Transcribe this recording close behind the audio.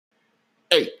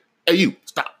Hey, you,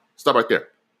 stop right there.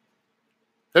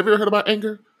 Have you ever heard about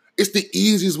Anchor? It's the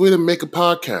easiest way to make a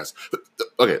podcast.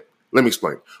 Okay, let me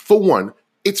explain. For one,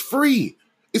 it's free.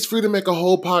 It's free to make a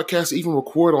whole podcast, even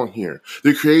record on here.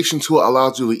 The creation tool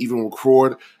allows you to even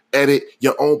record, edit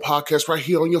your own podcast right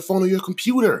here on your phone or your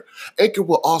computer. Anchor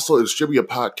will also distribute your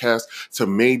podcast to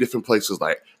many different places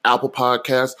like Apple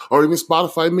Podcasts or even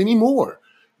Spotify, many more.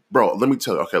 Bro, let me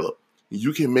tell you. Okay, look,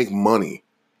 you can make money.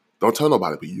 Don't tell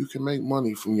nobody, but you can make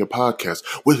money from your podcast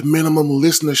with minimum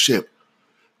listenership.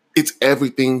 It's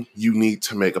everything you need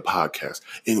to make a podcast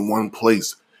in one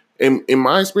place. And in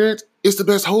my experience, it's the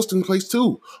best hosting place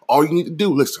too. All you need to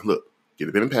do, get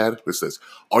a pen and pad, listen.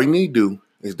 All you need to do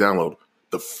is download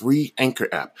the free Anchor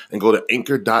app and go to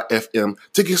anchor.fm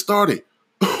to get started.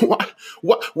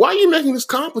 Why are you making this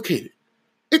complicated?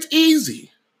 It's easy.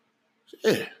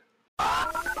 Yeah.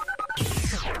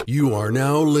 You are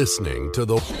now listening to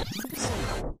the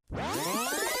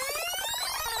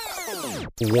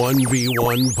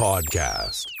 1v1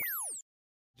 Podcast.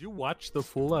 Did you watch the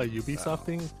full Ubisoft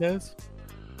thing, Des?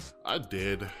 I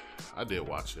did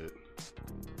watch it.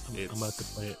 I'm about to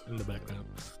play it in the background.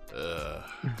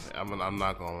 I'm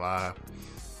not gonna lie.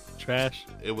 Trash.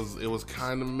 It was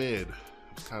kind of mid.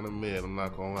 I'm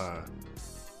not gonna lie.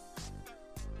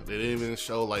 They didn't even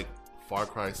show like Far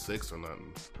Cry 6 or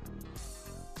nothing.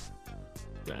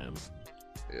 Damn.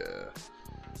 Yeah.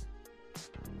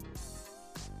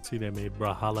 See, they made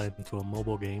Brawlhalla into a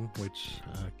mobile game, which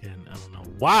again, I don't know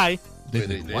why. They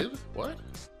did? What?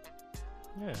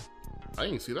 Yeah. I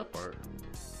didn't see that part.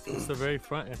 It's the very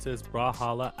front. It says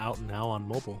Brawlhalla out now on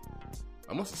mobile.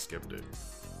 I must have skipped it.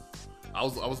 I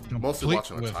was mostly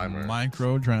watching a timer.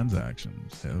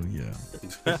 Microtransactions. Hell yeah.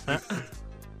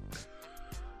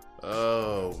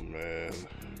 Oh man.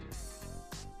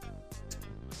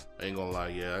 I ain't gonna lie,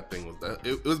 yeah, that thing was that.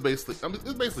 It was basically,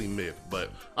 it's basically mid,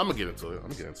 but I'm gonna get into it.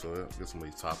 Get some of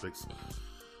these topics.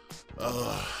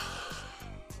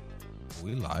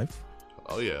 We live?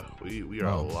 Oh yeah, we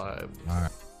are live. All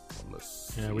right.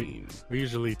 Yeah, we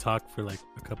usually talk for like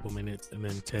a couple minutes, and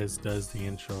then Tez does the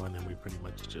intro, and then we pretty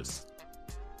much just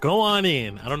go on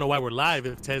in. I don't know why we're live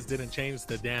if Tez didn't change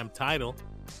the damn title.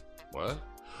 What?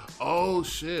 Oh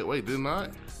shit! Wait, didn't I?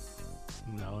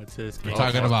 No, it says. We're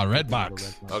talking about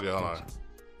Redbox. Okay, hold on.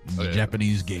 The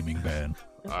Japanese gaming band.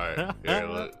 All right, here,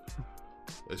 look.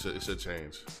 It should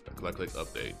change. I click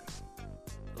update.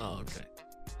 Oh, okay.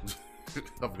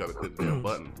 I've got to click the damn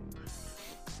button.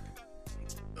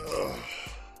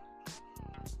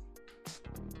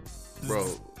 Bro,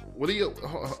 what do you?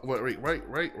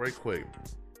 Right, quick.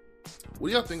 What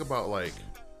do y'all think about like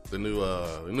the new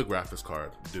graphics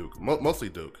card, Duke? Mostly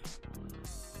Duke.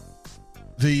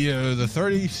 The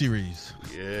 30 series.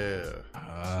 Yeah.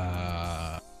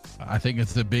 I think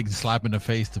it's the big slap in the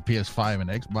face to PS5 and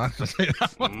Xbox.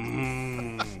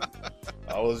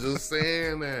 I was just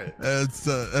saying that.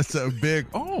 That's a big.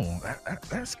 Oh,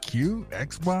 that's cute.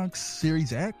 Xbox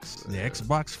Series X, the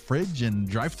Xbox fridge and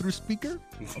drive-through speaker.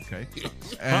 Okay,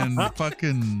 and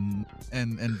fucking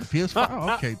and the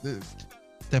PS5. Okay,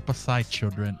 step aside,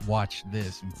 children. Watch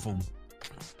this. Boom.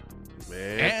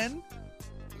 Man. And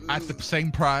at the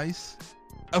same price,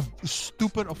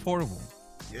 stupid affordable.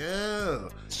 Yeah,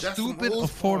 stupid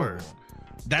affordable.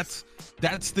 That's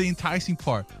the enticing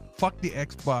part. Fuck the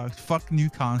Xbox. Fuck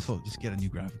new console. Just get a new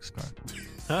graphics card.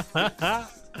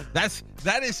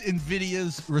 That is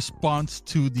Nvidia's response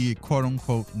to the quote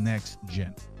unquote next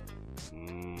gen.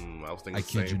 I was thinking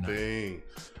the same thing.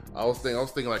 I was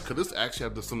thinking like, could this actually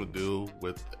have something to do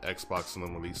with Xbox and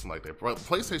them releasing like that?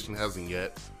 PlayStation hasn't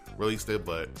yet released it,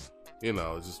 but you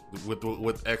know, it's just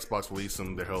with Xbox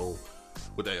releasing their whole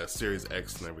with that Series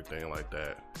X and everything like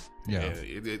that. Yeah, and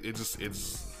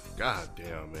it's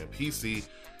goddamn, man. PC,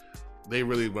 they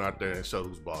really went out there and showed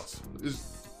who's boss.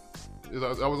 I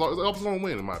was gonna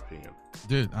win in my opinion,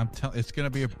 dude. I'm telling, it's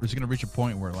gonna reach a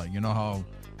point where, like, you know how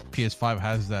PS5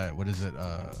 has that, what is it?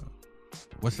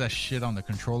 What's that shit on the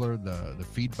controller? The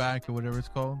feedback or whatever it's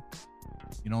called.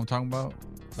 You know what I'm talking about?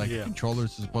 Like, the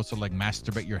controllers are supposed to like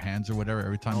masturbate your hands or whatever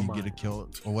every time you get a kill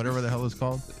or whatever the hell it's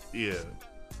called. Yeah.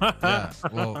 Yeah.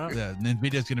 Well, yeah.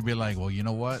 Nvidia's gonna be like, well, you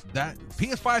know what? That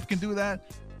PS5 can do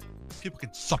that. People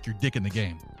can suck your dick in the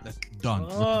game. That's done.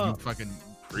 You fucking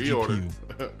pre-order.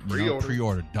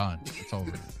 Pre-order done. It's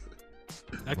over.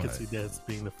 I could see Des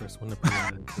being the first one to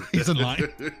pre-order. He's in line.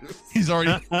 He's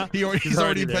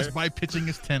already Best Buy pitching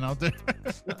his 10 out there.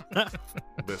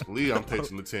 Best believe I'm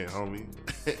pitching the 10, homie.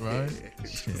 Right?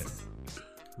 Shit.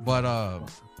 But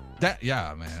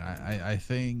man, I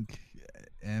think,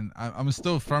 and I'm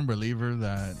still a firm believer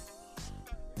that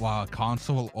while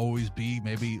console will always be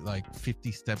maybe like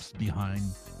 50 steps behind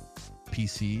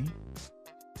PC,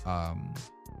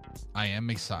 I am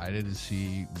excited to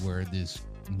see where this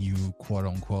new quote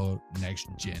unquote next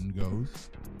gen goes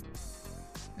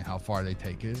and how far they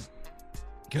take it,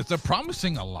 because they're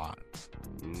promising a lot.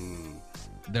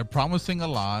 They're promising a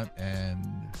lot, and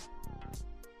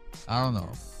I don't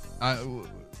know.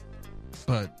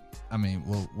 But I mean,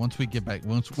 well, once we get back,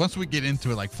 once we get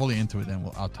into it, like fully into it, then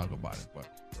I'll talk about it. But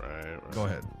right. Go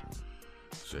ahead.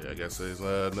 Shit, I guess there's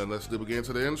nothing less to do. Begin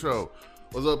to the intro.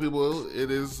 What's up, people? It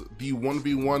is the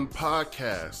 1v1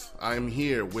 podcast. I'm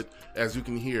here with, as you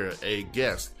can hear, a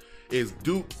guest. Is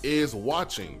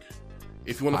DookisWatching.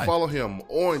 If you want to follow him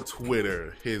on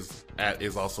Twitter, his @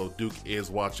 is also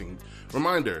DookisWatching.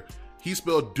 Reminder, he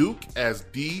spelled Duke as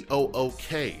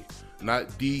D-O-O-K,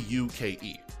 not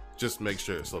D-U-K-E. Just make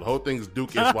sure. So the whole thing is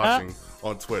DookisWatching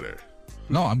on Twitter.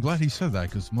 No, I'm glad he said that,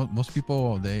 because most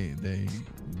people they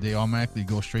automatically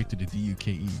go straight to the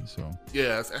D-U-K-E. So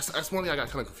yeah, that's one thing I got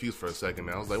kind of confused for a second.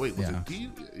 I was like, wait, was it D?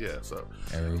 Yeah, so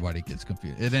everybody gets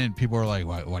confused, and then people are like,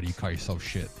 why do you call yourself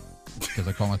shit? Because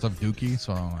I call myself Dookie,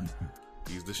 so I'm like,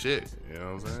 he's the shit. You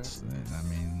know what I'm saying? I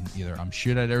mean, either I'm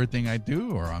shit at everything I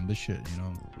do, or I'm the shit. You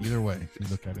know, either way, if you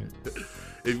look at it.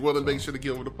 If you want to make sure to get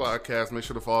over the podcast, make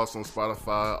sure to follow us on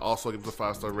Spotify. Also, give us a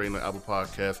 5-star rating on Apple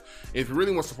Podcasts. If you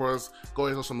really want to support us, go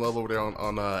ahead and show some love over there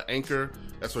on Anchor.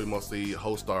 That's where we mostly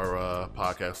host our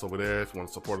podcast over there. If you want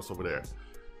to support us over there.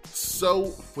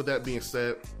 So, with that being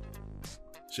said,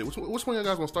 shit, which one of you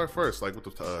guys want to start first? Like with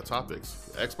the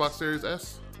topics, Xbox Series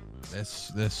S.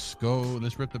 Let's go.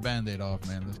 Let's rip the Band-Aid off,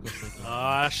 man. Let's go.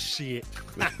 Ah, shit.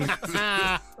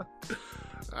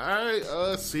 All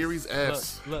right, Series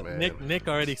S. Look, man. Nick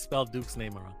already spelled Duke's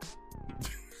name wrong.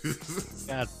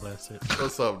 God bless it.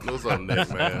 What's up, Nick,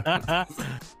 man?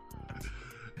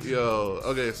 Yo,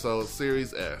 okay, so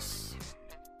Series S.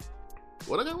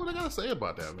 What I gotta say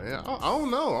about that, man? I don't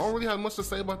know. I don't really have much to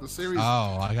say about the series.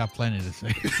 Oh, I got plenty to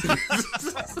say.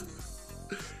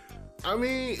 I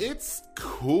mean, it's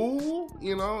cool,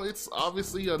 you know. It's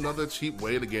obviously another cheap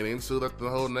way to get into the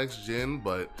whole next gen,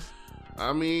 but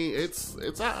I mean, it's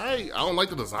I don't like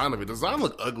the design of it. The design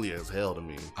look ugly as hell to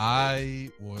me.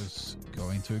 I was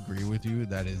going to agree with you.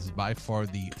 That is by far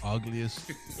the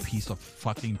ugliest piece of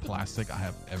fucking plastic I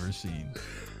have ever seen.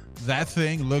 That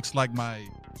thing looks like my.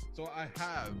 So I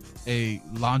have a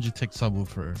Logitech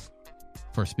subwoofer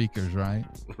for speakers, right?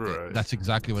 Right. That's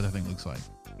exactly what that thing looks like.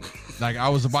 Like, I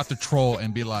was about to troll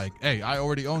and be like, hey, I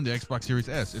already own the Xbox Series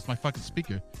S. It's my fucking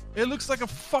speaker. It looks like a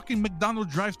fucking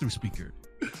McDonald's drive-thru speaker.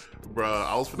 Bruh,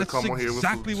 I was gonna come on here with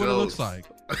some jokes. Exactly what it looks like.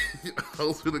 I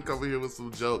was gonna come here with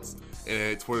some jokes,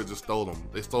 and Twitter just stole them.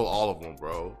 They stole all of them,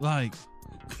 bro. Like,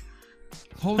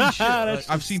 holy shit. Like,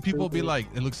 I've seen people be like,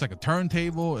 it looks like a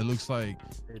turntable. It looks like,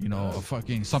 you know, a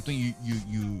fucking something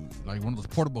you like one of those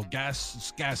portable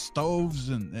gas stoves,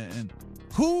 and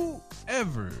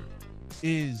whoever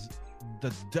is the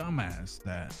dumbass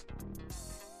that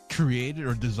created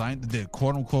or designed the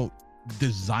quote unquote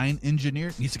design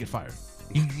engineer needs to get fired.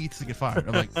 He needs to get fired.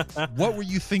 I'm like, what were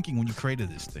you thinking when you created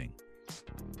this thing?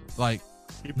 Like,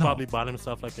 he probably bought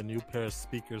himself like a new pair of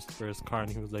speakers for his car,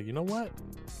 and he was like, you know what?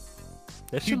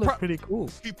 That should look pretty cool.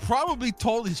 He probably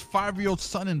told his 5-year-old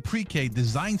son in pre-K,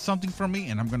 design something for me,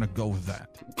 and I'm gonna go with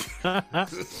that.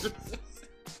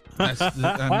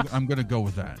 I'm gonna go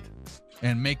with that.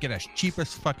 And make it as cheap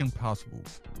as fucking possible.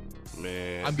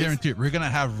 Man, I'm guaranteed we're gonna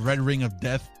have Red Ring of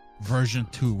Death version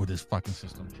 2 with this fucking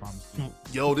system. I promise you.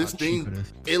 Yo, this thing,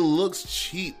 it looks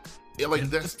cheap. It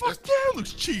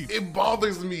looks cheap. It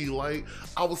bothers me. Like,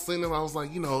 I was sitting there, I was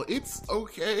like, you know, it's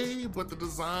okay, but the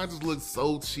design just looks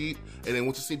so cheap. And then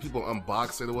once you see people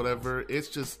unbox it or whatever, it's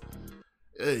just,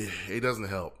 it doesn't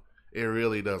help. It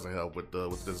really doesn't help with the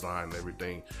design and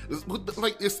everything.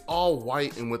 It's all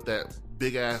white and with that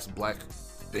big ass black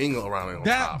thing around it on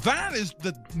top. That is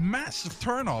the massive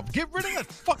turnoff. Get rid of that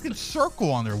fucking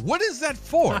circle on there. What is that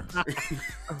for?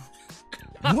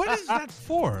 What is that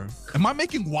for? Am I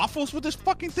making waffles with this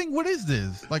fucking thing? What is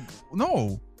this? Like,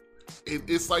 no.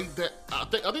 It's like that. I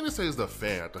think they say it's the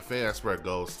fan. The fan, that's where it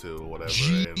goes to, or whatever.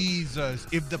 Jesus.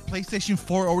 If the PlayStation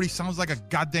 4 already sounds like a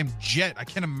goddamn jet, I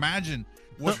can't imagine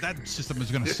what that system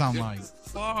is gonna sound like.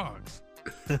 Fuck.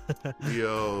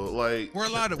 Yo, like we're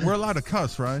allowed to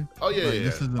cuss, right? Oh yeah,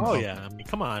 like, yeah. Yeah. I mean,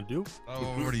 come on, dude. I've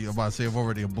already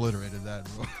obliterated that,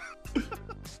 bro.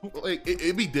 Like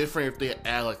it'd be different if they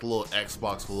add like the little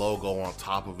Xbox logo on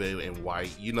top of it in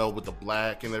white, you know, with the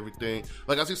black and everything.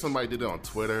 Like I see somebody did it on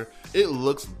Twitter. It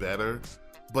looks better,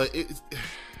 but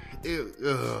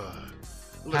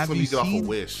That's when you get off a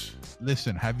Wish.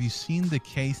 Listen, have you seen the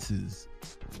cases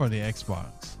for the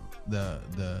Xbox? The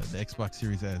Xbox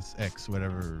Series X,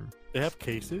 whatever. They have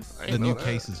cases. The new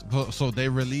cases. So they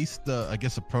released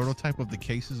a prototype of the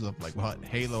cases of like what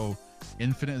Halo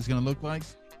Infinite is gonna look like.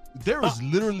 There is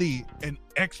literally an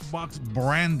Xbox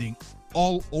branding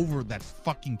all over that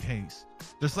fucking case.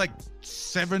 There's like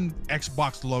 7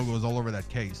 Xbox logos all over that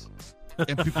case.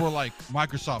 And people are like,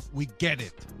 Microsoft, we get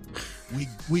it. We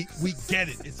get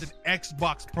it. It's an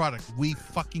Xbox product. We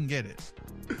fucking get it.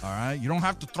 All right? You don't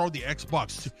have to throw the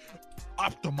Xbox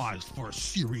optimized for a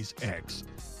Series X.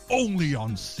 Only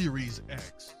on Series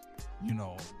X. You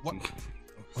know, what?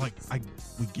 Like,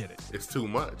 we get it. It's too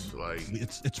much. Like,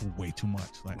 it's way too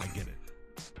much. Like, I get it.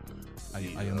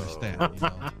 I understand. You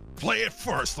know? Play it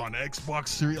first on Xbox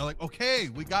Series. Like, okay,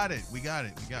 we got it.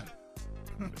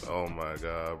 Oh my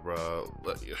god, bro.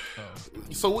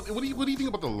 So what do you think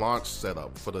about the launch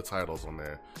setup for the titles on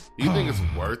there? Do you think it's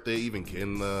worth it even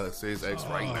getting the Series X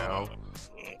right now?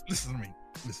 Listen to me.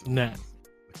 Nah.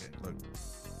 Okay, look.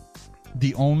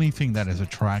 The only thing that is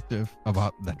attractive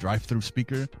about that drive-through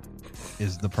speaker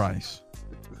is the price.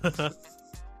 All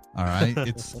right,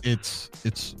 it's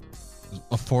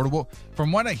affordable.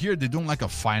 From what I hear, they're doing like a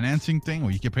financing thing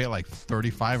where you can pay like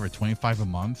 $35 or $25 a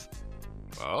month.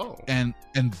 Oh, and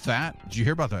that, did you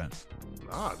hear about that?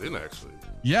 Nah, I didn't actually.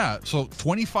 Yeah, so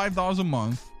 $25 a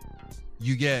month,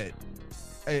 you get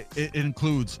it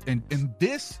includes, and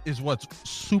this is what's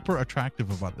super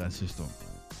attractive about that system.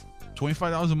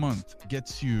 $25 a month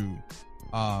gets you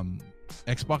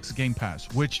Xbox Game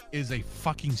Pass, which is a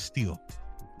fucking steal.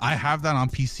 I have that on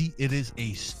PC. It is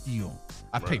a steal.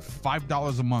 I pay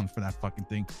 $5 a month for that fucking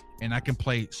thing, and I can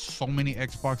play so many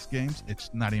Xbox games.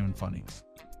 It's not even funny.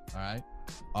 All right.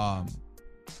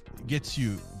 Gets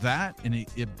you that, and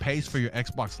it pays for your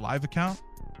Xbox Live account,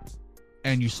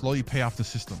 and you slowly pay off the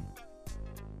system.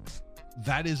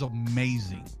 That is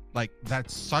amazing. Like,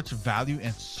 that's such value,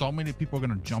 and so many people are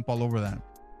gonna jump all over that.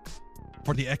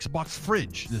 For the Xbox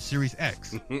Fridge, the Series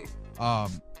X, I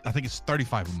think it's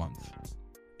 $35 a month,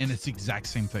 and it's the exact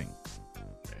same thing.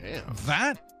 Damn.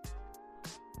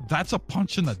 That's a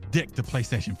punch in the dick to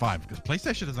PlayStation 5, because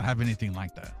PlayStation doesn't have anything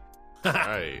like that.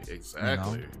 Right,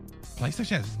 exactly. You know?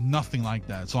 PlayStation has nothing like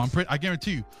that. So I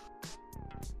guarantee you,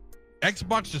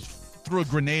 Xbox just threw a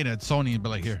grenade at Sony and be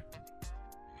like, here,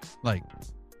 like,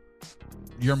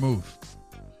 your move.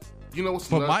 You know what's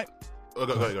but go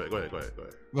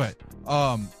ahead.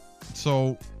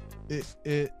 So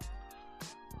it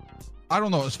I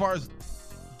don't know, as far as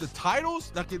the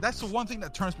titles, that's the one thing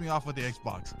that turns me off with the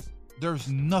Xbox. There's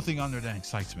nothing on there that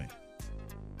excites me.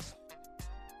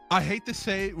 I hate to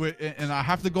say it, and I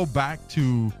have to go back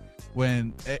to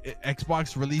when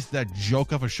Xbox released that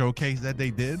joke of a showcase that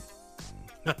they did.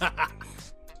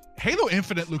 Halo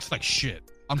Infinite looks like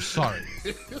shit. I'm sorry.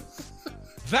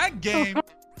 That game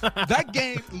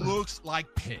looks like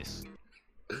piss.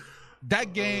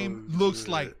 That game looks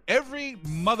like every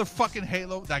motherfucking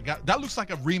Halo that looks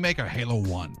like a remake of Halo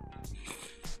 1.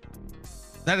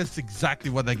 That is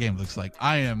exactly what that game looks like.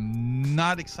 I am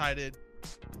not excited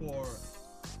for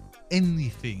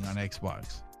anything on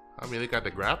Xbox. I mean, they got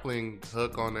the grappling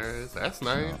hook on there. That's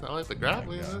nice. I like the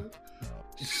grappling hook.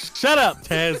 Shut up,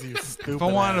 Taz, you stupid. If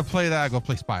I wanted to play that, I'd go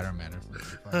play Spider-Man or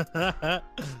something.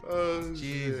 Oh,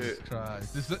 Jesus shit.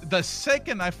 Christ. The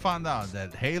second I found out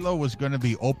that Halo was going to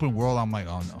be open world, I'm like,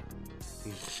 oh no.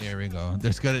 There we go.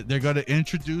 They're gonna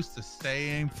introduce the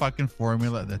same fucking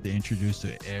formula that they introduced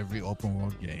to every open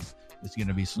world game. It's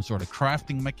gonna be some sort of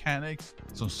crafting mechanic,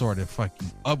 some sort of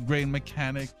fucking upgrade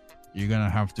mechanic. You're gonna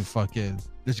have to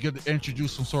they're gonna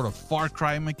introduce some sort of Far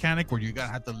Cry mechanic where you're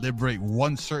gonna have to liberate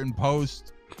one certain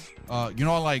post. You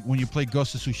know, like when you play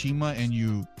Ghost of Tsushima and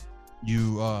you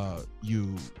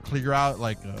clear out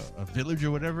like a village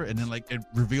or whatever, and then like it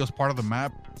reveals part of the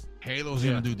map. Halo's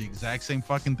gonna do the exact same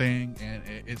fucking thing, and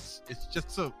it's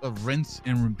just a rinse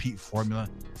and repeat formula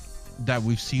that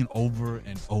we've seen over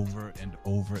and over and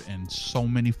over, and so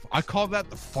many. I call that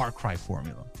the Far Cry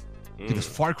formula because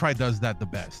Far Cry does that the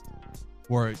best,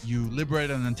 where you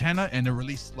liberate an antenna and it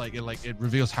releases it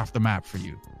reveals half the map for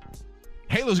you.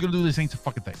 Halo's gonna do the same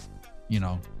fucking thing, you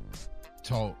know.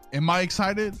 So am I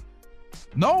excited?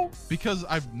 No, because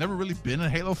I've never really been a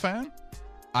Halo fan.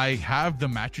 I have the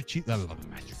Master Chief. I love the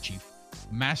Master Chief.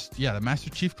 The Master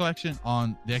Chief collection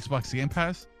on the Xbox Game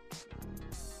Pass,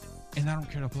 and I don't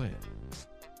care to play it.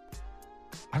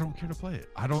 I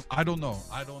don't know.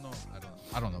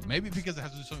 Maybe because it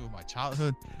has to do something with my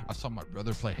childhood. I saw my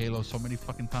brother play Halo so many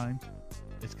fucking times.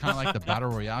 It's kind of like the battle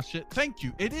royale shit. Thank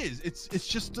you. It is. It's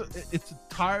just it's a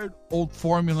tired old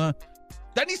formula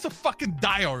That needs to fucking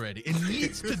die already. It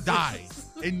needs to die.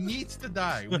 It needs to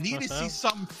die. We need to see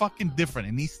something fucking different.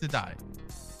 It needs to die.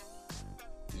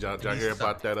 Did y'all hear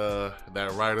about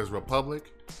that Riders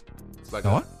Republic? It's like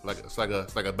it's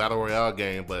like a battle royale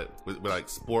game, but with like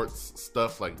sports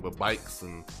stuff, like with bikes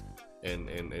and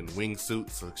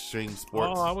wingsuits, extreme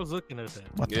sports. Oh, I was looking at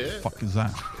that. What the fuck is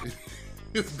that?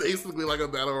 It's basically like a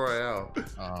battle royale.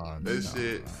 Oh, that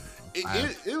shit.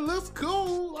 It looks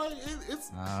cool. Like it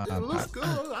looks cool.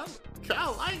 I kind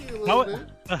of like it a little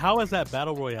bit. How is that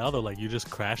battle royale though? Like you just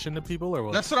crash into people or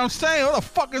what? That's what I'm saying. What the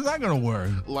fuck is that gonna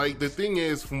work? Like the thing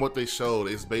is, from what they showed,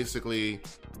 it's basically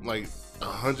like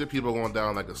 100 people going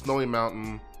down like a snowy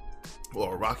mountain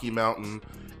or a rocky mountain,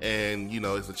 and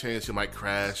it's a chance you might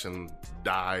crash and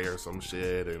die or some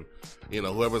shit, and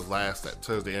whoever's last that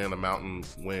turns the end of the mountain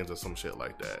wins or some shit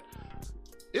like that.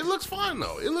 It looks fun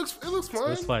though. It looks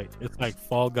fun. It's like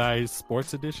Fall Guys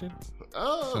Sports Edition.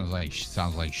 Sounds like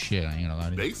shit. I ain't gonna lie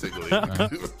to you. Basically,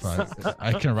 but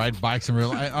I can ride bikes in real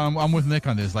life. I'm with Nick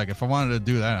on this. Like, if I wanted to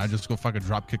do that, I just go fucking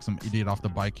drop kick some idiot off the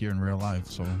bike here in real life.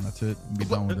 So that's it. Be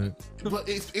done with it. But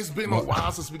it's been a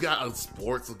while since we got a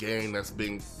sports game that's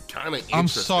been kind of interesting. I'm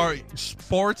sorry,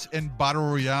 sports and battle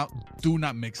royale do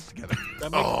not mix together.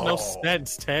 That makes no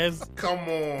sense, Tez. Come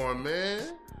on,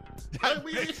 man.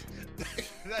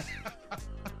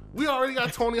 We already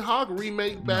got Tony Hawk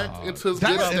remake back into his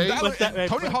good state.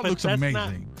 Tony Hawk looks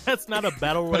amazing. That's not a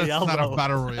battle royale. That's not a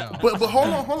battle royale. But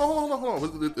hold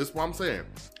on. This is what I'm saying.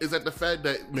 Is that the fact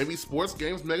that maybe sports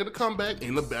games making a comeback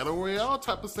in the battle royale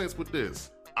type of sense with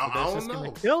this? I don't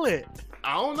know. Kill it.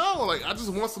 I don't know. Like, I just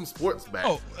want some sports back.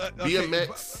 Okay,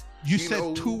 BMX. You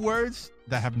said two words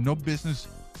that have no business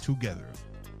together.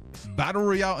 Battle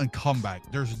royale and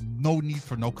comeback. There's no need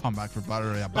for no comeback for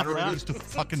battle royale. Battle royale needs to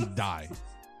fucking die.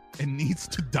 It needs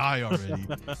to die already.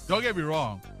 Don't get me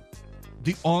wrong.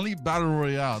 The only battle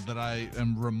royale that I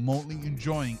am remotely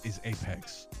enjoying is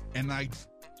Apex, and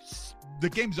the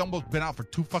game's almost been out for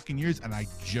 2 fucking years, and I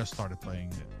just started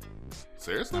playing it.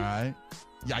 Seriously? All right.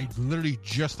 Yeah, I literally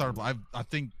just started. I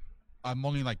think I'm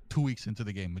only like 2 weeks into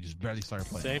the game. We just barely started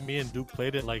playing. Same, me and Duke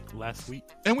played it like last week.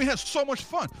 And we had so much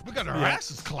fun. We got our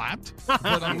asses clapped,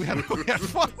 but we had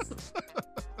fun.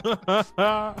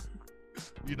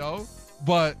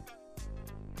 But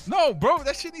no, bro,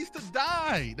 that shit needs to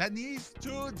die. That needs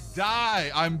to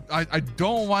die. I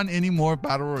don't want any more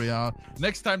battle royale.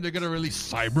 Next time they're gonna release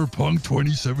Cyberpunk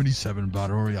 2077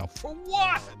 battle royale. For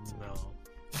what? No.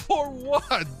 For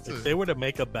what? If they were to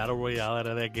make a battle royale out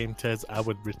of that game, Tez, I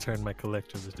would return my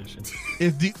collector's edition.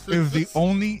 If the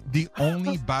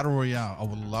only battle royale I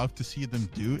would love to see them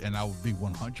do, and I would be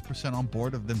 100% on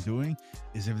board of them doing,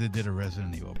 is if they did a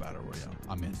Resident Evil battle royale.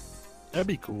 I'm in. That'd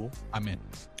be cool. I'm in.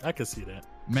 I could see that.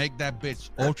 Make that bitch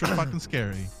ultra fucking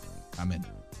scary. I'm in.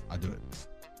 I'll do it.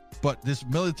 But this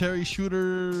military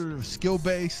shooter,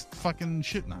 skill-based fucking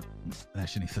shit, nah. That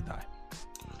shit needs to die.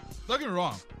 Don't get me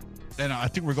wrong. And I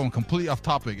think we're going completely off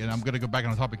topic, and I'm going to go back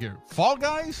on the topic here. Fall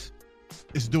Guys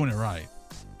is doing it right.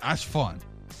 That's fun.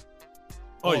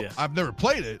 Yeah. I've never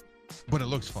played it, but it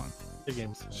looks fun. The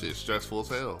game's shit's stressful as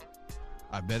hell.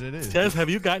 I bet it is. Tez, have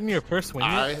you gotten your first win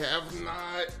yet? I have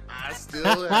not. I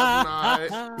still have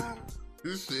not.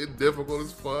 This shit difficult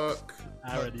as fuck.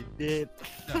 I already did.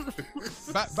 Yeah.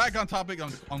 Back on topic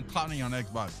on clowning on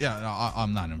Xbox. Yeah, no,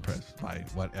 I'm not impressed by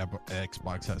what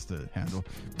Xbox has to handle.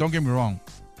 Don't get me wrong.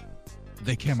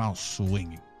 They came out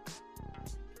swinging.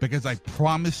 Because I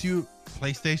promise you,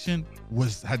 PlayStation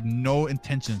had no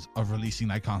intentions of releasing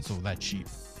that console that cheap.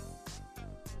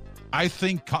 I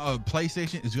think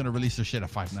PlayStation is going to release their shit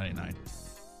at $5.99.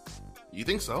 You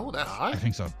think so? That high? I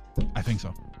think so.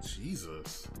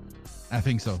 Jesus. I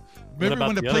think so. Maybe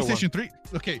when the PlayStation 3.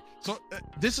 Okay, so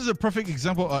this is a perfect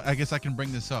example. I guess I can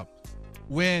bring this up.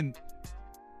 The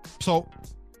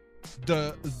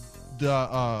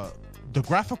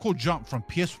graphical jump from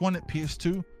PS1 to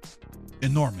PS2,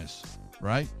 enormous,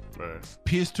 right? Right.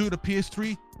 PS2 to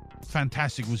PS3,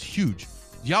 fantastic. It was huge.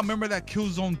 Y'all remember that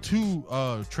Killzone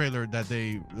 2 trailer that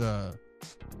they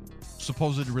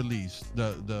supposedly released?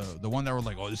 The one that were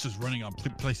like, oh, this is running on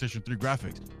PlayStation 3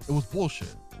 graphics. It was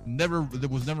bullshit. It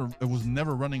was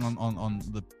never running on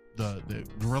the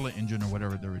Gorilla Engine or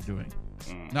whatever they were doing.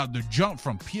 Now the jump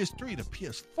from PS3 to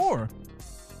PS4,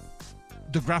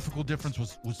 the graphical difference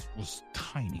was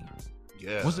tiny.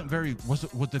 Yeah.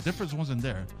 The difference wasn't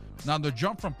there. Now the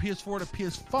jump from PS4 to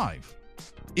PS5,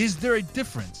 is there a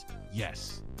difference?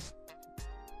 Yes.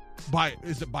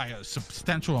 Is it by a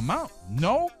substantial amount?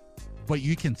 No, but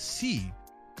you can see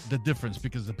the difference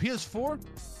because the PS4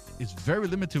 is very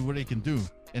limited what they can do,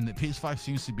 and the PS5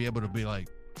 seems to be able to be like,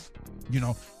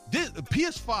 the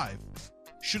PS5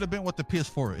 should have been what the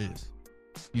PS4 is.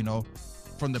 You know,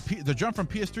 from the jump from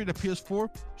PS3 to PS4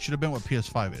 should have been what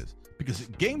PS5 is, because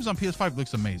games on PS5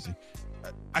 looks amazing.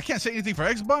 I can't say anything for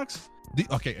Xbox.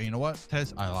 Okay, you know what,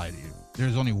 Tez? I lied to you.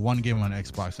 There's only one game on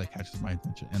Xbox that catches my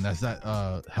attention, and that's that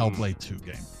Hellblade 2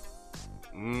 game.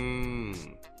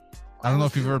 I don't know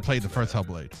if you've ever played the first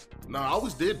Hellblade. No, I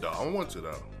always did though. I want to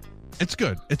though. It's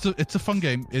good. It's a fun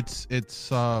game. It's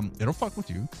it'll fuck with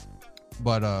you,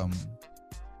 but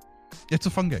it's a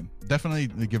fun game. Definitely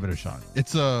give it a shot.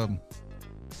 It's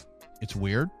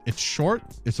weird. It's short.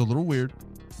 It's a little weird,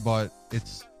 but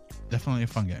it's definitely a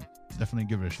fun game. Definitely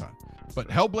give it a shot. But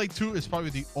Hellblade 2 is probably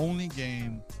the only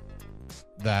game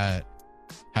that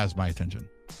has my attention.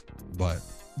 But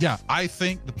yeah, I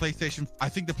think the PlayStation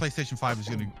 5 is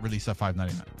going to release at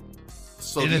 $5.99.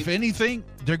 So and if anything,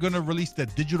 they're going to release the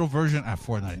digital version at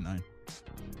 $4.99.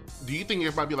 Do you think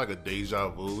it might be like a deja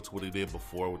vu to what they did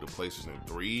before with the PlayStation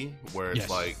 3, where it's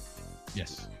like,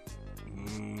 yes.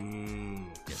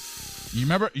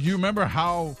 You remember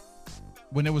how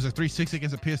when it was a 360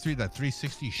 against a PS3, that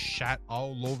 360 shat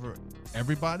all over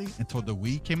everybody until the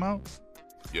Wii came out?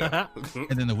 Yeah.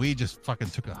 And then the Wii just fucking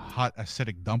took a hot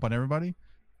acidic dump on everybody?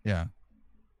 Yeah.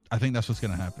 I think that's what's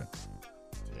going to happen.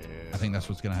 I think that's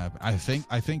what's going to happen. I think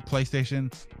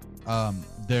PlayStation,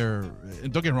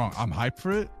 don't get me wrong, I'm hyped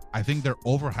for it. I think they're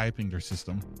overhyping their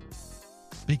system,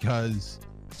 because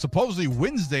supposedly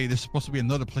Wednesday there's supposed to be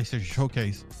another PlayStation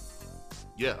showcase.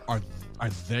 Yeah. Are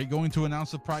they going to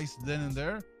announce the price then and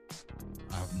there?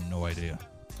 I have no idea.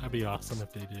 That'd be awesome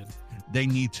if they did. They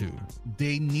need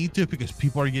to, because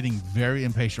people are getting very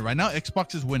impatient right now.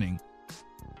 Xbox is winning.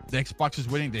 The Xbox is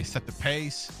winning. They set the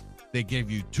pace. They gave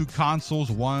you 2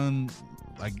 consoles. One,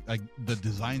 like the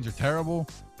designs are terrible.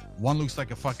 One looks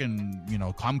like a fucking,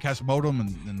 Comcast modem,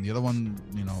 and the other one,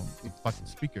 a fucking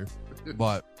speaker.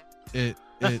 But they're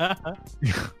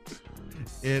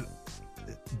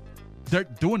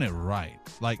doing it right.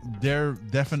 Like, they're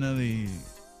definitely,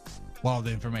 while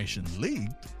the information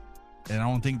leaked, and I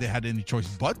don't think they had any choice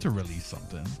but to release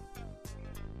something,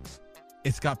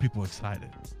 it's got people excited.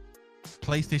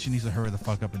 PlayStation needs to hurry the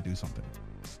fuck up and do something.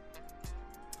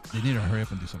 They need to hurry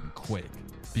up and do something quick,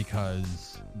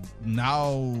 because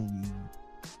now,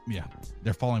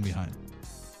 they're falling behind.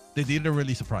 They need to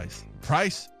release a price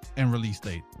and release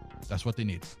date. That's what they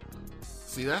need.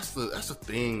 See, that's the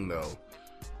thing though.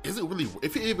 Is it really,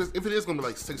 if it is gonna be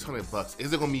like $600,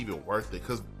 is it gonna be even worth it?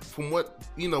 Because from what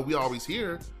we always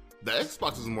hear, the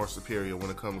Xbox is more superior when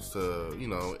it comes to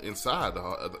inside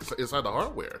the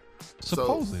hardware.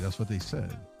 Supposedly, that's what they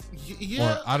said.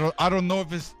 Yeah. Or I don't know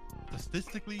if it's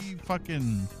statistically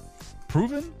fucking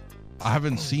proven. I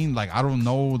haven't seen, like, I don't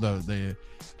know the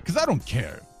because I don't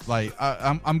care. Like,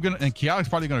 I'm gonna, and Kialik's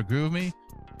probably gonna agree with me.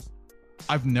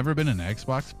 I've never been an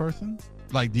Xbox person.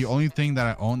 Like, the only thing that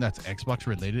I own that's Xbox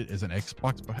related is an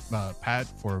Xbox pad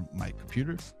for my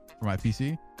computer, for my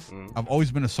PC. I've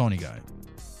always been a Sony guy.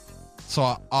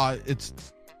 So it's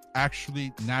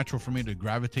actually natural for me to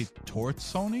gravitate towards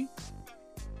Sony.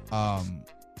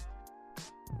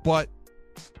 But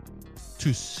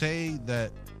to say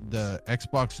that the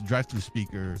Xbox drive-thru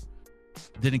speaker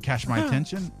didn't catch my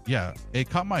attention, yeah, it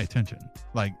caught my attention.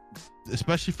 Like,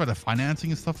 especially for the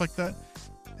financing and stuff like that.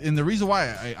 And the reason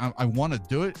why I want to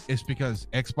do it is because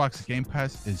Xbox Game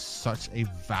Pass is such a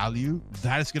value.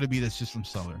 That is going to be the system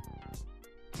seller.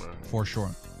 For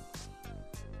sure.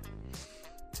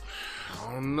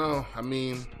 I don't know. I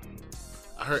mean,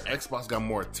 I heard Xbox got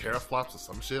more teraflops or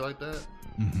some shit like that.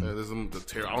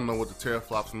 Mm-hmm. I don't know what the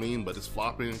teraflops mean, but it's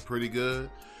flopping pretty good.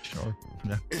 Sure.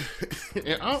 Yeah.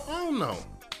 And I don't know.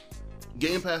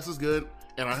 Game Pass is good,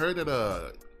 and I heard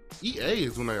that EA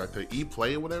is doing like the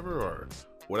E-Play or whatever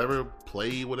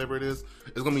Play, whatever it is.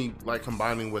 It's gonna be like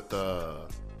combining with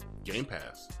Game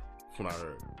Pass. That's what I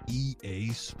heard. EA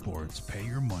Sports, pay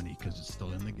your money because it's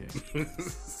still in the game.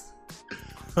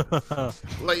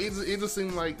 Like, it just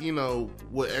seemed like,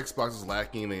 what Xbox is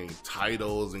lacking in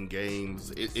titles and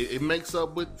games, it makes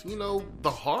up with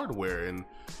the hardware and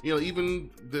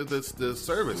even the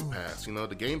service pass,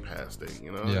 the Game Pass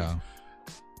thing. Yeah.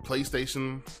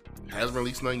 PlayStation hasn't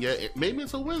released nothing yet. Maybe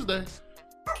until Wednesday,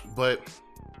 but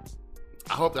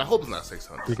I hope it's not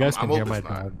 600. You guys can hear my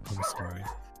dog. I'm sorry.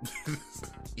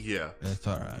 Yeah, that's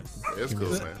all right. It's cool,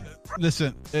 man.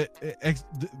 Listen,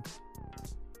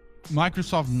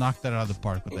 Microsoft knocked that out of the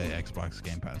park with the Xbox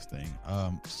Game Pass thing.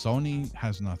 Sony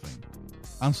has nothing.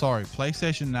 I'm sorry.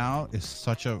 PlayStation Now is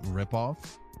such a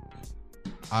ripoff.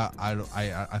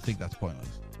 I think that's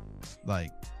pointless.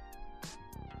 Like,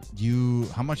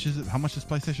 how much is it? How much is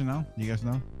PlayStation Now? Do you guys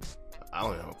know? I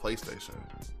don't have a PlayStation.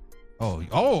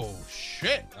 Oh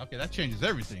shit. Okay, that changes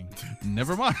everything.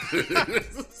 Never mind.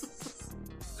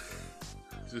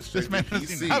 This man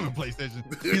doesn't even have a PlayStation.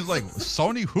 He's like,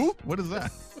 Sony who? What is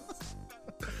that?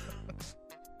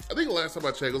 I think the last time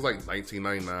I checked, it was like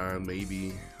 $19.99,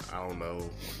 maybe. I don't know.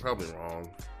 Probably wrong.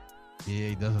 Yeah,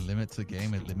 it doesn't limit the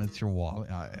game. It limits your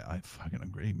wallet. I fucking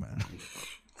agree, man.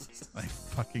 I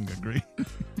fucking agree.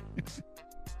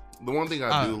 The one thing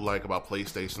I do like about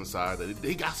PlayStation side, that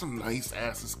they got some nice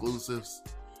ass exclusives.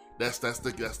 That's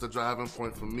the driving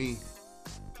point for me.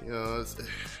 You know,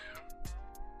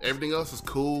 everything else is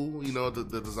cool. You know,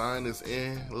 the design is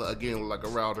again like a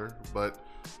router, but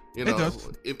you know,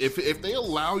 if they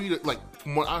allow you to, like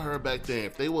from what I heard back then,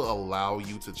 if they will allow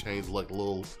you to change like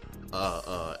little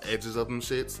edges of them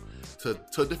shits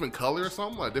to a different color or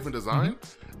something, like a different design,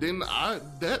 then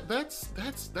that's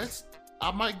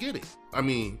I might get it. I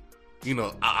mean, you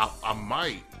know, I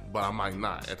might, but I might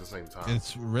not at the same time.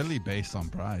 It's really based on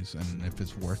price and if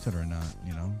it's worth it or not,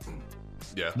 you know?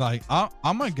 Yeah. Like,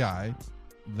 I'm a guy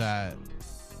that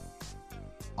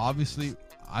obviously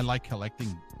I like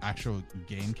collecting actual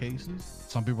game cases.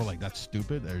 Some people are like, that's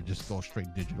stupid, or just go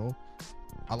straight digital.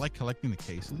 I like collecting the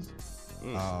cases.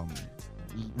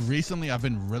 Recently I've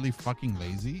been really fucking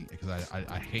lazy because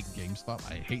I hate GameStop.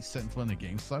 I hate setting foot in the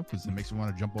GameStop because it makes me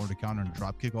want to jump over the counter and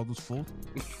drop kick all those fools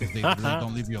because they literally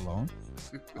don't leave you alone.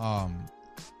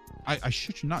 I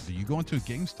shit you not, dude. You go into a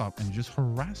GameStop and just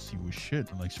harass you with shit.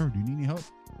 I'm like, sir, do you need any help?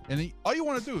 And then all you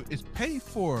want to do is pay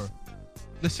for,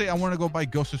 let's say I want to go buy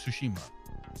Ghost of Tsushima.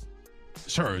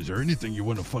 Sir, is there anything you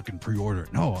want to fucking pre-order?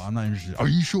 No, I'm not interested. Are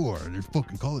you sure? They're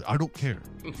fucking call it. I don't care,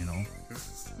 you know?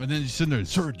 And then you're sitting there,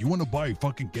 sir, do you want to buy a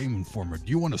fucking Game Informer?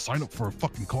 Do you want to sign up for a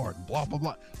fucking card? Blah, blah,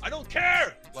 blah. I don't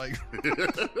care. Like, tell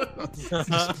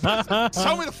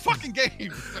me the fucking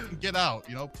game. Get out,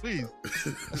 you know, please.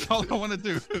 That's all I want to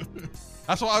do.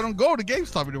 That's why I don't go to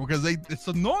GameStop anymore because it's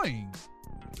annoying.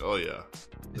 Oh, yeah.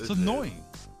 It's annoying.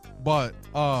 But,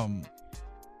 what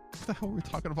the hell were we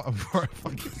talking about before I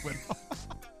fucking went off?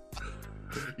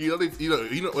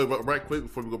 Right quick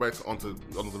before we go back onto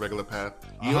the regular path,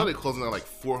 you know they're closing out like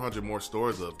 400 more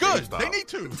stores of Good. GameStop. They need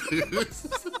to.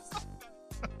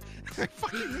 They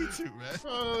fucking need to, man.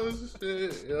 Oh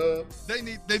shit, yeah.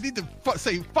 They need to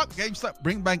say fuck GameStop,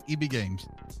 bring back EB Games.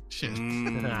 Shit.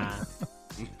 Nah.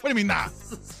 What do you mean, nah?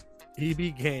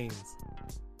 EB Games.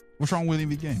 What's wrong with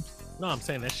EB Games? No, I'm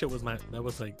saying that shit was like.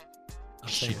 I'm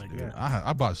Shit, saying like, dude. yeah.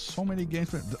 I bought so many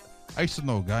games. I used to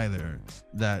know a guy there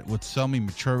that would sell me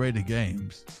mature rated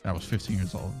games. I was 15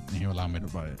 years old, and he allowed me to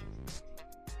buy it.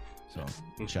 So,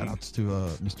 shout outs to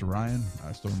Mr. Ryan.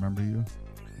 I still remember you.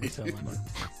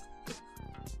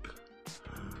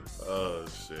 Oh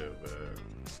shit, man.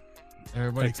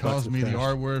 Everybody Xbox calls me the trash.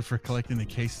 R word for collecting the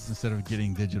cases instead of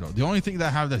getting digital. The only thing that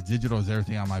I have that's digital is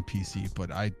everything on my PC,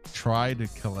 but I try to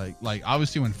collect, like,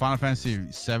 obviously when Final Fantasy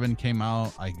VII came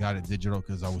out, I got it digital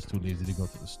because I was too lazy to go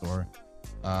to the store.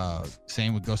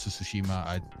 Same with Ghost of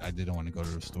Tsushima. I didn't want to go to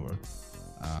the store.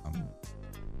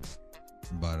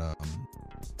 But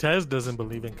Tez doesn't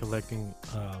believe in collecting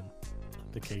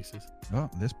the cases. oh,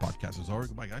 this podcast is over.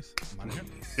 Goodbye, guys. I'm out of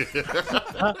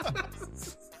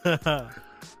here.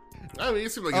 I mean,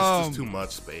 it seems like it's just too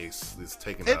much space. It's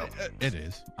taken up. It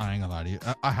is. I ain't gonna lie to you.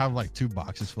 I have like 2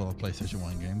 boxes full of PlayStation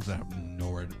 1 games. I have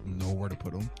nowhere to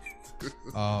put them.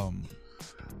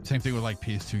 Same thing with like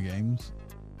PS2 games.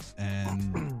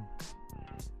 And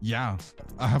yeah,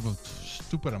 I have a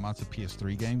stupid amounts of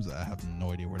PS3 games that I have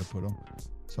no idea where to put them.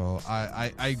 So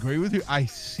I agree with you. I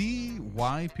see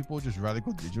why people just rather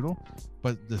go digital,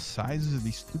 but the sizes of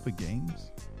these stupid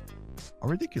games are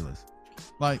ridiculous.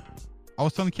 Like, I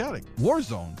was telling Chaotic,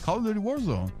 Warzone, Call of Duty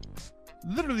Warzone,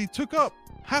 literally took up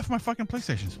half my fucking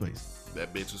PlayStation space.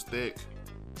 That bitch is thick.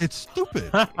 It's stupid.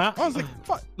 I was like,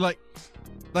 fuck. Like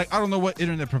I don't know what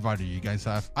internet provider you guys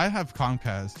have. I have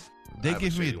Comcast. They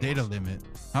give me a data limit.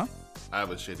 Huh? I have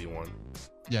a shitty one.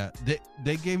 Yeah,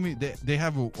 they gave me, they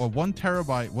have a 1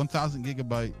 terabyte, 1000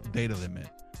 gigabyte data limit.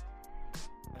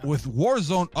 With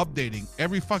Warzone updating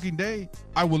every fucking day,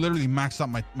 I will literally max out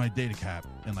my data cap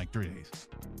in like 3 days.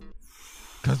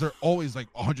 Because they're always like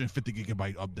 150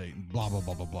 gigabyte update and blah, blah,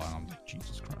 blah, blah, blah. And I'm like,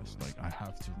 Jesus Christ. Like, I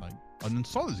have to like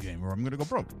uninstall this game or I'm going to go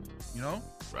broke, you know?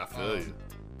 I feel you.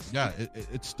 Yeah,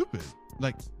 it's stupid.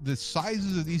 Like, the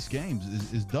sizes of these games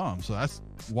is dumb. So that's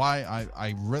why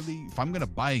I really, if I'm going to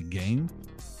buy a game,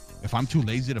 if I'm too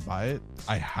lazy to buy it,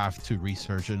 I have to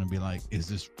research it and be like, is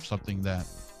this something that,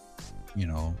 you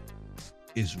know,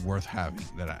 is worth having,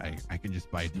 that I can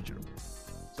just buy digital?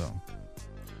 So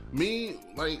me,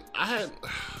 like, I had,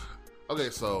 okay,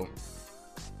 so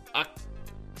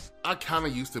I kind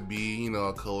of used to be,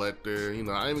 a collector.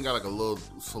 I even got like a little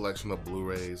selection of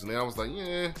Blu-rays, and then I was like,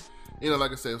 yeah,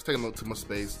 like I said, it was taking up too much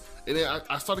space. And then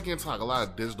I started getting into like a lot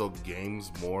of digital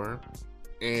games more,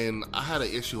 and I had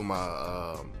an issue with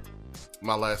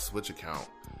my last Switch account.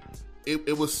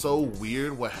 It was so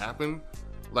weird what happened.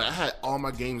 Like, I had all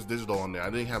my games digital on there. I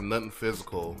didn't have nothing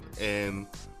physical, and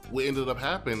what ended up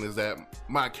happening is that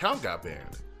my account got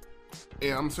banned.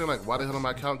 And I'm saying, like, why the hell did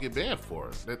my account get banned for?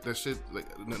 That shit, like,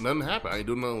 nothing happened. I ain't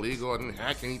doing nothing illegal. I didn't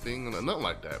hack anything, nothing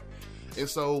like that. And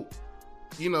so,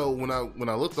 when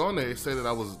I looked on there, it said that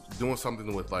I was doing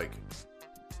something with like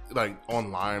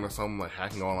online or something, like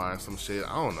hacking online, some shit.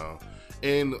 I don't know.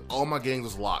 And all my games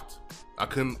was locked.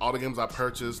 All the games I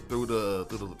purchased through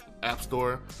the App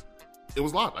Store, it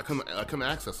was locked. I couldn't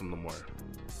access them no more.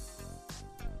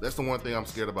 That's the one thing I'm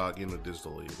scared about getting it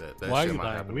digitally. That Why shit you might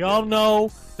lying? happen We again. all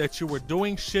know that you were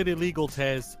doing shit illegal,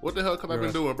 Tez. What the hell could I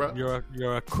been doing, bro?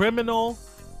 You're a criminal.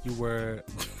 You were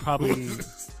probably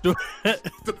What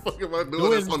the fuck am I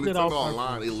doing? That's on shit Nintendo off my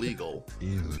Online illegal.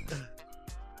 Easy.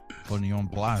 Putting you on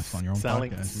blast on your own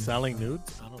podcast. selling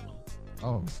nudes. I don't know.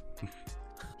 Oh,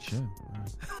 shit.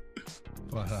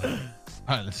 But all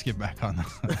right, let's get back on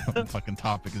the fucking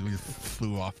topic because we just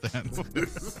flew off then.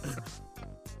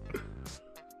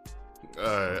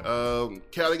 Alright,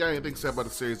 Callie, got anything to say about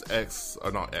the Series X?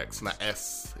 Or not X, not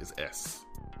S. It's S.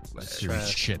 Not X. Serious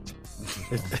shit.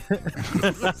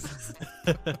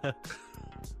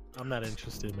 I'm not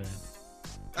interested, man.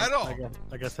 At all.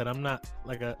 Like I said, I'm not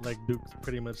like Duke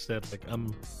pretty much said. Like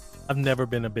I've never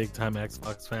been a big time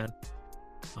Xbox fan.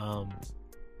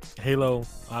 Halo,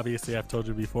 obviously, I've told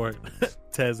you before,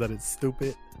 Tez, that it's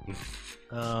stupid.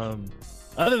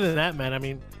 Other than that, man, I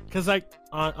mean, because like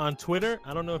on Twitter,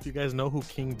 I don't know if you guys know who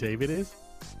King David is.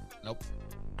 Nope.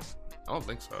 I don't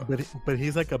think so. But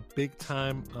he's like a big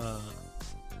time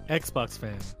Xbox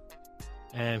fan,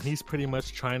 and he's pretty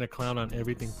much trying to clown on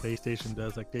everything PlayStation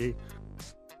does. Like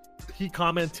he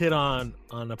commented on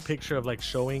a picture of like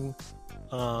showing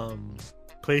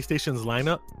PlayStation's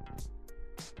lineup.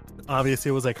 Obviously,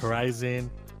 it was like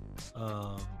Horizon,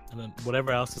 and then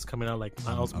whatever else is coming out, like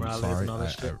Miles Morales sorry. and all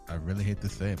that shit. I really hate to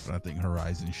say it, but I think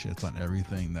Horizon shits on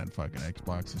everything that fucking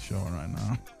Xbox is showing right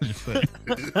now. Just saying.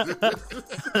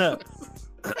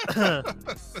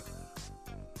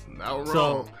 Not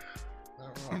So-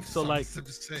 wrong. So like, I'm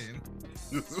just saying.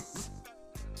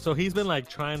 so he's been like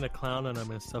trying to clown on him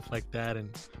and stuff like that,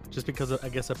 and just because I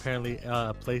guess apparently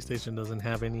PlayStation doesn't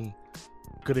have any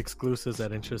good exclusives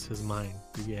that interest his mind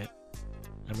yet.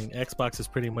 I mean, Xbox is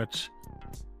pretty much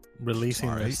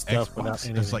releasing their stuff without Xbox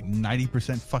anything. is like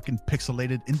 90% fucking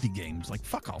pixelated indie games. Like,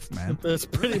 fuck off, man. That's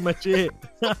pretty much it.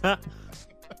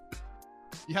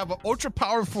 You have an ultra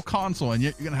powerful console, and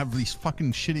you're gonna have these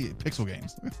fucking shitty pixel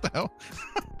games. What the hell?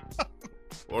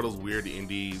 Or those weird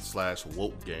indie /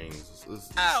 woke games.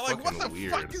 It's Like, what the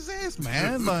weird. fuck is this,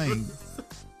 man? Like,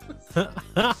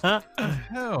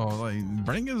 hell, like,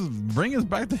 bring us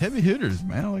back to heavy hitters,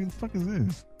 man. Like, the fuck is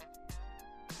this?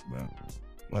 But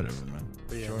whatever, man.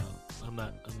 But yeah, Sure. no, I'm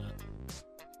not.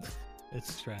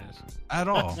 It's trash. At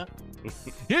all.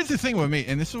 Here's the thing with me,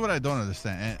 and this is what I don't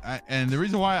understand, and the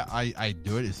reason why I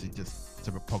do it is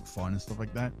to poke fun and stuff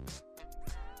like that.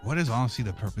 What is honestly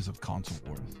the purpose of console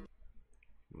wars?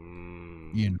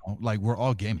 You know, like, we're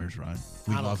all gamers, right?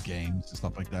 We love games and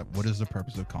stuff like that. What is the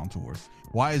purpose of console wars?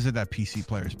 Why is it that PC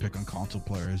players pick on console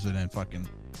players and then fucking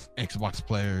Xbox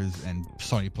players and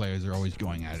Sony players are always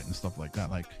going at it and stuff like that?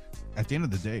 Like, at the end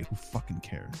of the day, who fucking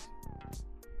cares?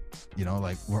 You know,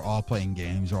 like, we're all playing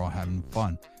games, we're all having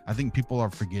fun. I think people are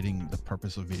forgetting the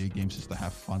purpose of video games is to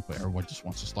have fun, but everyone just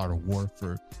wants to start a war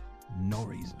for no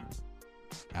reason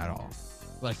at all.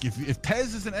 Like, if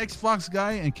Tez is an Xbox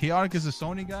guy and Chaotic is a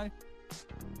Sony guy,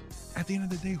 at the end of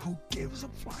the day, who gives a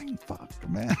flying fuck,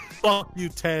 man? Fuck you,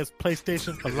 Tez.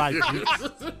 PlayStation for life.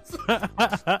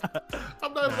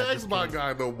 I'm not an Xbox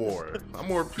guy no more. I'm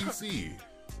more PC.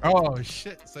 Oh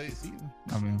shit! So see,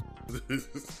 I mean,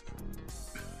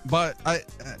 but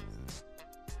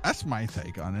that's my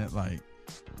take on it.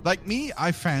 Like me,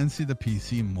 I fancy the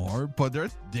PC more, but there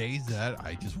are days that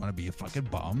I just want to be a fucking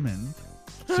bum and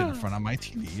sit in front of my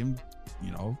TV and,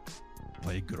 you know,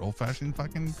 play a good old fashioned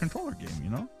fucking controller game. You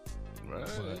know, Right?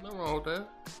 Ain't nothing wrong with that.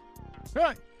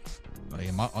 right? Like,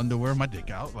 in my underwear, my dick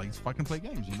out, like, fucking play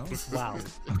games. You know? Wow.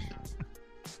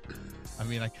 I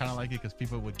mean, I kind of like it because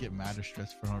people would get mad or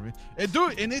stressed for no reason.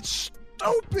 And it's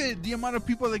stupid the amount of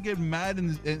people that get mad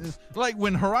and like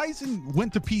when Horizon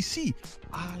went to PC.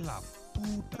 A la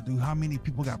puta, dude! How many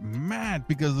people got mad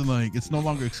because of, like, it's no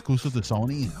longer exclusive to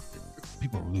Sony?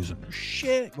 People are losing their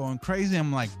shit, going crazy.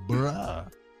 I'm like,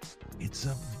 bruh, it's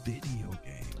a video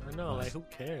game. I know, like, who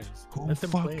cares? Who Let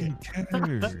them play fucking it.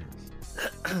 cares?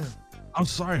 I'm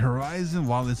sorry, Horizon,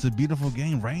 while it's a beautiful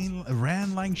game,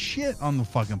 ran like shit on the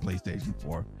fucking PlayStation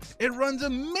 4. It runs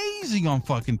amazing on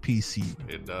fucking PC.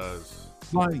 It does.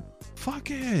 Like, fuck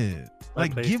it. My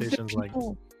Like, give the PlayStation's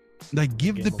people, like,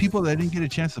 give the game people that over. didn't get a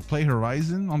chance to play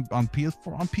Horizon on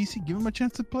PS4, on PC, give them a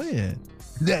chance to play it.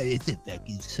 That is a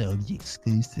fucking Sony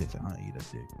exclusive. I'll eat a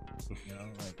dick. You know,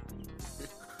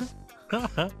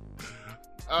 like.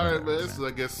 All right, Yeah, man. So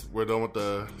I guess we're done with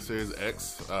the Series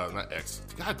X. Not X.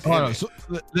 God damn Hold on, it. so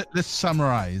let's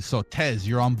summarize. So, Tez,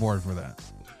 you're on board for that.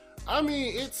 I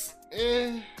mean, it's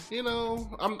you know,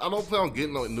 I don't plan on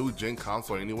getting a new gen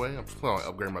console anyway. I'm just planning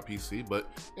on upgrading my PC, but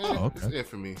okay. it's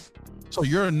for me. So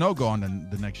you're a no-go on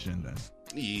the next gen then.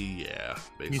 Yeah,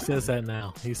 basically. He says that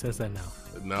now.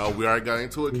 No, we already got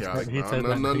into it, He Cal. said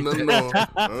No.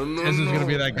 This is gonna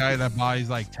be that guy that buys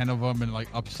like 10 of them and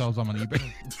like upsells them on eBay.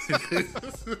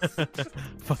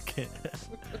 Fuck it.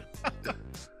 Yeah.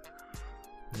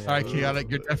 All right, Chaotic,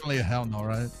 you're definitely a hell no,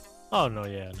 right? Oh no,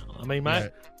 yeah, no.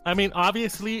 Right. I mean,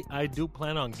 obviously, I do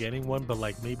plan on getting one, but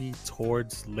like maybe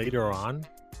towards later on,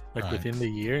 like Right. within the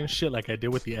year and shit, like I did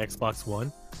with the Xbox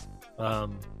One.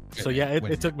 So yeah,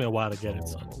 it took me a while to get it.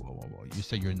 So. Whoa. You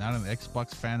say you're not an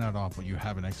Xbox fan at all, but you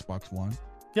have an Xbox One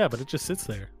Yeah, but it just sits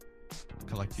there.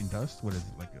 collecting dust. What is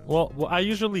it like? Well, I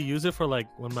usually use it for like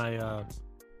when my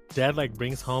dad like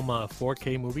brings home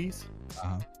 4K movies.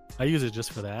 I use it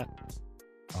just for that.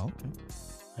 Oh, okay.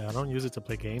 Yeah, I don't use it to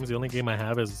play games. The only game I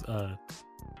have is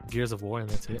Gears of War, and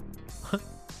that's it.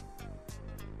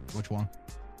 Which one?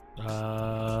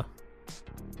 I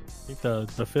think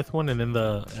the fifth one, and then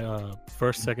the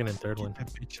first, second, and third one. Get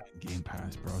that bitch on Game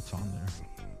Pass, bro. It's on there.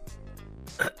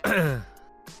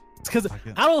 It's because Fuck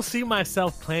it. I don't see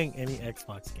myself playing any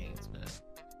Xbox games, man.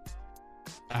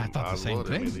 I thought the same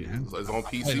thing. Man. It's on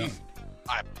PC.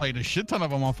 I played a shit ton of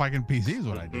them on fucking PC is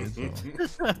what I did.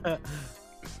 So.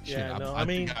 Yeah, Shit, no, I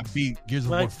mean, think I beat Gears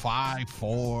of like- War 5,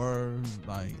 4,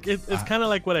 like it's kind of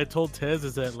like what I told Tez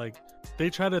is that like they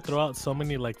try to throw out so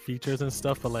many like features and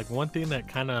stuff, but like one thing that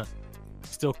kind of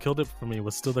still killed it for me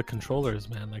was still the controllers,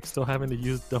 man. Like still having to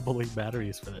use AA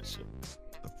batteries for that shit.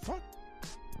 the fuck?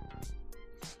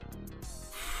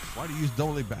 Why do you use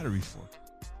AA batteries for?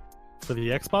 For the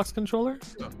Xbox controller?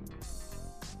 Yeah.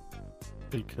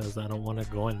 Because I don't want to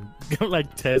go and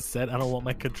like Tez said, I don't want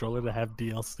my controller to have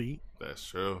DLC. That's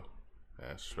true.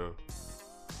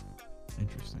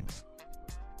 Interesting.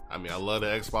 I mean, I love the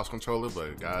Xbox controller,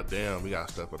 but goddamn, we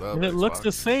gotta step it up. And it looks Xbox.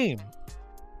 the same.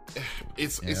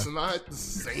 It's Yeah. not the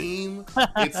same.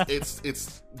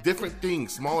 It's different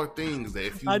things, smaller things that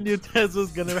if you I knew Tez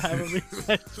was gonna have a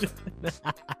reaction.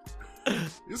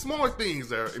 it's smaller things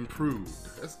that are improved.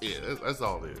 That's it. That's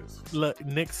all it is. Look,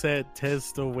 Nick said Tez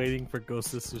still waiting for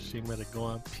Ghost of Tsushima to go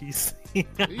on PC. You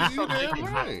damn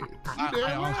right. You I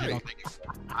damn honestly right. don't think it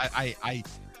will. I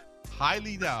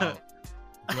highly doubt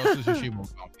Ghost of Tsushima will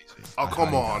come on PC. Oh, I come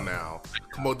highly on doubt it. now.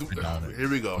 Come on, dude. I doubt it. Here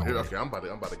we go. Here, No. okay, I'm about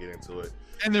to get into it.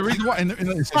 And the reason why, and the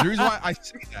reason why I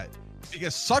say that,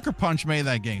 because Sucker Punch made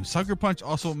that game. Sucker Punch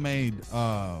also made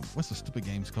what's the stupid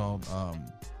game's called?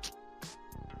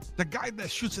 The guy that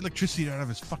shoots electricity out of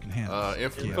his fucking hand.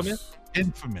 Infamous.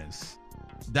 Infamous.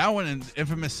 That one and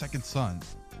Infamous Second Son,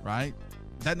 right?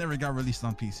 That never got released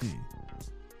on PC.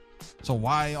 So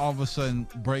why all of a sudden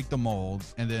break the mold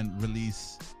and then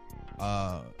release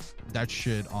that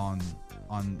shit on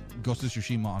Ghost of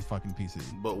Tsushima on fucking PC?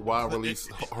 But why release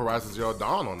Horizon Zero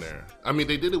Dawn on there? I mean,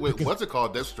 they did it with what's it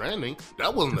called, Death Stranding.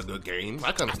 That wasn't a good game.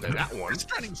 I can understand that one. It's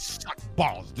trying to suck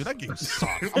balls, dude. That game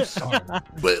sucks. I'm sorry.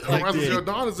 But Like, Horizon yeah. Zero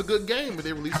Dawn is a good game, but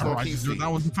they released it on Horizon Zero PC.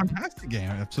 Dawn was a fantastic game.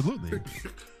 Absolutely.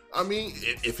 I mean,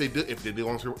 if they did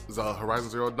on Horizon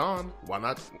Zero Dawn, why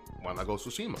not go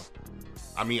Tsushima?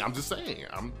 I mean, I'm just saying.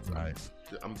 I'm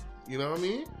you know what I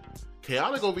mean?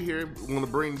 Chaotic over here want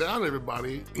to bring down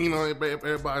everybody. You know,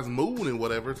 everybody's mood and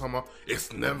whatever. Talking about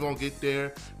it's never gonna get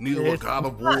there. Neither will It's God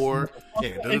of not. War.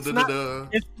 And It's not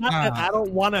that I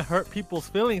don't want to hurt people's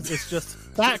feelings. It's just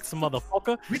facts,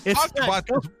 motherfucker. We It's talked about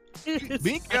facts. this.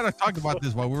 Me and Chaotic talked about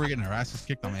this while we were getting our asses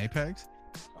kicked on Apex.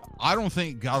 I don't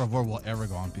think God of War will ever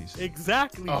go on PC.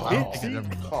 Exactly, Oh, I don't think it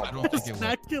bitch. ever will. I don't think It's it will.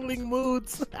 not killing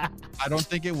moods. I don't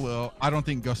think it will. I don't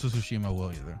think Ghost of Tsushima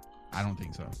will either. I don't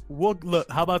think so. We'll look.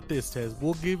 How about this, Tez?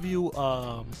 We'll give you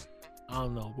I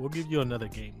don't know. We'll give you another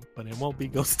game, but it won't be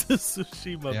Ghost of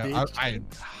Tsushima, Yeah,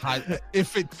 bitch.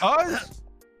 if it does,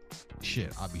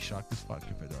 shit, I'll be shocked as fuck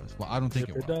if it does. Well, I don't think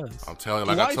if it it will. does, I'm telling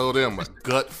you, like I told them, a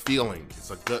gut feeling.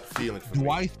 It's a gut feeling for Do me.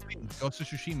 I think Ghost of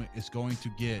Tsushima is going to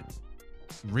get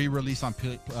re-released on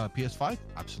PS5?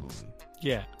 Absolutely.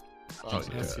 yeah. Oh,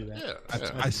 I see that.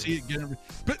 Yeah. I see it getting.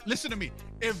 But listen to me.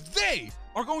 If they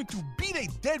are going to beat a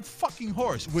dead fucking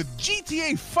horse with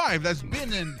GTA 5 that's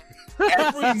been in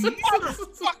every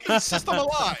motherfucking system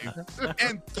alive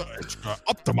and it's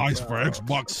optimized for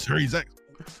Xbox Series X,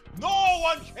 no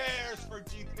one cares for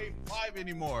GTA 5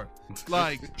 anymore.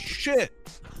 Like, shit.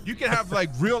 You can have like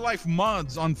real life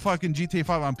mods on fucking GTA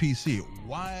 5 on PC.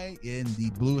 Why in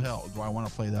the blue hell do I want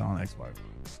to play that on Xbox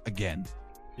again?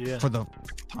 Yeah. For the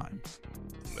time.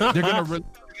 They're gonna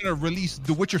release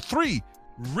The Witcher 3,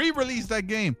 re-release that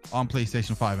game on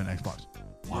PlayStation 5 and Xbox.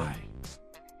 Why?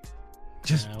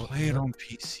 Just play it on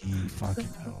PC. Fucking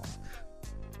hell.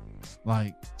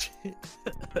 Like,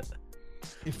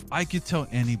 if I could tell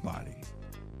anybody,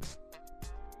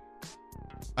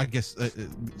 I guess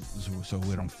so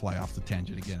we don't fly off the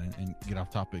tangent again and get off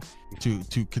topic to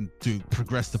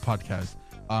progress the podcast.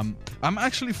 I'm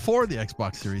actually for the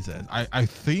Xbox Series S. I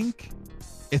think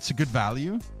it's a good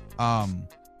value. I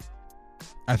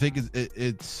think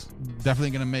it's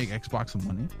definitely gonna make Xbox some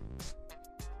money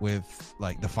with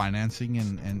like the financing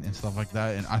and stuff like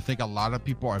that. And I think a lot of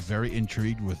people are very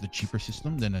intrigued with the cheaper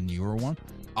system than a newer one.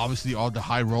 Obviously, all the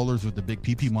high rollers with the big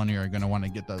PP money are gonna want to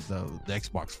get the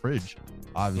Xbox fridge,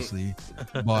 obviously.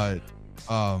 But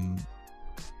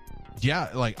yeah,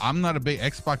 like I'm not a big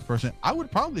Xbox person. I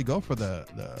would probably go for the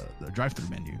drive-through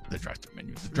menu, the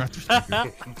drive-through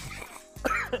speaker.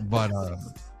 But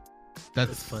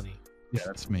that's funny. Yeah,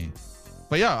 that's me.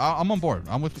 But yeah, I'm on board.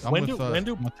 I'm with. When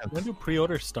do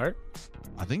pre-orders start?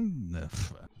 I think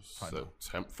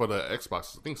for the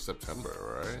Xbox. I think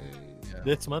September, right? Yeah.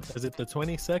 This month, is it the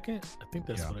 22nd? I think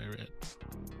that's what I read.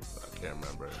 I can't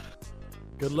remember.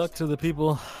 Good luck to the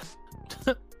people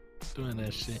doing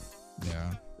that shit.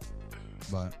 Yeah.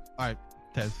 But all right,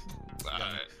 Tez. All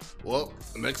right. Well,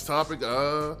 next topic.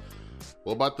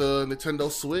 What about the Nintendo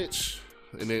Switch?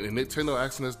 And then Nintendo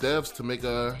asking its devs to make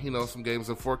some games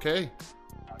in 4K.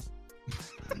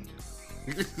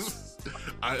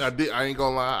 I ain't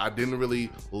gonna lie, I didn't really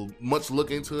much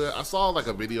look into it. I saw like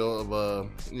a video of a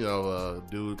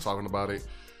dude talking about it.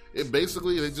 It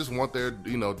basically, they just want their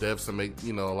devs to make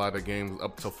a lot of games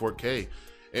up to 4K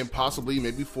and possibly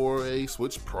maybe for a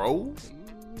Switch Pro.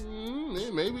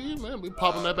 Maybe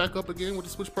popping that back up again with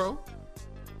the Switch Pro.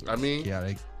 I mean, yeah,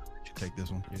 they should take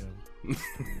this one. Yeah.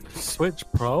 Switch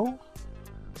Pro?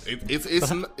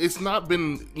 It's not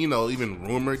been even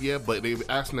rumored yet, but they've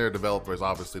asked their developers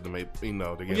obviously to make the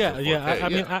game. I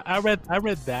mean I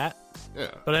read that.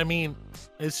 Yeah, but I mean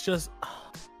it's just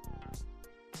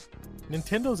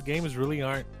Nintendo's games really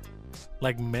aren't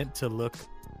like meant to look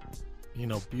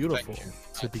beautiful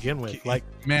to begin with. Like,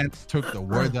 man, took the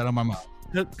word out of my mouth.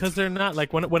 Because they're not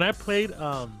like when I played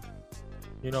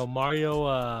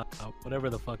Mario whatever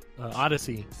the fuck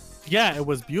Odyssey. Yeah, it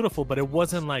was beautiful, but it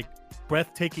wasn't like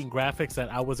breathtaking graphics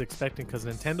that I was expecting, because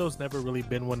Nintendo's never really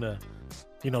been one to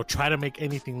try to make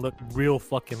anything look real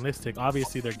fucking realistic.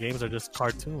 Obviously their games are just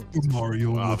cartoons.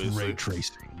 Mario with ray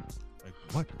tracing. Like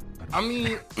what? I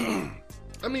mean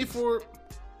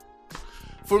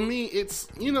for me it's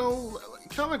kind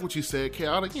of like what you said,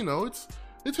 chaotic. It's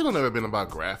Nintendo never been about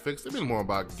graphics. They've been more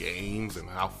about games and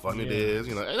how fun it is.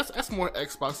 That's more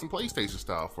Xbox and PlayStation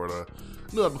style for the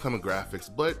new up-and-coming graphics.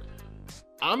 But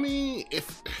I mean,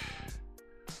 if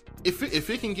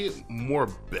it can get more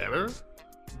better,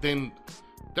 then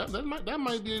that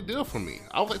might be a deal for me.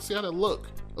 I would like to see how that look.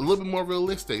 A little bit more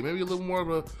realistic, maybe a little more of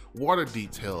a water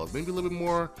details, maybe a little bit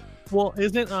more. Well,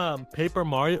 isn't Paper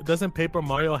Mario? Doesn't Paper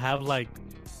Mario have like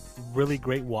really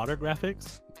great water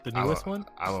graphics? The newest one?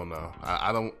 I don't know.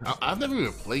 I've never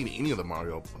even played any of the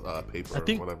Mario Paper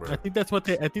or whatever. I think that's what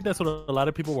a lot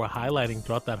of people were highlighting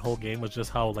throughout that whole game, was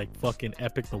just how like fucking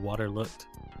epic the water looked.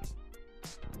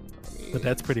 But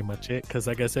that's pretty much it. Because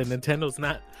like I said, Nintendo's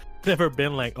never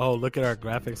been like, oh, look at our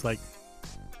graphics. Like,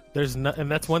 there's not,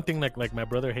 and that's one thing like my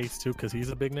brother hates too, because he's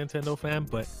a big Nintendo fan,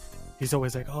 but he's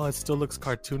always like, oh, it still looks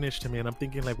cartoonish to me. And I'm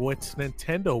thinking like, well, it's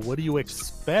Nintendo. What do you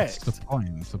expect? That's the point.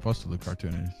 It's supposed to look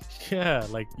cartoonish. Yeah,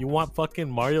 like you want fucking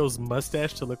Mario's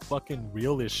mustache to look fucking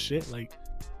real as shit? Like,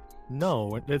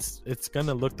 no, it's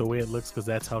gonna look the way it looks because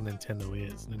that's how Nintendo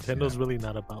is. Nintendo's really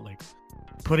not about like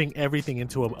putting everything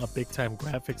into a big time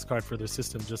graphics card for their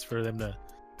system just for them to,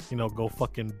 go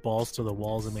fucking balls to the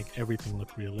walls and make everything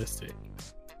look realistic.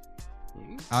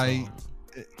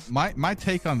 My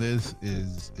take on this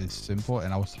is simple,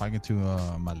 and I was talking to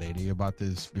my lady about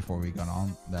this before we got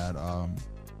on that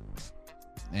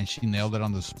and she nailed it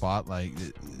on the spot. Like,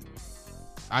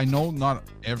 I know not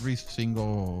every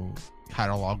single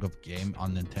catalog of game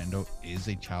on Nintendo is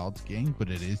a child's game, but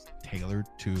it is tailored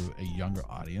to a younger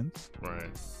audience, right?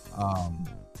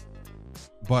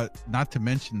 But not to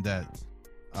mention that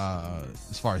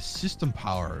as far as system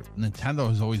power, Nintendo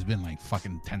has always been like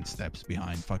fucking 10 steps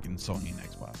behind fucking Sony and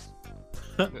Xbox.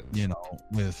 You know,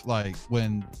 with like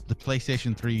when the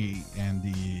PlayStation 3 and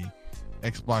the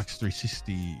Xbox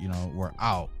 360, you know, were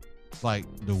out, like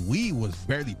the Wii was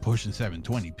barely pushing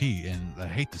 720p, and I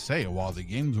hate to say it, while the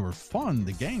games were fun,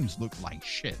 the games looked like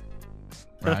shit,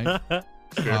 right?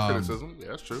 Fair criticism. Yeah,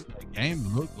 that's true. The games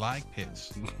looked like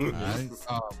piss, right?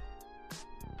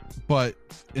 But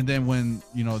and then when,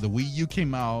 you know, the Wii U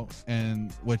came out,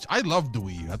 and which I loved the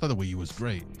Wii U. I thought the Wii U was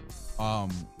great.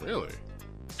 Really?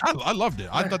 I loved it.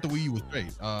 I thought the Wii U was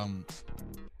great.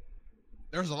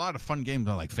 There's a lot of fun games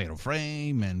on like Fatal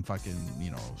Frame and fucking,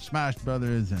 you know, Smash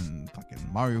Brothers and fucking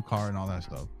Mario Kart and all that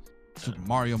stuff. Super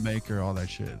Mario Maker, all that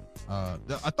shit. I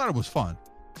thought it was fun.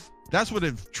 That's what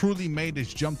it truly made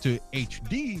its jump to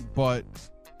HD, but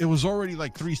it was already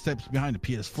like 3 steps behind the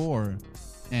PS4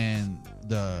 and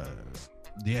the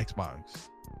Xbox.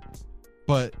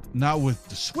 But now with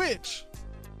the Switch,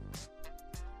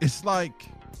 it's like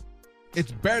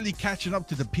it's barely catching up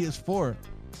to the PS4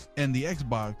 and the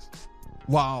Xbox,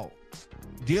 while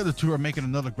the other two are making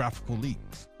another graphical leap,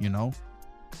 you know.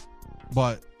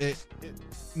 But it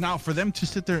now for them to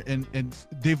sit there and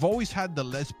they've always had the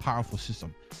less powerful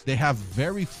system. They have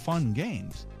very fun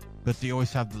games, but they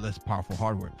always have the less powerful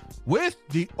hardware, with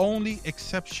the only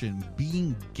exception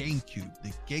being GameCube.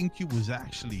 The GameCube was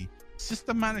actually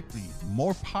systematically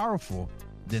more powerful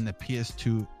than the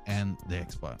PS2 and the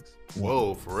Xbox.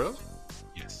 Whoa, for real?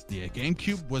 Yes, the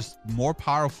GameCube was more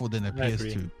powerful than the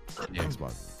PS2 and the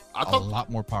Xbox. I thought a lot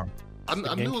more powerful. I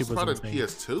knew it was part of the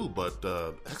PS2, but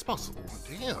Xbox. Oh,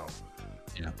 damn.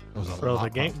 Yeah, it was a Bro,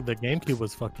 lot the GameCube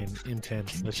was fucking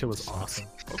intense. That shit was awesome.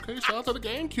 Okay, shout out to the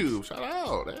GameCube. Shout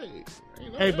out.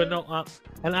 Hey, but no,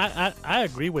 and I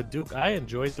agree with Duke. I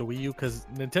enjoyed the Wii U because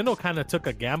Nintendo kind of took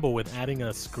a gamble with adding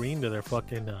a screen to their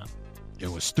fucking. It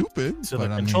was stupid. To the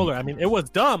controller. I mean, it was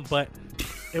dumb, but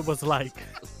it was like.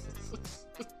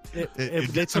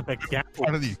 They took a gamble.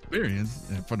 Part of the experience,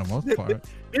 for the most part.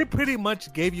 It pretty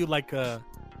much gave you like a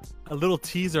little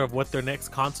teaser of what their next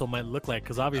console might look like,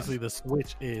 because obviously the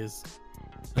Switch is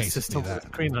a system with a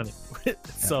screen on it.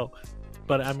 So,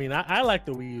 but I mean, I like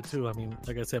the Wii U too. I mean,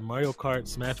 like I said, Mario Kart,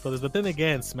 Smash Brothers, but then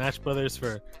again, Smash Brothers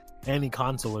for any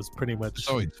console is pretty much. It's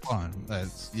always fun.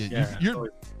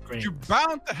 You're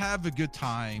bound to have a good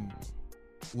time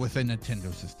with a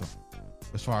Nintendo system.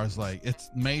 As far as like, it's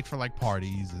made for like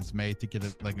parties, it's made to get a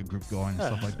group going and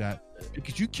stuff like that.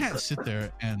 Because you can't sit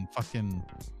there and fucking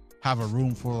have a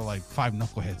room full of like 5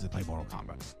 knuckleheads that play Mortal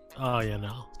Kombat. Oh yeah,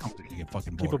 no. You get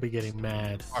fucking bored. People be getting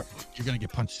mad. Or you're gonna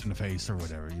get punched in the face or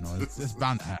whatever. You know, it's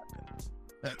bound to happen.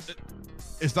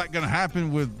 It's not gonna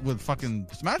happen with fucking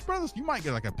Smash Brothers. You might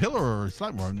get like a pillar or a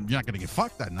slap, or you're not gonna get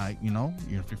fucked that night. You know,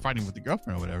 if you're fighting with your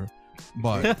girlfriend or whatever.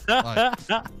 But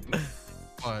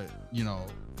but you know.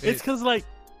 It's because like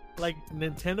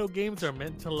Nintendo games are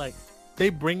meant to like, they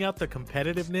bring out the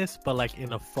competitiveness, but like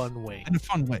in a fun way. In a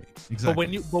fun way,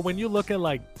 exactly. But when you look at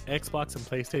like Xbox and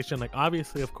PlayStation, like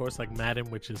obviously, of course, like Madden,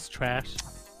 which is trash.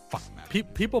 Fuck Madden.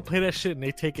 People play that shit and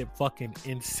they take it fucking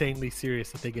insanely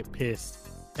serious. That they get pissed.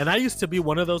 And I used to be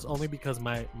one of those only because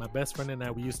my best friend and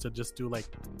I, we used to just do like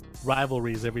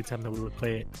rivalries every time that we would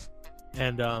play it.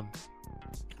 And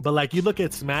but like you look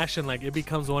at Smash and like it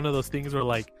becomes one of those things where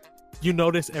like, you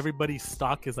notice everybody's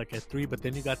stock is like at 3, but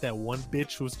then you got that one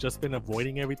bitch who's just been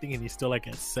avoiding everything and he's still like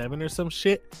at 7 or some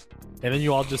shit. And then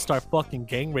you all just start fucking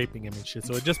gang raping him and shit.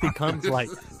 So it just becomes like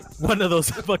one of those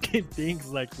fucking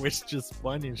things like where it's just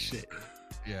fun and shit.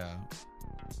 Yeah.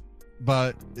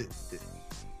 But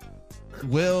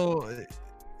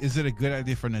is it a good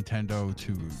idea for Nintendo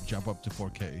to jump up to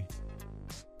 4K?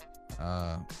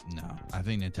 No, I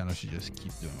think Nintendo should just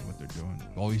keep doing what they're doing,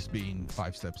 always being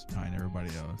 5 steps behind everybody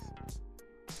else,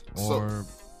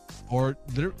 or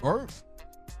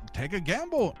take a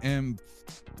gamble and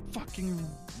fucking.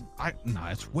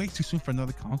 It's way too soon for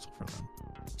another console for them.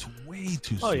 It's way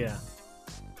too soon. Oh yeah,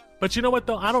 but you know what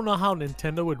though? I don't know how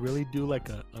Nintendo would really do like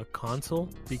a console,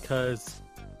 because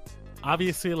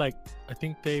obviously, like I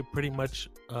think they pretty much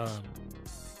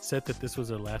said that this was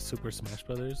their last Super Smash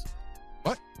Brothers.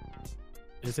 What?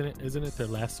 Isn't it their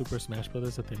last Super Smash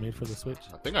Brothers that they made for the Switch?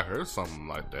 I think I heard something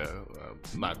like that.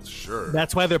 I'm not sure.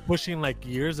 That's why they're pushing like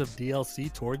years of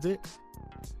DLC towards it,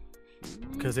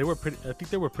 because I think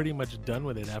they were pretty much done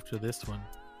with it after this one.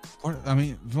 I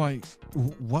mean, like,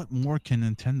 what more can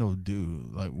Nintendo do?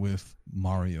 Like with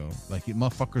Mario, like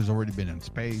motherfucker's already been in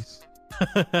space.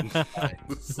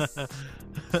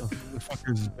 The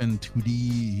fucker's been 2D.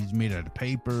 He's made out of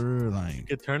paper. Like, You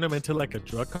could turn him into like a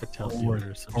drug cartel dude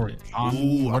or something.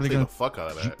 Ooh, what I'll are they take gonna the fuck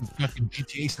out of that. fucking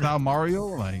GTA style Mario?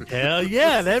 Like, Hell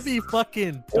yeah, that'd be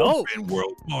fucking dope. open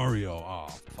world Mario. Oh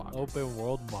fuck. Open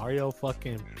world Mario,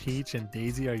 fucking Peach and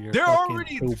Daisy are your They're fucking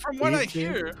already, two from what I bitches.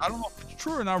 hear, I don't know if it's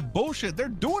true or not. Bullshit. They're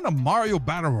doing a Mario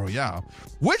Battle Royale,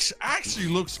 which actually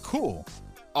looks cool.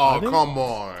 Oh, they? come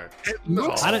on. It No.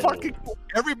 looks fucking cool.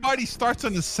 Everybody starts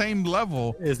on the same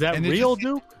level. Is that and it real, just-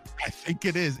 Duke? I think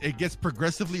it is. It gets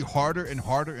progressively harder and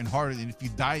harder and harder, and if you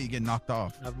die, you get knocked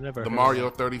off. I've never The heard Mario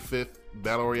of 35th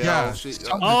Battle Royale Yeah, shit.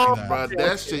 something Oh, like that. Bro, okay, that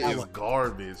okay, shit that is one.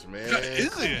 garbage, man. Is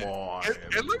Come it? on.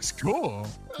 It looks cool.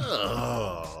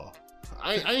 Ugh.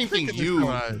 I ain't think Thinking you, it's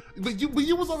alright. but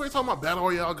you was already talking about Battle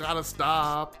Royale gotta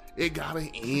stop. It gotta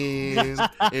end.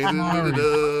 But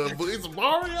it's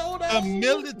Mario now. The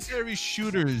military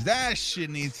shooters, that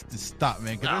shit needs to stop,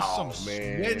 man. Because Oh, there's some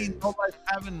man. sweaty, no life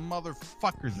having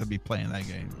motherfuckers that be playing that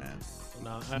game, man.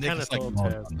 No, I Nick kind of is like, told no,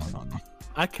 Tez. no.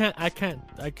 I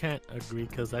can't agree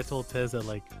because I told Tez that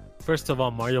like, first of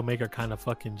all, Mario Maker kind of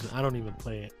fucking. I don't even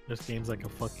play it. This game's like a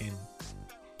fucking,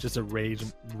 just a rage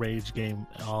game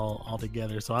all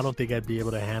together. So I don't think I'd be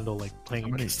able to handle like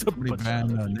playing against a Somebody bunch of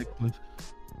ban other Nick, please.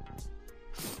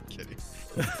 Kidding.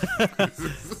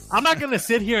 I'm not gonna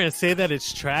sit here and say that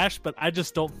it's trash, but I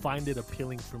just don't find it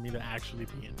appealing for me to actually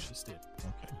be interested.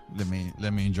 Okay,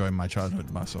 let me enjoy my childhood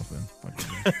myself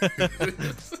then.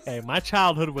 Hey, my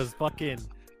childhood was fucking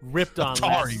ripped on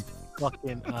Atari. last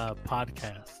fucking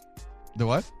podcast. The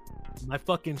what? My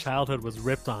fucking childhood was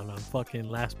ripped on fucking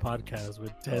last podcast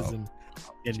with Tez and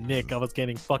Nick. I was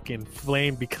getting fucking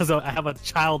flamed because I have a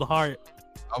child heart.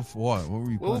 Of what? What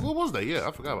were you What playing? was that? Yeah,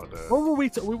 I forgot about that. What were we?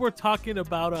 We were talking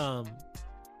about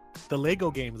the Lego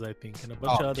games, I think, and a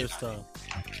bunch of other stuff.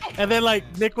 And then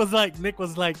like Nick was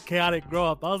like chaotic grow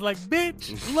up. I was like,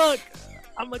 bitch, look,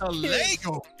 I'm a The kid.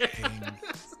 Lego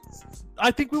games.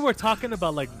 I think we were talking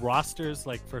about like rosters,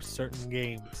 like for certain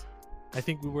games. I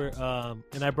think we were,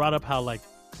 and I brought up how like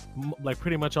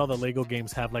pretty much all the Lego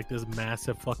games have like this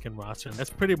massive fucking roster, and that's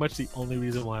pretty much the only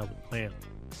reason why I would play them.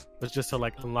 Was just to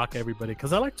like unlock everybody,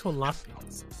 because I like to unlock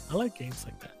things. I like games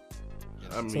like that.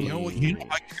 I mean, So, You know what? You know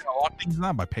how you can unlock things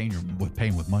now by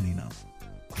paying with money now.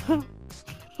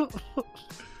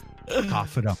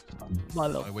 Cough it up.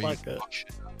 Motherfucker.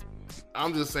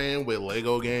 I'm just saying with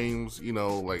Lego games, you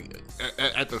know, like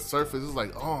at the surface, it's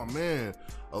like, oh man,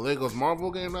 a Lego's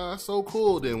Marvel game, now that's so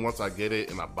cool. Then once I get it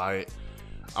and I buy it,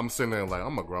 I'm sitting there like,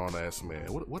 I'm a grown ass man.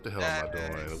 What the hell am I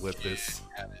doing with this?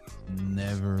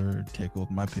 Never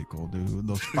tickled my pickle, dude.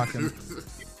 Those fucking the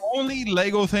only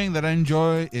Lego thing that I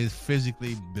enjoy is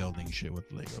physically building shit with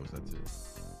Legos. That's it.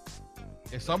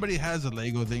 If somebody has a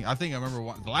Lego thing, I think I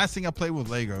remember the last thing I played with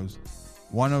Legos.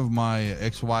 One of my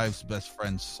ex-wife's best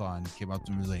friend's son came up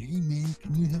to me and was like, "Hey man,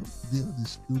 can you help build the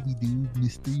Scooby-Doo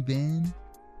mystery van?"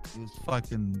 It was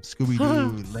fucking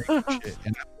Scooby-Doo Lego shit,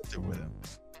 and I built it with him.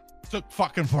 Took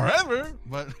fucking forever,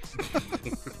 but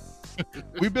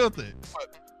we built it.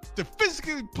 But to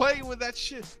physically play with that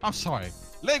shit, I'm sorry.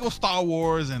 Lego Star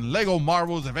Wars and Lego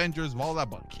Marvel's Avengers, all that,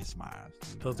 but kiss my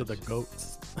ass. Dude. Those are the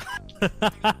goats.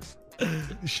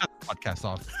 Shut the podcast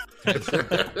off.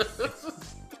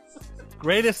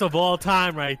 Greatest of all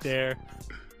time, right there.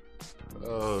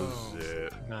 Oh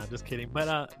shit. Nah, just kidding.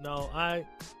 But no, I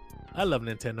love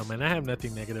Nintendo, man. I have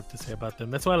nothing negative to say about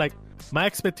them. That's why, like, my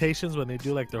expectations when they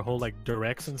do like their whole like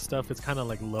directs and stuff, it's kind of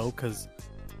like low because,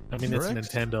 I mean, Directs? it's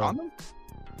Nintendo, Condom?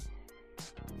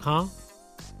 huh?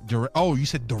 Oh, you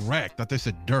said direct. I thought they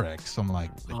said Durex. I'm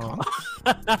like, Oh.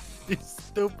 You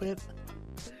stupid.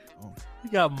 Oh.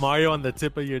 You got Mario on the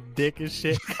tip of your dick and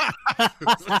shit.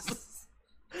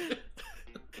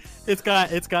 It's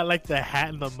got like the hat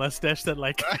and the mustache that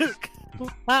like.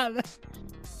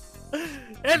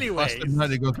 Anyway,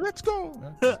 He goes, let's go.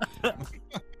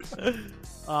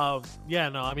 yeah,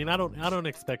 no, I mean, I don't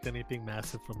expect anything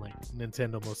massive from like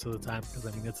Nintendo most of the time because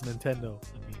I mean it's Nintendo.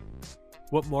 I mean,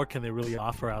 what more can they really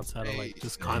offer outside of like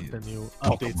just constant new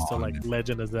updates to like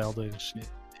Legend of Zelda and shit?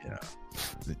 Yeah,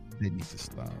 they need to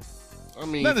stop. I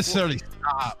mean, Not necessarily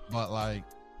stop, but like,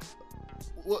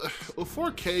 well,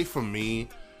 4K for me,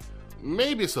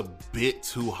 maybe it's a bit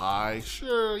too high.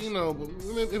 Sure, you know,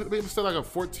 maybe instead like a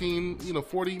 14,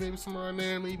 40, maybe somewhere around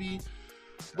there, maybe.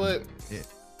 But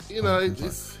you know,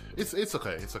 it's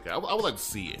okay. It's okay. I would like to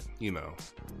see it. You know,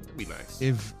 it'd be nice.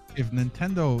 If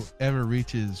Nintendo ever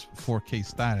reaches 4K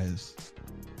status,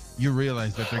 you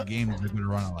realize that their games are going to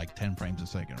run at like 10 frames a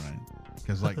second, right?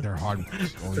 because like their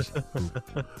hardware's always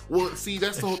poop. Well, see,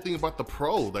 that's the whole thing about the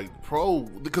Pro. Like Pro,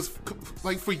 because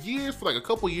like for years, for like a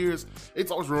couple years,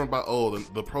 it's always rumored about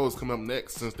the Pro is coming up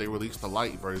next since they released the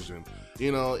Lite version.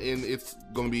 You know, and it's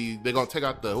gonna be they're gonna take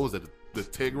out the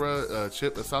Tegra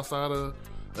chip that's outside of.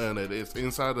 And it's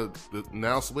inside of the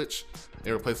Now Switch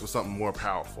and replace it with something more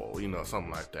powerful, you know,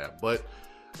 something like that. But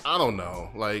I don't know,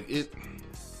 like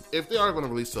if they are going to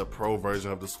release a Pro version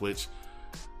of the Switch,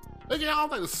 again, I'd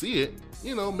like to see it.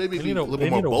 You know, maybe be a little bit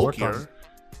more bulkier.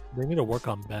 They need to work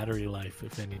on battery life,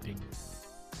 if anything.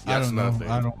 I don't know.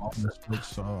 I don't own the Switch,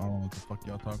 so I don't know what the fuck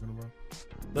y'all talking about.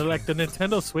 They're like the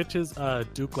Nintendo Switches,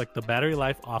 Duke. Like the battery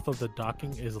life off of the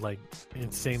docking is like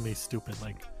insanely stupid.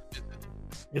 Like.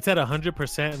 It's at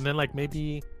 100%, and then like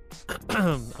maybe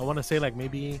I want to say like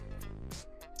maybe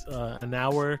an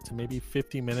hour to maybe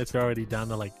 50 minutes, they're already down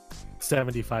to like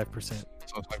 75%.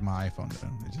 So it's like my iPhone,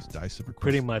 then it just dies super quick.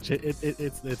 Pretty much,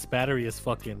 its battery is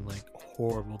fucking like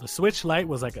horrible. The Switch Lite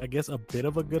was like I guess a bit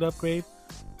of a good upgrade,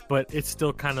 but it's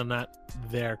still kind of not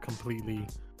there completely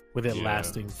with it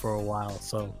lasting for a while.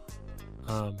 So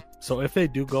if they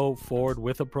do go forward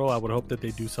with a Pro, I would hope that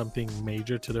they do something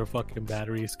major to their fucking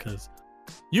batteries, because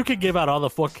you could give out all the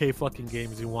 4K fucking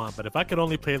games you want, but if I could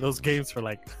only play those games for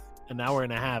like an hour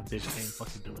and a half, bitch, I ain't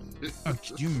fucking doing it.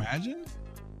 Could you imagine?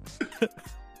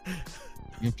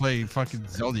 You play fucking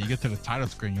Zelda, you get to the title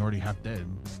screen, you're already half dead.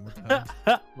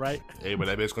 Right? Hey, but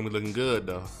that bitch gonna be looking good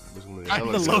though.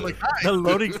 The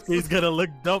loading screen's gonna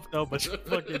look dope though, but you're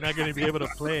fucking not gonna be able to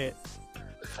play it.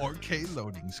 4K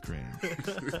loading screen.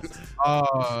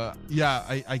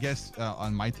 I guess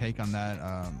on my take on that,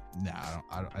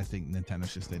 I think Nintendo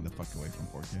should stay the fuck away from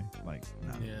 4K. Like,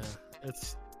 no. Yeah,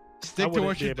 it's stick to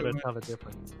what you're doing. doing. Tell the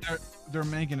difference. They're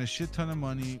making a shit ton of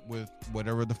money with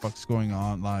whatever the fuck's going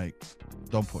on. Like,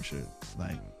 don't push it.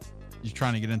 Like, you're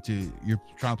trying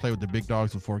to play with the big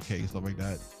dogs with 4K and stuff like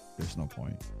that. There's no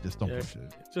point. Just don't push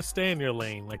it. Just stay in your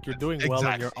lane. Like, you're doing well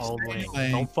in your own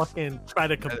lane. Don't fucking try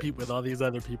to compete with all these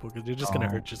other people, because you're just gonna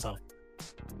hurt yourself.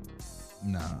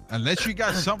 No, unless you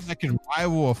got something that can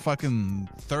rival a fucking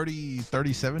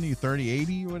 3070,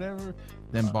 3080 or whatever,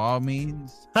 then by all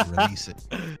means release it.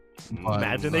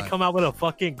 Imagine they come out with a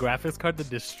fucking graphics card that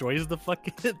destroys the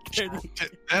fucking 30.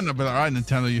 Then I'll be like, all right,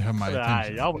 Nintendo, you have my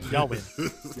attention. Y'all win.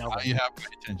 You have my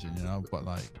attention, you know. But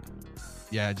like,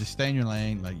 yeah, just stay in your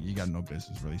lane. Like, you got no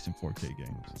business releasing 4K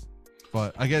games.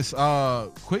 But I guess,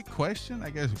 quick question.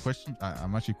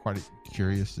 I'm actually quite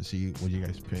curious to see what you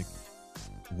guys pick.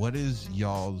 What is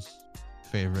y'all's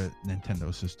favorite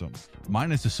Nintendo system?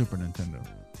 Mine is the Super Nintendo.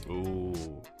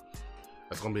 Ooh,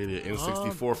 that's gonna be the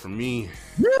N64 for me.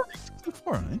 Really?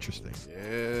 64? Interesting.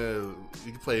 Yeah, you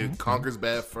can play Conker's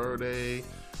Bad Fur Day,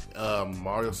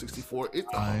 Mario 64. Oh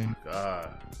my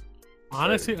god.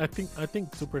 Honestly, I think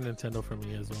Super Nintendo for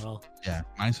me as well. Yeah,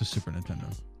 mine's the Super Nintendo.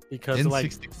 Because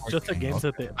like just the games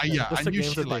that they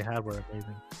had were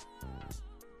amazing.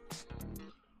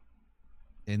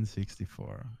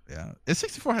 N64, yeah.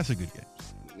 N64 has a good game.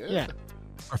 Yeah.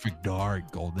 Perfect Dark,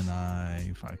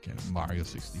 GoldenEye, fucking Mario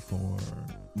 64,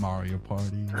 Mario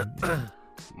Party,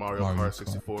 Mario Kart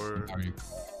 64. Mario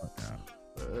Kart, yeah.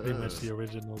 Pretty much the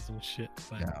originals and shit.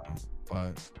 But... yeah,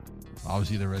 but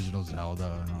obviously the original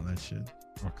Zelda and all that shit.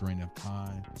 Ocarina of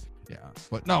Time. Yeah,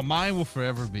 but no, mine will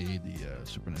forever be the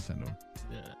Super Nintendo.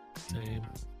 Yeah, same.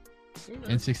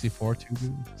 N64 too,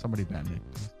 dude. Somebody ban it.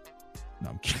 No,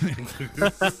 I'm kidding.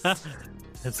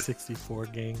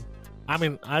 N64 game. I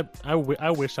mean, I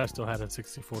wish I still had a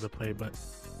 64 to play, but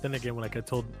then again, like I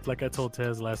told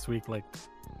Tez last week, like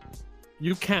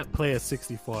you can't play a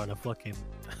 64 on a fucking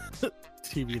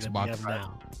TV that we have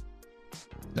now.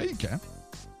 Yeah, you can.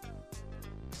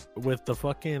 With the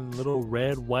fucking little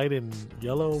red, white, and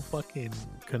yellow fucking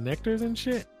connectors and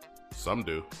shit. Some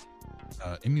do.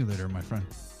 Emulator, my friend.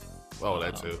 Oh,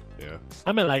 that too. Yeah.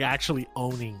 I mean, like actually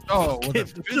owning. Oh,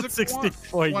 the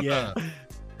 64. Yeah.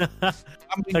 I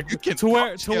mean, like, you can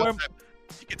upscale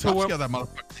that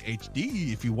motherfucker to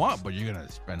HD if you want, but you're gonna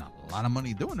spend a lot of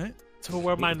money doing it. To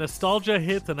where my nostalgia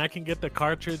hits and I can get the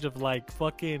cartridge of like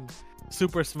fucking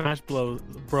Super Smash Bros.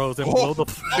 And blow the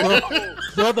fuck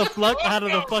out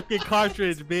of the fucking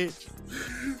cartridge, bitch.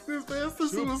 That's the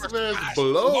Super Smash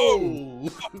Blow.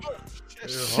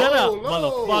 Shut up,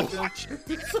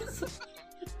 motherfucker.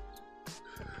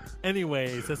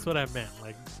 Anyways, that's what I meant.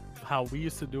 Like how we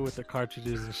used to do with the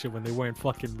cartridges and shit when they weren't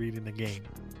fucking reading the game.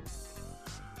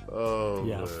 Oh,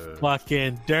 yeah, man.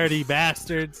 Fucking dirty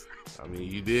bastards. I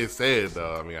mean, you did say it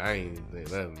though. I mean, I ain't saying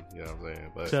nothing. You know what I'm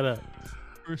saying? But shut up.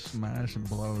 Smash and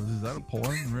blows. Is that a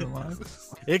porn in real life?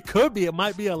 It could be. It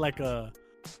might be like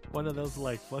one of those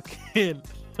like fucking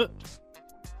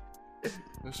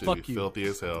That shit Fuck be you. filthy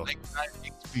as hell. Like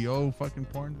HBO fucking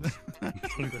porn.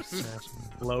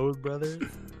 Lowe's Brothers.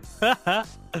 Oh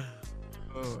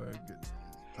my goodness.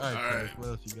 All right, Chris, what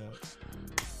else you got?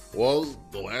 Well,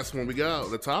 the last one we got,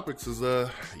 the topics is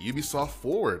Ubisoft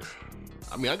Forward.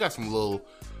 I mean, I got some little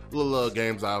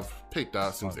games I've picked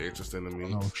out. Seems interesting to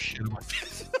me. Oh shit about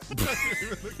this.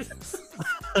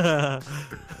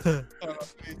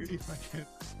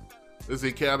 Let's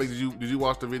see, Callie, did you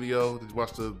watch the video? Did you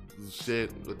watch the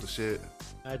shit with the shit?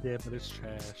 I did, but it's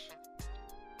trash.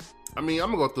 I mean,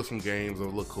 I'm gonna go through some games that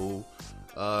look cool.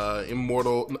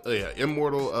 Immortal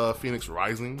Phoenix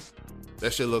Rising.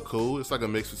 That shit look cool. It's like a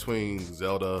mix between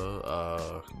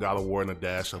Zelda, God of War, and a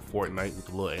dash of Fortnite with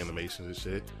the little animations and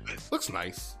shit. Looks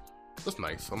nice. Looks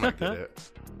nice. I might get it.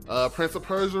 Prince of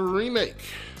Persia remake.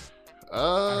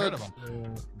 I heard about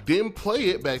that. Didn't play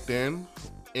it back then,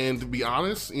 and to be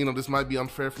honest, you know, this might be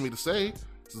unfair for me to say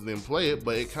since I didn't play it,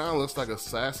 but it kind of looks like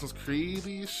Assassin's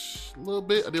Creed-ish a little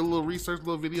bit. I did a little research, a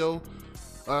little video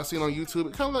seen on YouTube.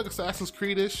 It kind of like Assassin's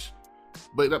Creed-ish,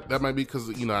 but that might be because,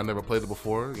 you know, I never played it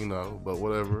before, you know, but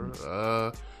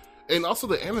whatever. And also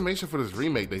the animation for this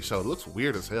remake they showed looks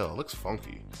weird as hell. It looks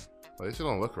funky. Like, it shit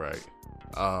don't look right.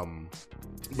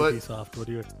 But Ubisoft, what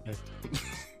do you expect?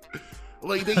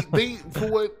 like they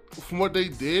from what they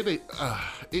did, I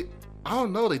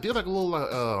don't know. They did like a little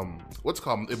what's it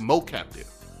called? They mocapped it.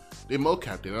 And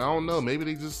I don't know. Maybe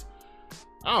they just,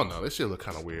 I don't know. This shit look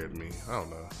kind of weird to me. I don't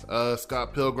know.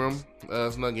 Scott Pilgrim.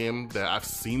 It's another game that I've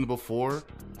seen before,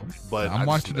 but I'm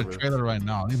watching the trailer right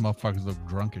now. These motherfuckers look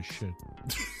drunk as shit.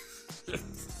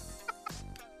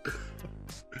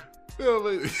 Yeah,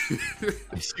 like,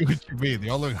 I see what you mean. They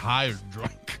all look high or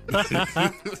drunk.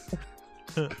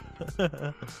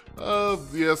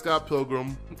 Yeah, Scott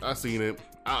Pilgrim. I seen it.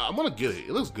 I'm gonna get it.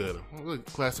 It looks good. Really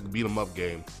classic beat 'em up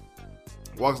game.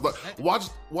 Watch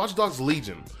Dogs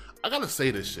Legion. I gotta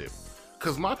say this shit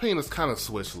because my opinion is kind of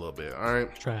switched a little bit. All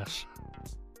right, Trash.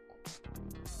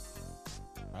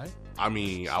 Right? I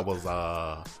mean, I was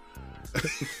I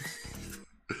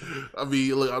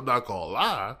mean, look, I'm not gonna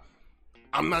lie.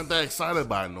 I'm not that excited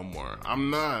by it no more. I'm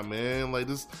not, man. Like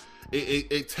this,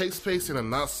 it takes place in a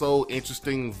not so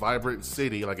interesting, vibrant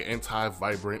city, like an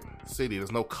anti-vibrant city.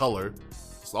 There's no color.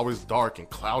 It's always dark and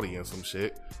cloudy and some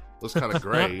shit. Looks kind of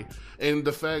gray. And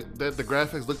the fact that the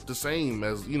graphics look the same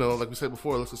as, you know, like we said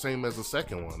before, it looks the same as the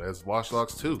second one, as Watch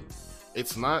Dogs 2.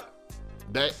 It's not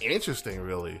that interesting,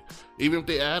 really. Even if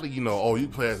they added, you know, oh, you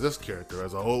play as this character,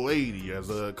 as a old lady, as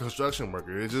a construction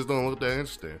worker, it just don't look that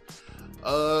interesting.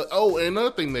 Oh, and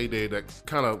another thing they did that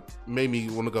kind of made me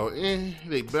want to go,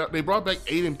 they brought back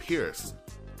Aiden Pierce.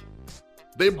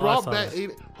 They brought back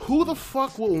Aiden. Who the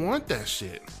fuck would want that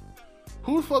shit?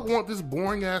 Who the fuck want this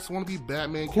boring ass wannabe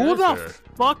Batman character? Who the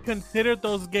fuck considered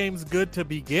those games good to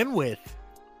begin with?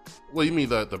 What, you mean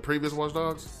the previous Watch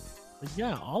Dogs?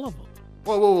 Yeah, all of them.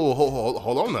 Whoa,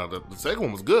 hold on now. The second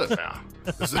one was good now.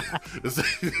 the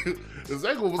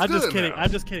second one was good. I'm just kidding. Now.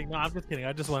 I'm just kidding. No, I'm just kidding.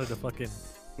 I just wanted to fucking,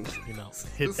 you know,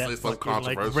 hit that It's like fucking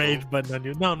like controversial. rage button on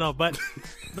you. No, but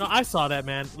no, I saw that,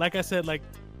 man. Like I said, like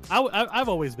I've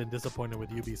always been disappointed with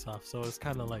Ubisoft, so it's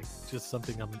kind of like just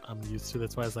something I'm used to.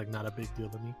 That's why it's like not a big deal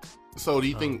to me. So do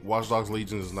you think Watch Dogs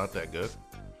Legion is not that good?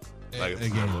 Like,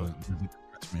 Again, it doesn't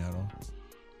impress me at all.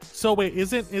 So wait,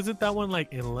 isn't that one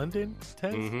like in London,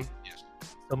 Ted? Mm-hmm.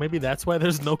 So maybe that's why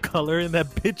there's no color in that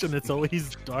bitch and it's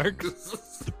always dark.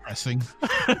 Depressing.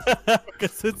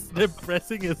 Because it's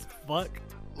depressing as fuck.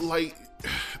 Like,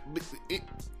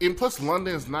 and plus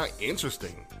London is not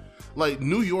interesting. Like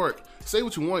New York, say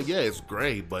what you want, yeah, it's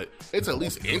great, but it's at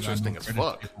least interesting as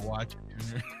fuck.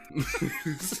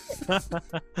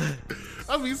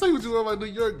 I mean, say what you want about New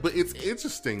York, but it's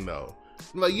interesting though.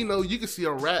 Like, you know, you can see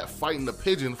a rat fighting a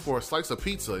pigeon for a slice of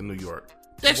pizza in New York.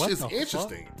 That What shit's the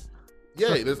interesting.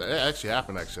 Yeah, it actually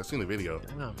happened. Actually, I've seen the video.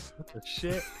 Damn, what the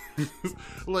shit?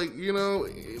 Like, you know,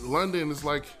 London is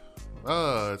like,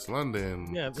 it's London.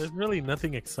 Yeah, there's really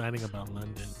nothing exciting about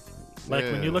London. Like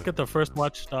when you Yeah. look at the first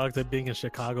Watch Dogs at being in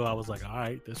Chicago, I was like, all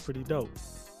right, that's pretty dope.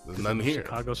 There's nothing here.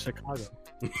 Chicago.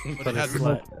 But But it has it's the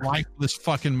like, most lifeless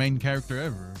fucking main character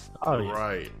ever. oh yeah.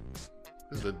 Right.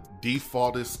 This is the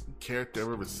defaultest character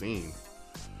I've ever seen.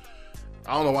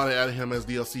 I don't know why they added him as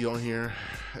DLC on here.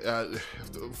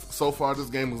 So far, this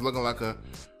game was looking like a,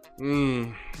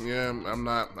 yeah,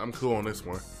 I'm cool on this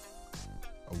one.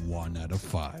 A 1 out of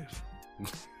 5.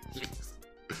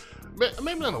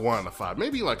 Maybe not a 1 out of 5.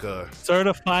 Maybe like a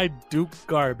Certified Duke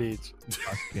garbage.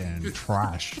 Fucking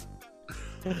trash.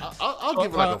 I'll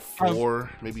give it like a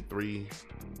 4, maybe 3.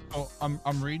 Oh,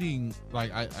 I'm reading,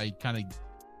 like, I kind of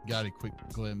got a quick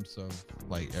glimpse of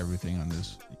like everything on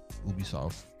this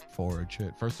Ubisoft straightforward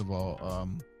shit. First of all,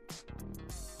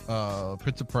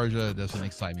 Prince of Persia doesn't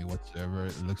excite me whatsoever.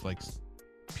 It looks like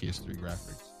PS3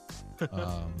 graphics.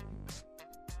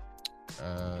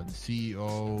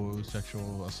 CEO,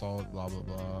 sexual assault, blah blah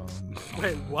blah.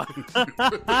 Wait, what?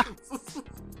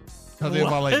 Something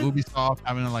about like Ubisoft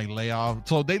having to like lay off.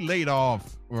 So they laid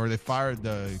off, or they fired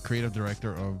the creative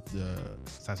director of the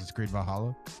Assassin's Creed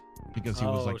Valhalla because he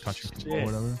was like touching people or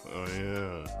whatever. Oh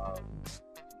yeah.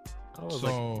 I was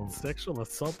So- like, sexual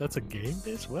assault? That's a game,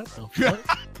 bitch? What the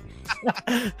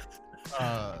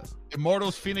fuck?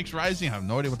 Immortals Phoenix Rising, I have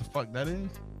no idea what the fuck that is.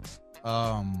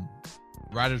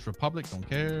 Riders Republic, don't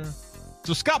care.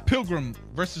 So Scott Pilgrim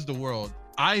versus the World.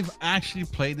 I've actually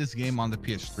played this game on the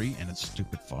PS3 and it's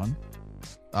stupid fun.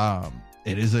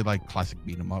 It is a like classic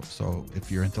beat 'em up. So if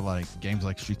you're into like games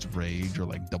like Streets of Rage or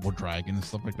like Double Dragon and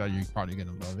stuff like that, you're probably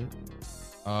gonna love it.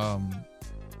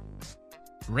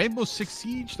 Rainbow Six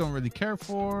Siege, don't really care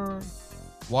for.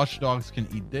 Watch Dogs can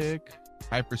eat dick.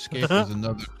 Hyperscape is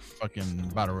another fucking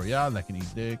battle royale that can eat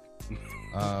dick.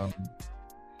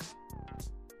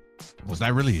 Was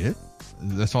that really it?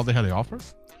 That's all they had to offer?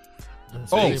 That's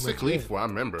Basically, pretty much it. for I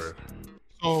remember.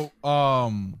 So,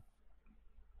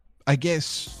 I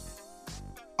guess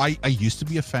I used to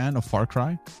be a fan of Far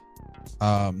Cry.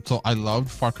 So I loved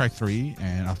Far Cry 3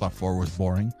 and I thought 4 was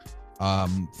boring.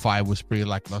 5 was pretty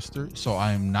lackluster. So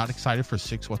I'm not excited for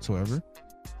 6 whatsoever.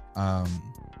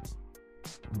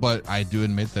 But I do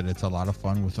admit that it's a lot of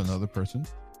fun with another person.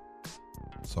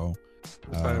 So,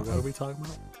 Sorry, what are we talking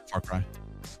about? Far Cry.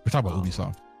 We're talking about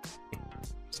Ubisoft.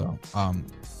 So,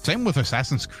 same with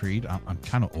Assassin's Creed. I'm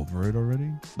kind of over it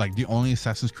already. Like the only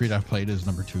Assassin's Creed I've played is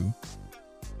number 2.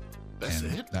 That's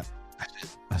And it. That's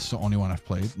it. That's the only one I've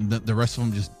played. The rest of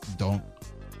them just don't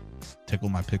tickle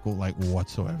my pickle like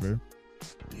whatsoever.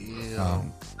 Yeah.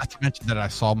 Not to mention that I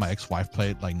saw my ex-wife play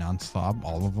it like nonstop,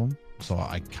 all of them. So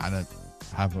I kind of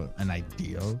have an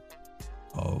idea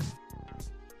of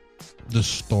the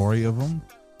story of them.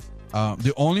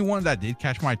 The only one that did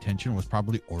catch my attention was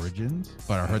probably Origins,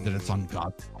 but I heard that it's on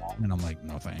God, and I'm like,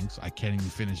 no thanks. I can't even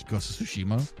finish Ghost of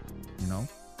Tsushima, you know,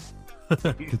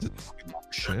 because it's fucking long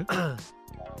shit.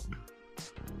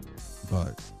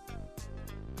 But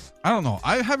I don't know.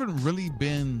 I haven't really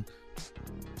been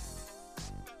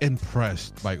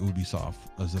impressed by Ubisoft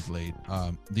as of late.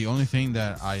 The only thing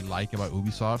that I like about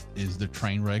Ubisoft is the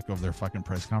train wreck of their fucking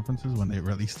press conferences when they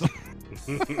release them.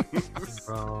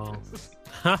 Bro.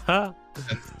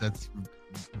 That's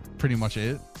pretty much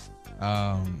it.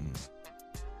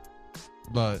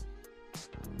 But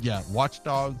yeah, Watch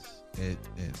Dogs, it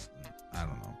I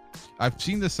don't know. I've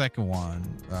seen the second one.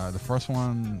 The first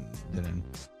one didn't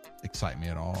excite me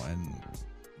at all, and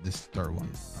this third one,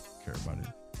 I don't care about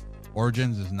it.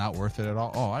 Origins is not worth it at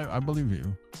all. Oh, I believe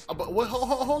you. But wait,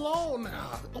 hold on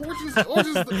now. Origins,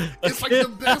 it's like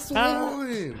the best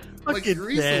one. Like Fucking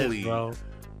recently. dead, bro.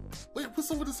 Wait,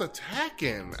 what's up with this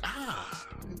attacking?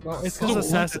 Well, it's So-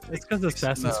 because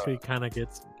Assassin's Creed kind of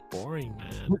gets boring,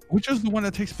 man. Which is the one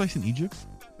that takes place in Egypt?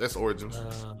 That's Origins.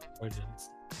 Origins.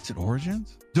 Is it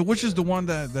Origins? Which is the one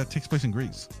that takes place in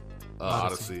Greece?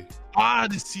 Odyssey.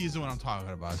 Odyssey is the one I'm talking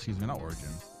about. Excuse me, not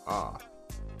Origins.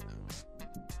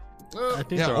 I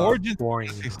think Yeah, they're all Origins. boring.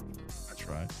 That's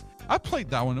right. I played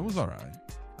that one. It was all right.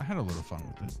 I had a little fun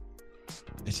with it.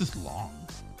 It's just long.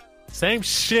 Same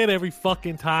shit every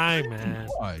fucking time, man.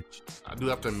 What? I do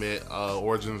have to admit,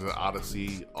 Origins and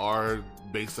Odyssey are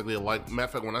basically like. Matter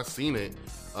of fact, when I seen it,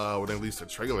 when they released the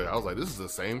trailer, I was like, "This is the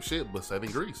same shit, but set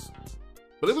in Greece."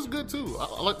 But it was good too.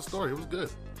 I like the story. It was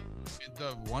good.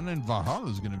 The one in Valhalla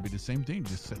is going to be the same thing,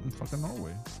 just set in fucking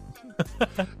Norway.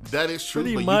 That is true,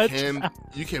 Pretty but much.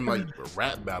 you can like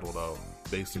rap battle though,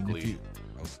 basically.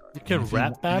 You can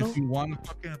rap battle? If you want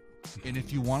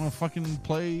to fucking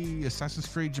play Assassin's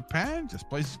Creed Japan, just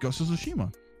play Ghost of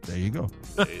Tsushima. There you go.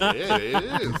 Yeah,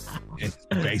 it is. It's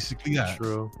basically that.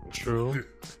 True.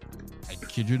 I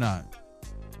kid you not.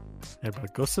 Yeah,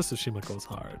 but Ghost of Tsushima goes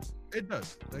hard. It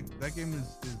does. That game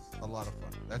is a lot of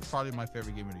fun. That's probably my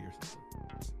favorite game of the year so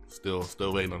far.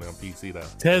 Still waiting on it on PC though.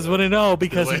 Tez wouldn't know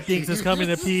because he Still thinks it's coming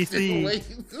to waiting. Still PC.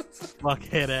 waiting.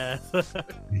 Fuckhead ass.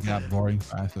 It got boring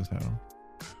fast as hell.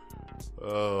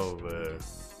 Oh man.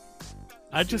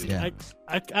 I just Yeah.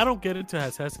 I don't get into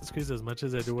Assassin's Creed as much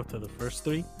as I do with the first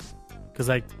 3. Cause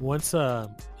like once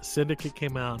Syndicate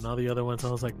came out and all the other ones,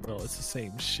 I was like, bro, it's the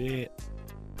same shit.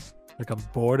 Like I'm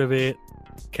bored of it.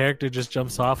 Character just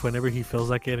jumps off whenever he feels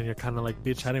like it, and you're kind of like,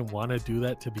 bitch, I didn't want to do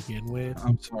that to begin with.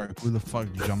 I'm sorry. Who the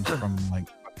fuck jumps from like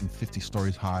fucking 50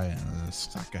 stories high and a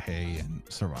sack of hay and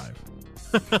survive.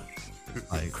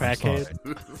 Like, Crackhead.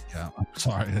 Yeah, I'm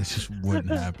sorry. That just wouldn't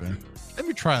happen. Let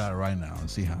me try that right now and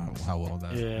see how well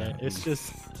that. Yeah, it's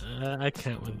just I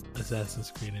can't with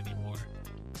Assassin's Creed anymore.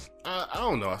 I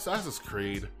don't know. Assassin's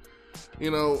Creed,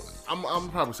 you know, I'm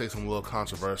probably say something a little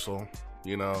controversial.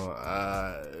 You know,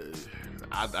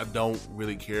 I don't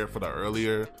really care for the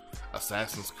earlier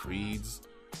Assassin's Creeds.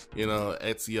 You know,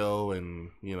 Ezio and,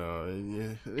 you know,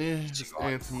 and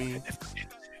to me,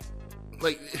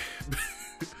 like,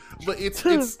 but it's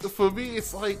for me,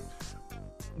 it's like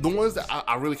the ones that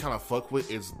I really kind of fuck with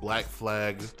is Black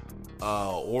Flag,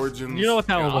 Origins. You know what,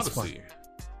 that one was Odyssey. fun.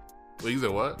 Wait, you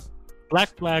said what?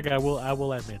 Black Flag, I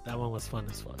will admit that one was fun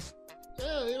as fuck.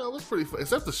 Yeah, you know, it was pretty fun.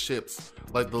 Except the ships,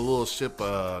 like the little ship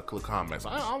combats.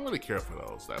 I don't really care for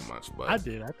those that much, but I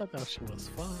did. I thought that shit was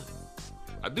fun.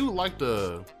 I do like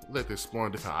the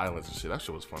exploring different islands and shit. That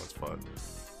shit was fun as fuck.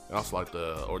 I also like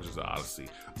the Origins of Odyssey.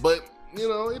 But, you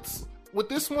know, it's with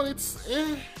this one, it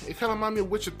kind of reminds me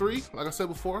of Witcher 3, like I said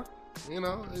before. You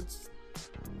know, it's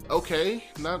okay,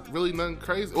 not really nothing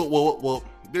crazy. Well,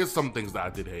 there's some things that I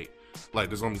did hate. Like,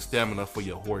 there's gonna be stamina for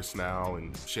your horse now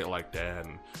and shit like that.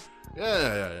 And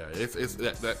yeah. It's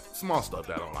that small stuff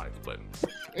that I don't like, but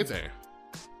it's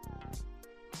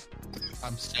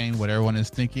I'm saying what everyone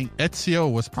is thinking.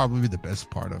 Ezio was probably the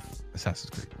best part of Assassin's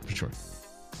Creed, for sure.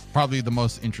 Probably the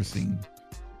most interesting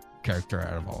character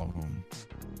out of all of them.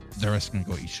 The rest can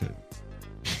go eat shit.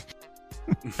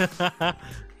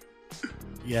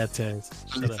 Yeah, Tez.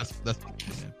 That's my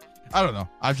opinion. I don't know.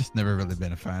 I've just never really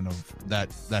been a fan of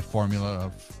that formula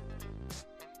of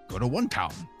go to one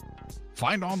town,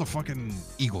 find all the fucking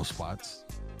eagle spots,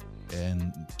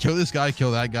 and kill this guy,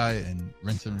 kill that guy, and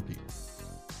rinse and repeat.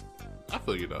 I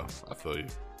feel you though. I feel you.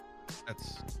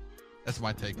 That's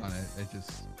my take on it. It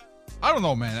just, I don't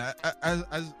know, man. I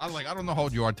don't know how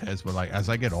old you are, Tez, but like as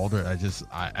I get older,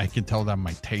 I can tell that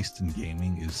my taste in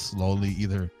gaming is slowly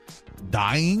either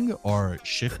dying or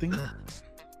shifting.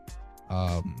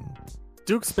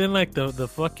 Duke's been like the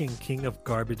fucking king of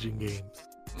garbage in games.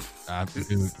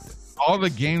 Dude, all the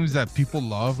games that people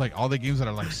love, like all the games that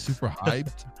are like super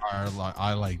hyped, are like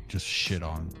I like just shit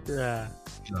on. Yeah,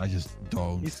 I just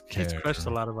don't care. He's crushed a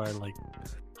lot of our like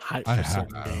hype for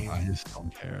certain games. I just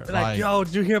don't care. Like, yo,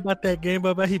 did you hear about that game,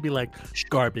 Bubba? He'd be like,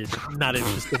 garbage, not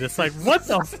interested. It's like, what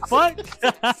the fuck?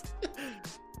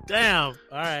 Damn.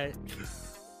 All right.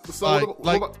 So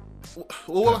what about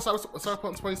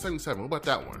Cyberpunk 2077? What about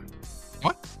that one?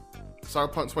 What?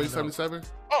 Cyberpunk 2077?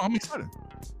 Oh, I'm excited.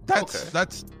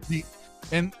 That's the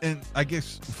and I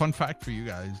guess fun fact for you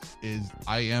guys is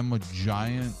I am a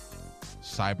giant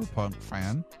Cyberpunk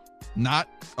fan. Not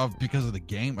because of the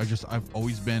game. I've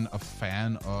always been a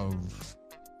fan of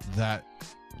that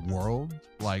world.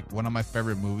 Like one of my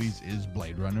favorite movies is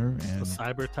Blade Runner and the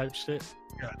cyber type shit.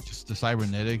 Yeah, just the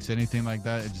cybernetics, anything like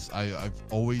that. It just I've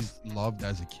always loved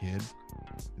as a kid.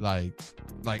 Like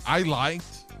I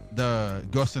liked the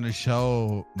Ghost in the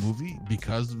Shell movie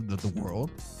because of the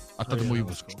world. I thought the movie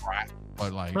was crap,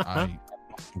 but like I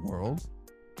loved the world.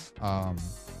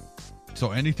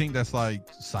 So anything that's like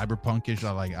cyberpunkish,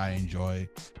 I enjoy.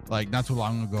 Like not too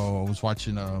long ago, I was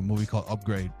watching a movie called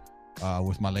Upgrade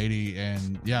with my lady,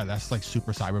 and yeah, that's like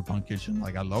super cyberpunkish, and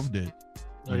like I loved it.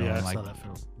 I saw that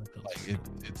film.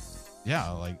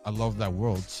 I love that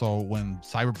world. So when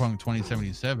Cyberpunk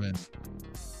 2077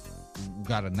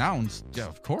 got announced, yeah,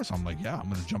 of course I'm like, yeah, I'm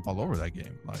gonna jump all over that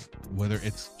game. Like whether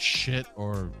it's shit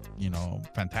or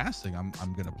fantastic, I'm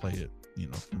gonna play it.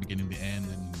 From beginning to end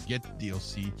and get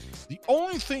DLC. The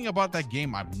only thing about that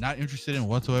game I'm not interested in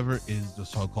whatsoever is the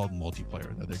so-called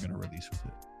multiplayer that they're going to release with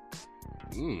it.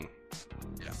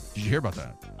 Yeah. Did you hear about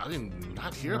that? I did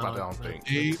not hear about that, I don't think.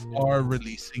 They are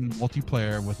releasing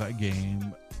multiplayer with that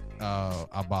game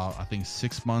about, I think,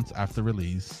 6 months after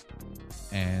release.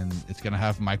 And it's going to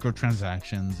have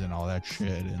microtransactions and all that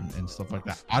shit and stuff like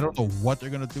that. I don't know what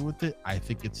they're going to do with it. I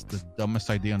think it's the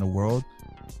dumbest idea in the world.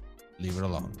 Leave it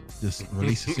alone. Just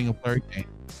release a single player game.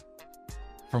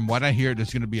 From what I hear,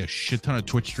 there's going to be a shit ton of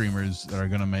Twitch streamers that are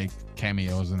going to make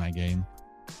cameos in that game.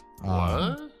 What?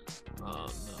 Oh no.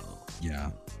 Yeah.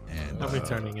 And I'm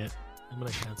returning it. I'm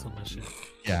going to cancel my shit.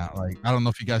 Yeah, like I don't know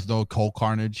if you guys know Cole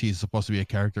Carnage. He's supposed to be a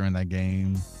character in that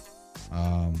game.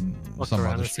 Some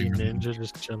other streamers. Ninja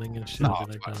just chilling and shit. No,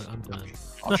 I'm done.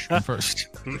 I'll shoot him first.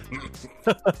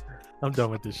 I'm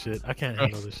done with this shit. I can't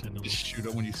handle this shit no more. Just shoot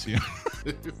him when you see him.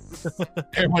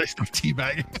 Everybody stop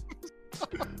teabagging.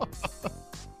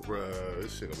 Bruh,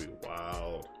 this shit gonna be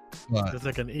wild. But, There's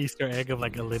like an Easter egg of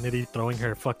like Alinity throwing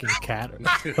her fucking cat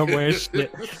somewhere.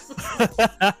 Shit.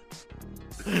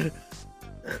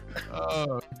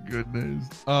 Oh goodness.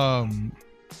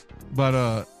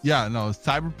 But yeah, no,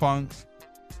 Cyberpunk.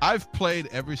 I've played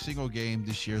every single game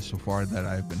this year so far that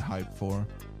I've been hyped for.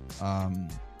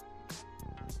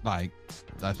 Like,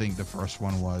 I think the first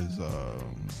one was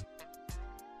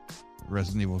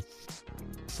Resident Evil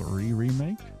 3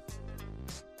 remake,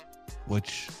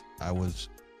 which I was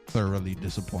thoroughly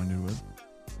disappointed with.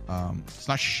 It's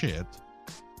not shit,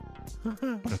 but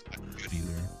it's not good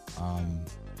either.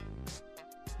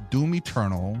 Doom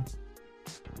Eternal,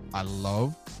 I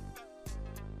love,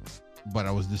 but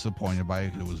I was disappointed by it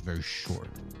because it was very short.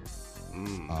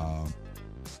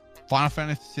 Final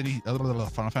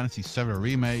Fantasy VII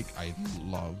Remake, I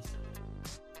love.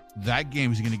 That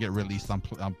game is going to get released on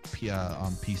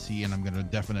PC, and I'm going to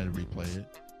definitely replay it.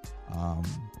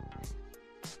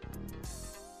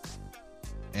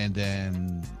 And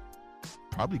then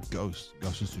probably Ghost of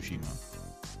Tsushima.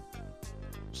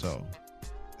 So,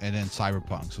 and then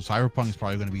Cyberpunk. So Cyberpunk is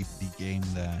probably going to be the game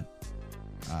that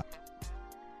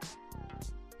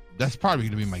that's probably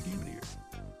going to be my game of the year.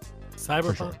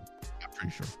 Cyberpunk? Sure. I'm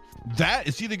pretty sure. That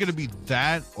it's either going to be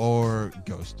that or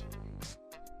Ghost.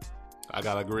 I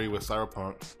gotta agree with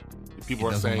Cyberpunk. People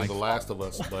are saying The Last of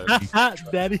Us, but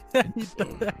Daddy.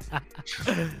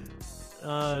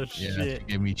 Oh shit! Yeah, she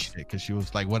gave me shit because she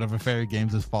was like, "What of her favorite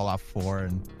games is Fallout 4?"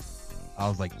 And I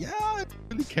was like, "Yeah, I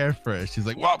really care for it." She's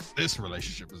like, "Well, this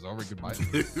relationship is over. Goodbye."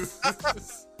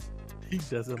 He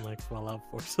doesn't like Fallout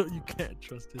 4, so you can't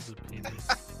trust his opinion.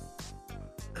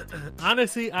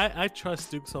 Honestly, I trust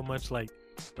Duke so much. Like,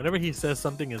 whenever he says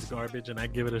something is garbage and I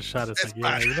give it a shot, it's like,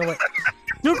 yeah, you know what?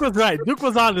 Duke was right. Duke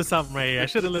was on to something right here. I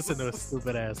should have listened to his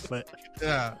stupid ass, but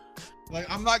yeah. Like,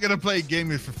 I'm not gonna play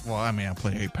gaming for. Well, I mean, I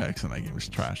play Apex and that game is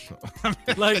trash. So.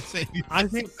 Like, I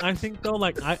think though,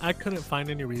 like, I couldn't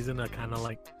find any reason to kind of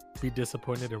like be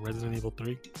disappointed in Resident Evil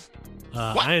 3.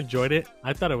 I enjoyed it.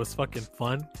 I thought it was fucking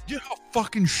fun. You know how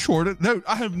fucking short it? No,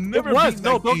 I have never. It was.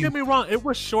 No, don't get me wrong. It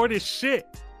was short as shit.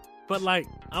 But like,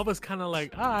 I was kind of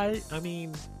like, all right. I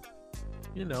mean,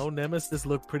 you know, Nemesis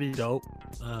looked pretty dope.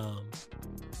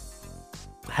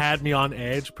 Had me on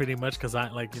edge pretty much because I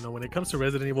like, you know, when it comes to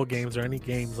Resident Evil games or any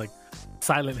games like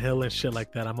Silent Hill and shit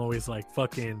like that, I'm always like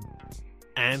fucking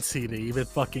antsy to even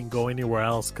fucking go anywhere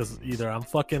else because either I'm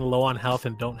fucking low on health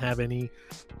and don't have any,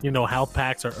 you know, health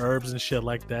packs or herbs and shit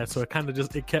like that. So it kind of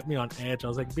just, it kept me on edge. I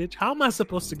was like, bitch, how am I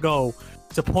supposed to go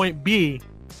to point B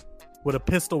with a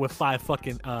pistol with 5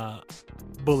 fucking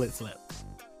bullets left?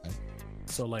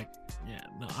 So like, yeah,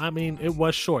 no, I mean, it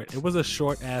was short. It was a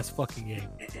short ass fucking game.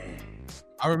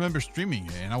 I remember streaming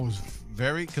it, and I was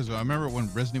very, because I remember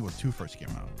when Resident Evil 2 first came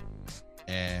out,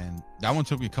 and that one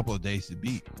took me a couple of days to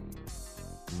beat.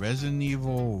 Resident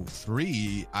Evil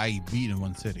 3, I beat in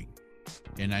one sitting,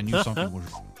 and I knew something was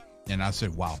wrong. And I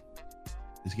said, wow,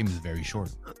 this game is very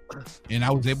short. And I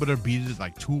was able to beat it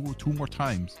like two more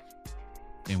times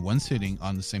in one sitting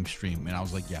on the same stream. And I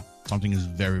was like, yeah, something is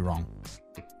very wrong.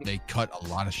 They cut a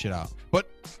lot of shit out. But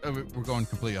we're going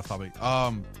completely off topic.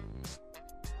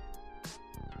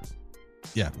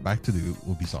 Yeah, back to the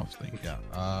Ubisoft thing. Yeah.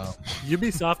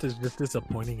 Ubisoft is just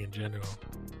disappointing in general.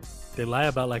 They lie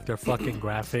about like their fucking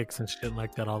graphics and shit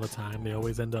like that all the time. They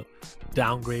always end up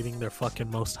downgrading their fucking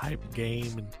most hyped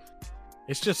game, and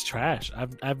it's just trash. I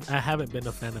haven't been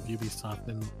a fan of Ubisoft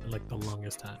in like the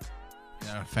longest time.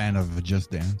 You're not a fan of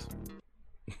Just Dance?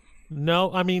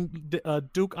 No, I mean,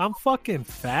 Duke, I'm fucking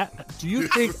fat. Do you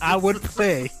think I would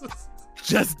play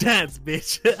Just Dance,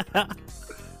 bitch?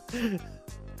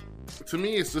 To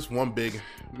me, it's just one big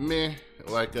meh.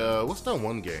 Like, what's that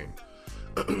one game?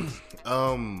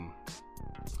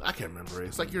 I can't remember it.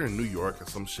 It's like you're in New York or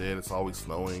some shit. It's always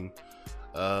snowing.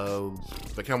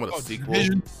 They come with a sequel.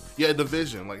 Division? Yeah,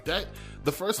 Division. Like that.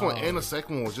 The first one and the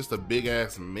second one was just a big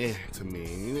ass meh to me.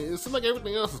 It seems like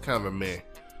everything else is kind of a meh.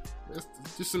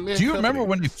 It's just a meh. Do you remember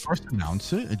when they first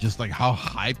announced it? Just like how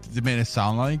hyped they made it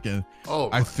sound like? And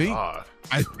I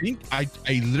think I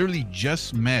literally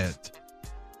just met,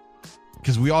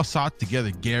 because we all saw it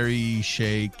together, Gary,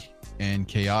 Shake, and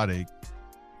Chaotic,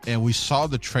 and we saw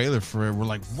the trailer for it. We're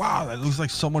like, wow, that looks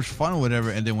like so much fun or whatever.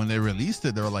 And then when they released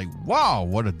it, they were like, wow,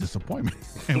 what a disappointment.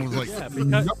 And it was like, yeah,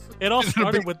 because it all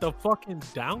started with the fucking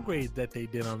downgrade that they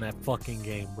did on that fucking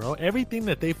game, bro. Everything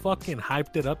that they fucking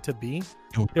hyped it up to be,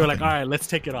 they were like, all right, let's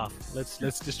take it off. Let's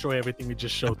destroy everything we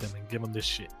just showed them and give them this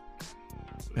shit.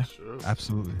 Yeah, sure.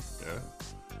 Absolutely. Yeah.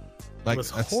 Like, it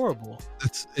was horrible.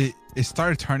 It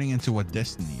started turning into what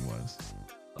Destiny was.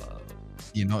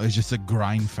 You know, it's just a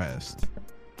grind fest.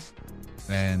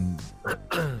 And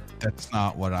that's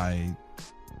not what I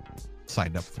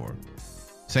signed up for.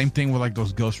 Same thing with like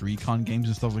those Ghost Recon games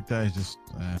and stuff like that. It's just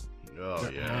oh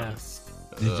yeah.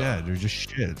 Yeah, they're just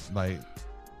shit. Like,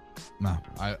 nah,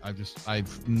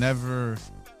 I've never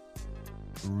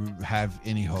have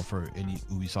any hope for any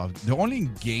Ubisoft. The only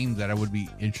game that I would be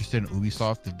interested in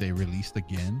Ubisoft if they released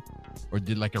again or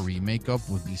did like a remake of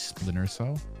would be Splinter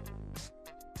Cell.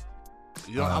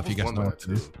 Yeah, I was wondering that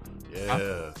too.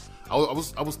 Yeah.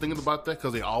 I was thinking about that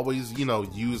because they always,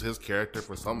 use his character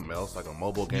for something else, like a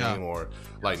mobile game or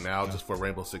like now just for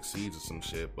Rainbow Six Siege or some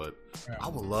shit. But I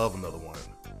would love another one.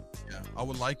 Yeah, I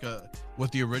would like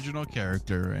with the original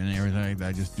character and everything like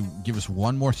that. Just give us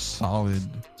one more solid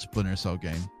Splinter Cell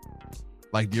game,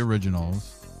 like the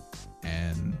originals,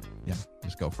 and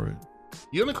just go for it.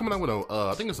 You know, coming out with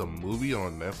I think it's a movie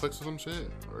on Netflix or some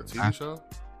shit or a TV show.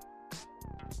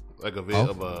 Like a video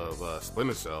of a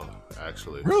Splinter Cell,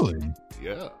 actually. Really?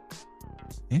 Yeah.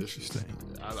 Interesting.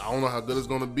 I don't know how good it's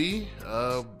going to be.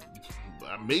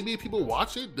 Maybe if people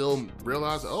watch it, they'll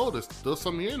realize, there's still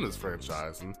something here in this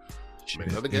franchise and make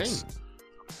another game.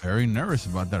 Very nervous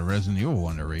about that Resident Evil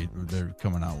one they're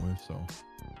coming out with. So,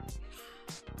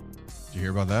 did you hear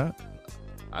about that?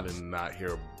 I did not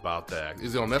hear about that.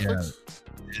 Is it on Netflix?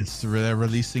 Yeah. They're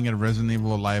releasing a Resident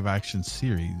Evil live action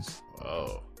series.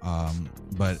 Oh.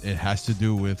 But it has to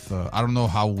do with I don't know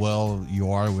how well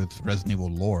you are with Resident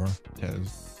Evil lore,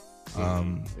 Tez. I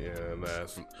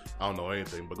don't know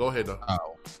anything, but go ahead though.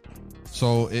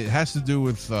 So it has to do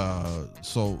with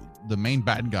so the main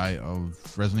bad guy of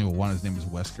Resident Evil 1, his name is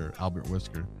Wesker, Albert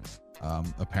Wesker.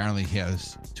 Apparently he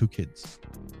has 2 kids,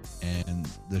 and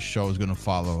the show is gonna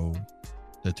follow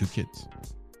the 2 kids.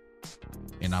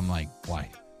 And I'm like,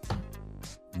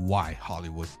 why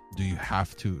Hollywood do you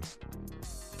have to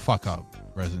fuck up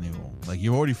Resident Evil? Like,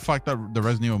 you already fucked up the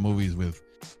Resident Evil movies with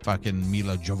fucking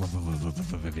Mila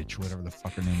Jovovich, whatever the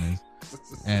fuck her name is,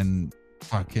 and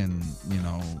fucking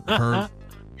her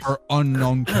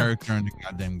unknown character in the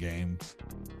goddamn game.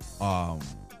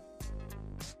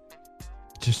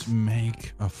 Just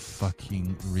make a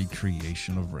fucking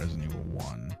recreation of Resident Evil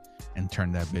 1 and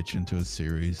turn that bitch into a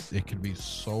series. It could be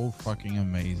so fucking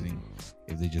amazing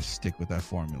if they just stick with that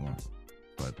formula.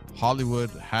 But Hollywood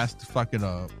has to fuck it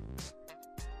up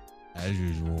as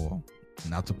usual.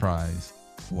 Not surprised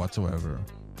whatsoever.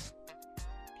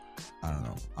 I don't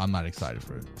know. I'm not excited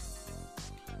for it.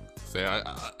 Say, I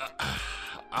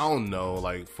don't know,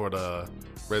 like for the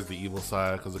Resident Evil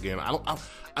side, because again, I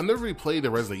never really played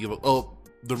the Resident Evil. Oh,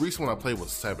 the recent one I played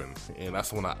was 7, and that's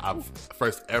the one I've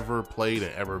first ever played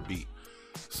and ever beat.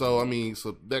 So I mean,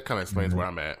 that kind of explains where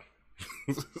I'm at.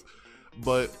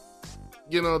 But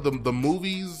the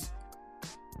movies,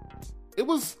 it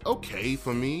was okay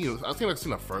for me. I think I've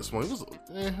seen the first one. It was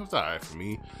alright for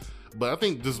me. But I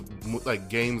think just like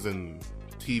games and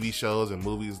TV shows and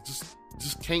movies just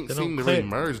can't seem to really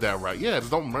merge that right. Yeah,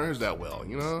 just don't merge that well,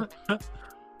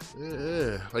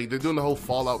 Yeah, like they're doing the whole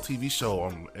Fallout TV show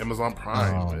on Amazon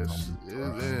Prime.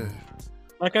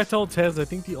 Like I told Tez, I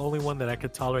think the only one that I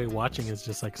could tolerate watching is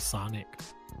just like Sonic.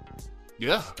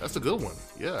 Yeah, that's a good one.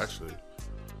 Yeah, actually.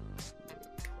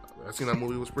 I seen that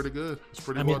movie was pretty good. It's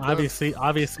pretty well done.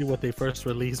 Obviously what they first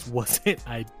released wasn't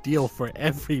ideal for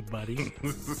everybody.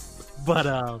 But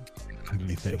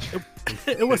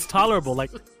it was tolerable. Like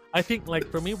I think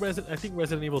for me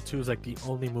Resident Evil 2 is like the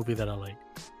only movie that I like.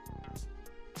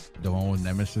 The one with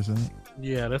Nemesis in it?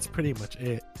 Yeah, that's pretty much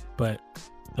it. But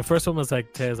the first one was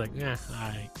like Ted's like,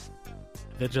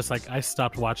 they're just like I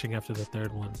stopped watching after the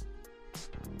third one.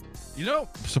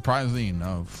 Surprisingly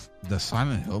enough, the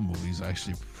Silent Hill movie is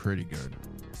actually pretty good.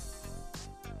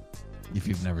 If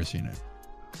you've never seen it.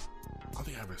 I don't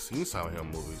think I've ever seen Silent Hill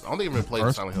movies. I don't think I've even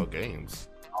played Silent Hill games.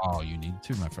 Oh, you need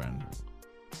to, my friend.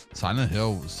 Silent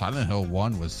Hill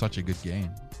 1 was such a good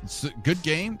game. It's a good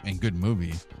game and good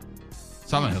movie.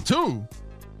 Silent Hill 2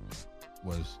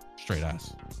 was straight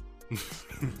ass.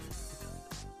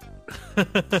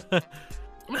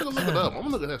 I'm gonna look it up. I'm gonna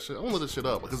look at that shit. I'm gonna look this shit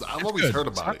up because I've always heard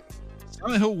about it.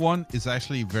 Silent Hill 1 is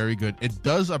actually very good. It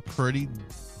does a pretty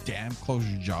damn close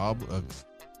job of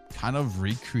kind of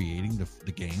recreating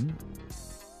the game.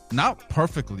 Not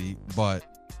perfectly, but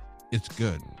it's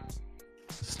good.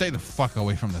 Stay the fuck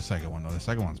away from the second one, though. The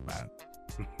second one's bad.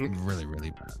 Really,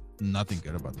 really bad. Nothing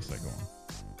good about the second one.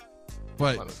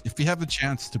 But if you have the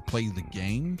chance to play the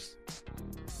games,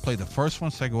 play the first one,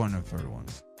 second one, and third one.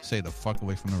 Stay the fuck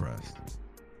away from the rest.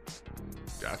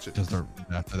 Gotcha. Because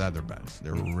after that, they're bad.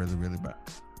 They're really, really bad.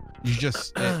 You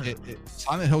just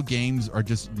Silent Hill games are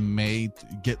just made to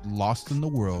get lost in the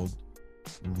world,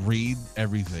 read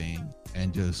everything,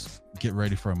 and just get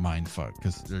ready for a mind fuck.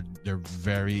 Because they're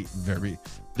very, very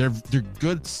they're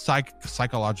good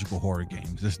psychological horror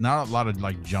games. There's not a lot of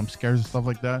like jump scares and stuff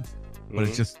like that, but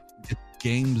it's just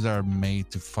games are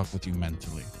made to fuck with you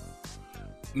mentally.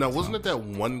 Now, wasn't it that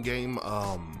one game?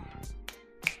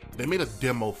 They made a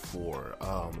demo for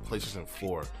PlayStation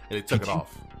 4 and they took it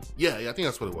off. Yeah, I think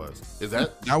that's what it was. Is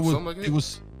that was something like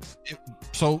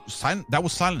that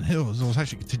was Silent Hill. It was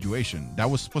actually a continuation. That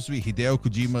was supposed to be Hideo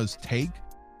Kojima's take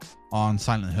on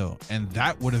Silent Hill, and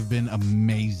that would have been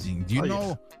amazing. Do you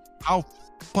know how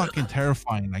fucking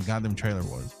terrifying that goddamn trailer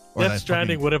was? Death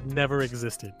Stranding would have never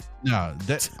existed. No,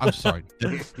 I'm sorry.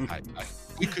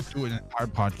 We could do an entire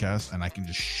podcast, and I can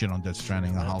just shit on Death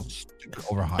Stranding and how stupid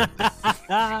overhyped.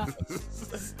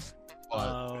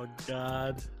 Oh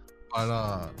God.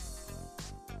 But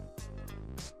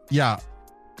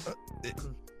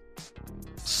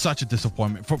such a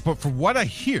disappointment. For what I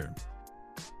hear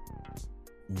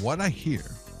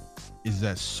is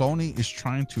that Sony is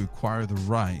trying to acquire the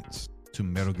rights to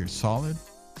Metal Gear Solid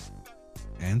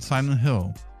and Silent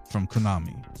Hill from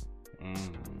Konami.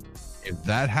 If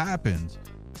that happens,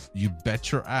 you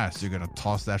bet your ass you're gonna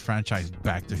toss that franchise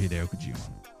back to Hideo Kojima.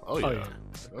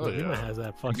 Kojima has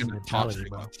that fucking mentality,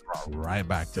 bro. Right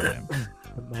back to him.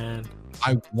 Man,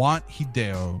 I want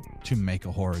Hideo to make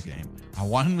a horror game. I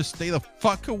want him to stay the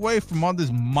fuck away from all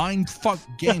this mind fuck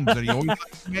games that he always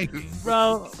likes making,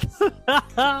 bro.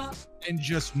 And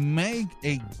just make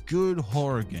a good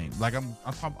horror game. Like I'm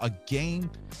talking a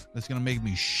game that's gonna make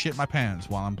me shit my pants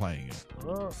while I'm playing it.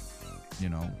 You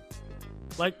know,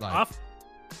 like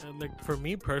for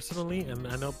me personally, and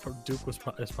I know Duke is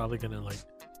probably gonna like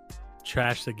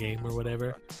trash the game or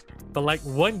whatever, but like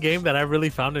one game that I really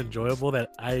found enjoyable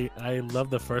that I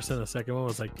loved the first and the second one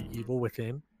was like The Evil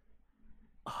Within.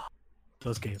 Oh,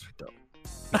 those games were dope.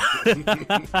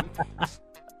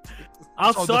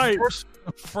 I'm sorry.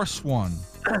 The first one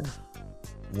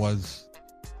was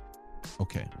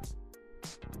okay.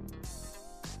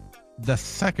 The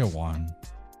second one,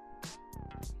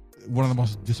 one of the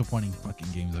most disappointing fucking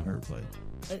games I've ever played.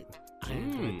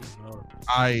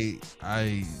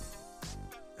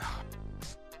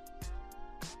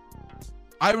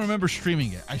 I remember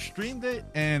streaming it. I streamed it,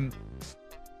 and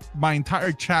my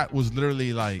entire chat was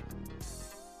literally like,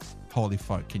 "Holy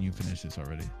fuck! Can you finish this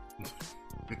already?"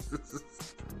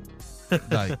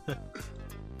 Like,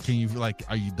 can you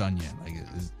are you done yet?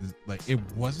 Like, it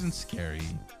wasn't scary.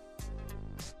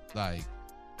 Like,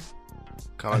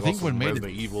 kind of like what made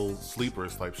Resident Evil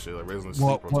Sleepers type shit, like Resident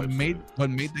Sleeper what made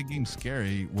the game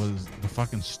scary was the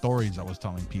fucking stories I was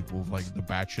telling people, like the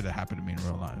bad shit that happened to me in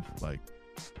real life. Like,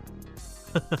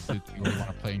 dude, you really want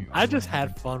to play? I just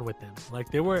had fun with them. Like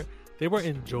they were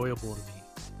enjoyable to me.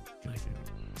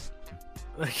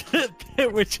 Like they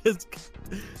were just.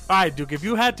 All right, Duke. If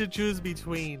you had to choose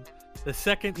between the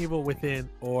second Evil Within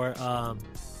or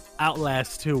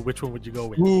Outlast 2, which one would you go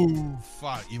with? Ooh,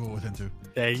 fuck, Evil Within 2.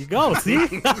 There you go.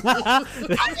 See,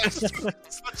 Outlast 2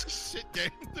 is such a shit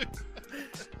game.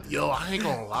 Yo, I ain't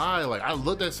gonna lie. Like, I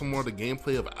looked at some more of the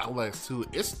gameplay of Outlast 2.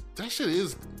 It's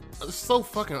so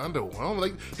fucking underwhelming.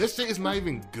 Like, this shit is not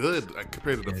even good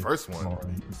compared to the first one.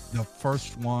 Boring. The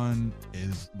first one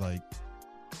is like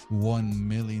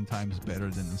 1,000,000 times better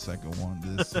than the second one.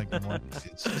 The second one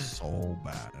is so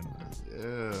bad.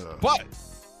 Yeah. But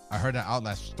I heard that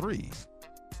Outlast 3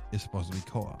 is supposed to be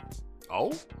co-op.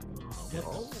 Oh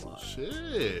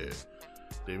shit.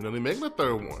 They even know they're making a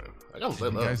third one. I gotta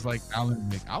let up. You guys like Alan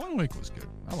Wake? Alan Wake was good.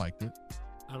 I liked it.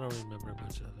 I don't remember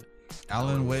much of it.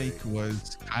 Alan Wake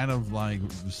was kind of like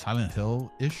Silent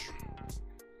Hill-ish.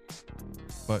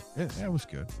 But it was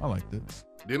good. I liked it.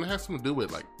 Didn't it have something to do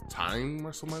with like time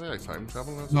or something like that? Like time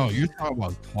travel or something? No, you're talking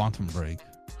about Quantum Break.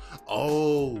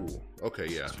 Oh, okay,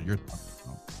 yeah. So you're talking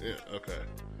about. Yeah, okay.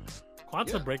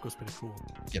 Quantum Break was pretty cool.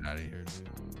 Get out of here, dude.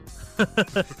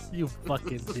 You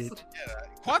fucking bitch. Yeah,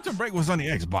 Quantum Break was on the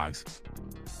Xbox.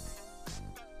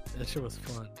 That shit was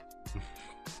fun.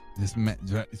 This man,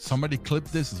 somebody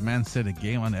clipped this. This man said a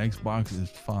game on the Xbox is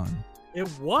fun. It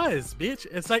was, bitch.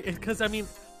 It's like, because I mean,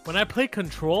 when I play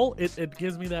Control, it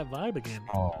gives me that vibe again.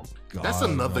 Oh god, that's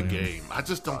another game. I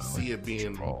just don't see it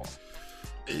being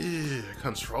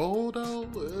Control though.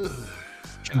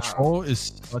 Control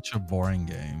is such a boring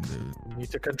game, dude. You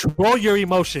need to control your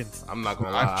emotions. I'm not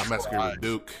gonna lie. I'm messing with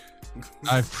Duke.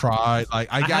 I've tried. Like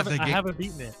I haven't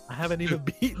beaten it. I haven't even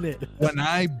beaten it. When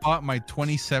I bought my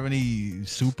 2070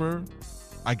 Super,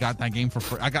 I got that game for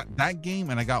free. I got that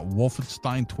game and I got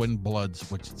Wolfenstein Twin Bloods,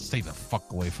 which stay the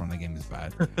fuck away from the game is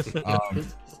bad.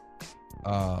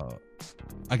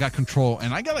 I got Control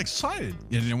and I got excited.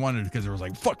 I didn't want it because there was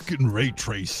like fucking ray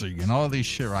tracing and all this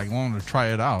shit. I wanted to try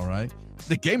it out, right?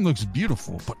 The game looks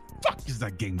beautiful, but fuck is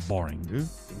that game boring, dude.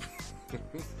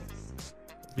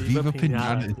 Viva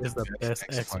Pinata is the best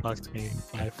Xbox game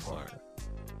by far.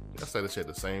 I said this shit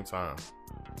at the same time.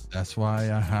 That's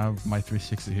why I have my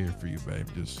 360 here for you, babe.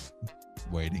 Just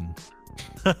waiting.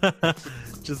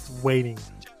 Just waiting.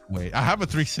 Wait, I have a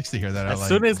 360 here that I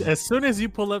like. As soon as you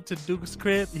pull up to Duke's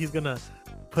crib, he's gonna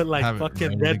put like Have it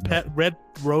fucking ready red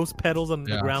rose petals on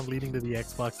the Yeah. ground leading to the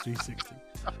Xbox 360.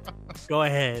 Go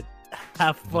ahead,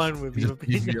 have fun with Just your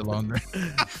leave me alone there.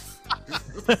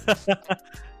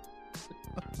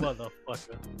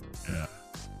 motherfucker. Yeah.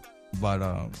 But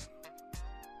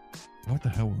what the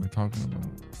hell were we talking about?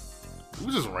 We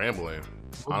were just rambling.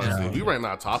 Honestly, Yeah. we ran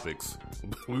out of topics.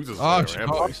 We were just Oh,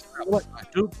 rambling.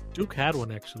 Duke had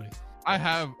one actually. I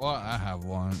have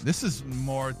one. This is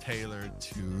more tailored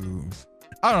to,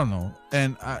 I don't know.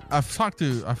 And I've talked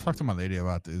to my lady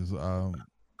about this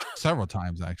several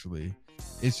times actually.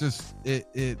 It's just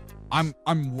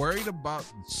I'm worried about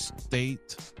the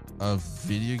state of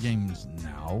video games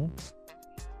now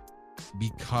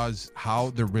because how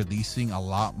they're releasing a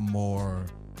lot more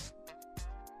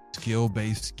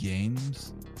skill-based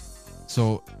games.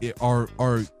 So are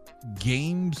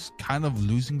games kind of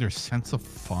losing their sense of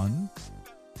fun?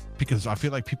 Because I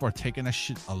feel like people are taking that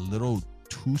shit a little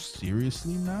too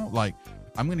seriously now. Like,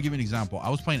 I'm gonna give you an example. I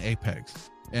was playing Apex,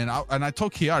 and I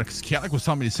told Chaotic, because Chaotic was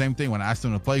telling me the same thing when I asked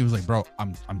him to play. He was like, "Bro,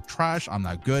 I'm trash. I'm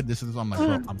not good. This is." I'm like,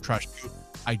 "Bro, I'm trash too.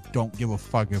 I don't give a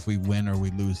fuck if we win or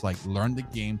we lose. Like, learn the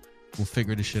game. We'll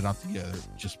figure this shit out together.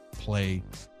 Just play.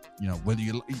 You know, whether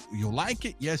you like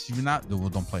it, yes. If you're not, well,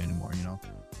 don't play anymore. You know."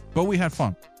 But we had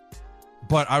fun.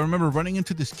 But I remember running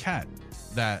into this cat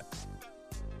that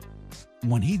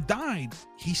when he died,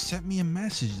 he sent me a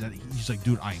message that he's like,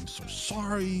 "Dude, I am so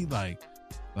sorry. Like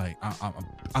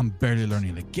I'm barely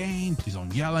learning the game. Please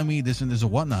don't yell at me. This and this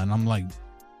and whatnot." And I'm like,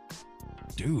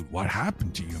 "Dude, what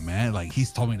happened to you, man?" Like,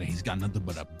 he's told me that he's got nothing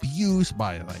but abuse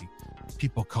by like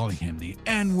people calling him the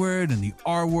N-word and the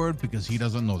R-word because he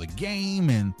doesn't know the game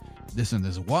and this and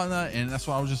this and whatnot. And that's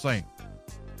why I was just like,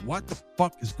 what the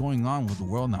fuck is going on with the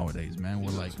world nowadays, man?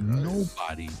 We're like,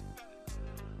 nobody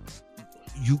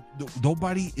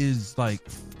is like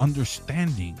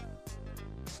understanding.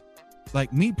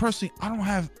 Like, me personally, I don't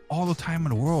have all the time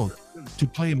in the world to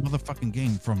play a motherfucking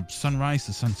game from sunrise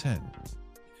to sunset.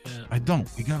 Yeah. I don't.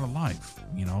 We got a life,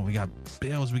 you know. We got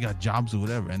bills, we got jobs or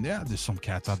whatever. And yeah, there's some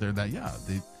cats out there that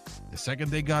the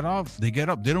second they get up, they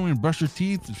don't even brush their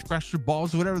teeth, scratch their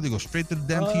balls or whatever. They go straight to the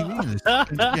damn TV and they start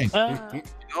playing the game,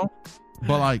 you know.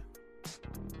 But like,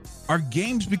 are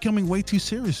games becoming way too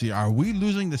serious here? Are we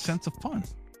losing the sense of fun?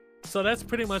 So that's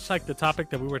pretty much like the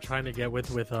topic that we were trying to get with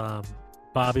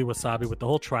Bobby Wasabi with the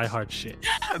whole try hard shit.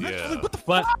 Yeah. Like, what the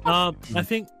But fuck? I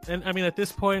think, and I mean, at this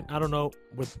point, I don't know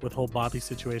with whole Bobby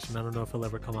situation. I don't know if he'll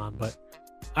ever come on, but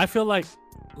I feel like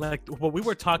what we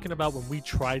were talking about when we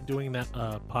tried doing that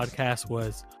podcast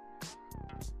was,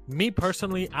 me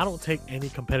personally, I don't take any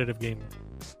competitive game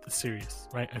serious,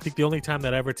 right? I think the only time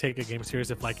that I ever take a game serious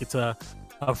if like it's a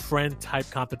friend type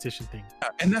competition thing.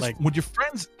 And that's like, with your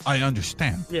friends, I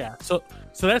understand. Yeah, so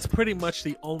that's pretty much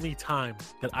the only time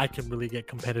that I can really get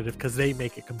competitive because they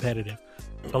make it competitive.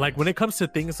 But like when it comes to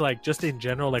things like just in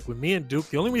general, like with me and Duke,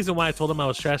 the only reason why I told him I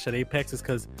was trash at Apex is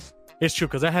because it's true,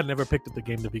 because I had never picked up the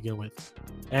game to begin with,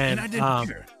 and I didn't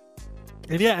either.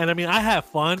 And yeah, and I mean, I have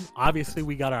fun. Obviously,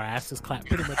 we got our asses clapped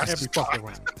pretty much every fucking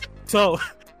round. So,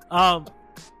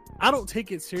 I don't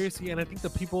take it seriously, and I think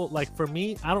the people, like, for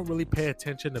me, I don't really pay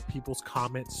attention to people's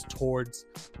comments towards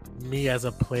me as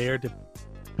a player,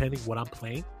 depending what I'm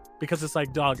playing, because it's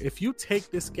like, dog, if you take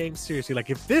this game seriously,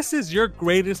 like, if this is your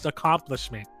greatest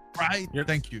accomplishment, Right.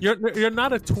 Thank you. you're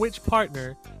not a Twitch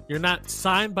partner, you're not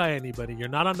signed by anybody, you're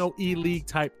not on no E-League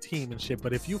type team and shit,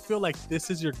 but if you feel like this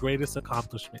is your greatest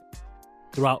accomplishment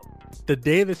throughout the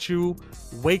day that you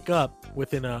wake up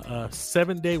within a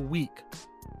 7-day week,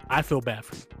 I feel bad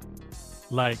for you.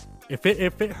 Like, if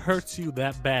it hurts you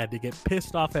that bad to get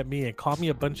pissed off at me and call me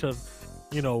a bunch of,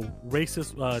 you know,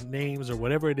 racist names or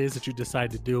whatever it is that you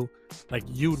decide to do, like,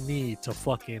 you need to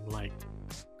fucking, like,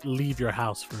 leave your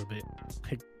house for a bit.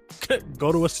 Like,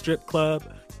 go to a strip club,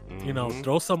 you know,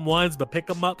 throw some ones, but pick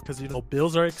them up because, you know,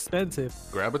 bills are expensive.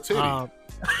 Grab a titty. Why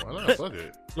not? Fuck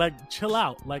it. Like, chill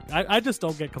out. Like, I just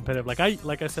don't get competitive. Like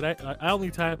I said, the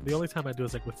only time I do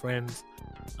is like with friends.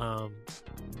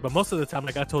 But most of the time,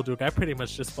 like I told Duke, I pretty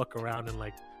much just fuck around and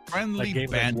like Friendly games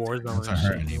banter like Warzone doesn't and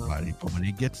hurt shit, you know? anybody, but when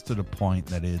it gets to the point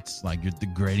that it's like you're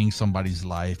degrading somebody's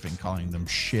life and calling them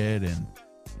shit and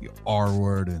the R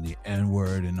word and the N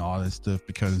word and all that stuff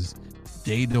because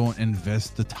they don't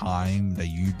invest the time that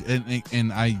you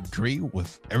and I agree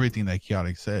with everything that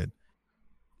Chaotic said.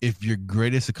 If your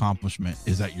greatest accomplishment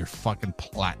is that you're fucking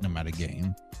platinum at a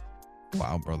game,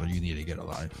 wow, brother, you need to get a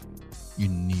life. You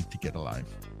need to get a life.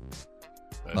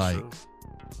 That's true.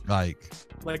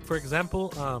 Like for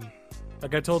example,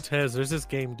 like I told Tez, there's this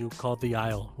game, dude, called The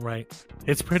Isle, right?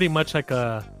 It's pretty much like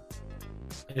I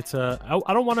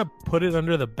don't want to put it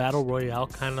under the battle royale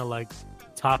kind of like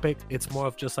topic. It's more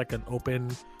of just like an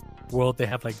open world. They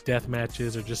have like death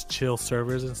matches or just chill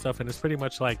servers and stuff, and it's pretty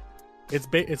much like it's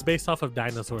based off of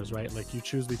dinosaurs, right? Like you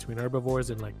choose between herbivores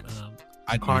and like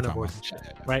carnivores and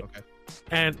shit, right? Okay.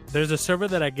 And there's a server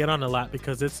that I get on a lot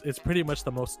because it's pretty much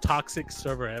the most toxic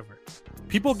server ever.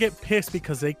 People get pissed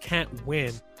because they can't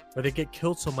win or they get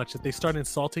killed so much that they start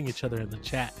insulting each other in the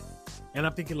chat. And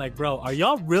I'm thinking like, bro, are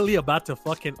y'all really about to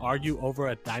fucking argue over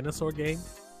a dinosaur game?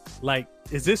 Like,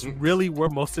 is this really where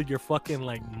most of your fucking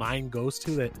like mind goes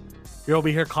to, that you're over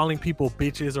here calling people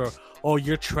bitches or, oh,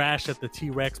 you're trash at the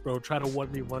T-Rex, bro, try to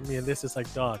 1v1 me, and this is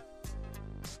like, dog,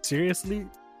 seriously?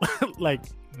 Like,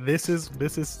 this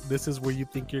is where you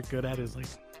think you're good at, is like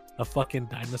a fucking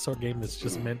dinosaur game that's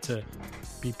just meant to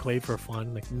be played for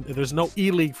fun. Like, there's no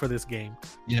E-League for this game.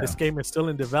 This game is still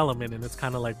in development, and it's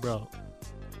kind of like, bro,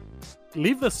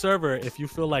 leave the server if you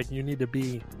feel like you need to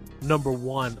be number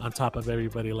one on top of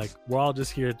everybody. Like, we're all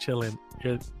just here chilling.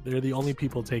 They're the only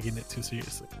people taking it too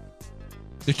seriously.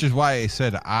 Which is why I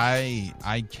said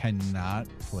I cannot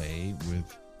play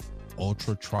with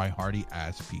ultra try-hardy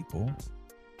ass people,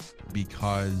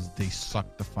 because they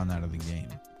suck the fun out of the game.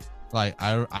 Like,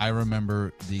 I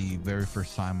remember the very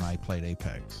first time I played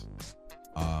Apex.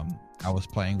 I was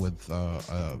playing with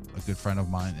a good friend of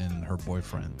mine and her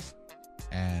boyfriend,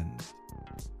 and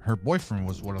her boyfriend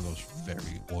was one of those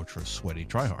very ultra sweaty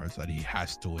tryhards that he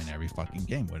has to win every fucking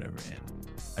game, whatever. And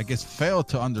I guess failed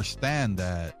to understand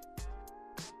that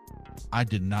I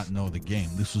did not know the game.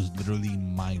 This was literally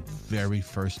my very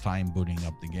first time booting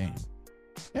up the game.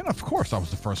 And of course, I was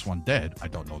the first one dead. I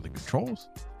don't know the controls.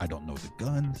 I don't know the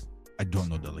guns. I don't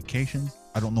know the locations.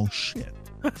 I don't know shit.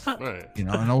 Right. You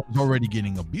know, and I was already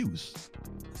getting abused.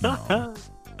 You know?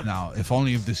 Now, if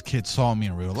only if this kid saw me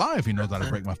in real life, he knows how to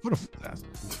break my foot off his ass.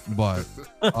 But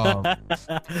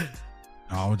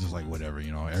I was just like, whatever,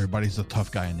 you know, everybody's a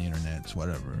tough guy on the internet. It's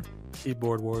whatever.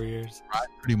 Keyboard warriors. Right,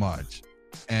 pretty much.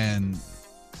 And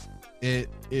it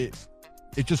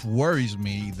just worries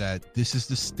me that this is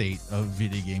the state of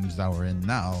video games that we're in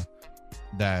now,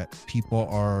 that people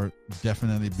are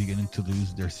definitely beginning to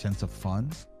lose their sense of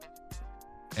fun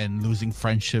and losing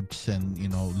friendships and, you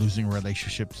know, losing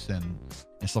relationships and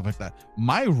stuff like that.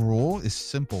 My rule is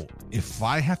simple. If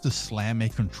I have to slam a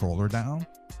controller down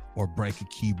or break a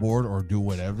keyboard or do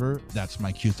whatever, that's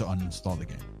my cue to uninstall the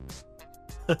game.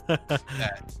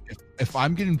 If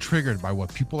I'm getting triggered by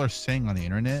what people are saying on the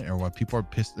internet or what people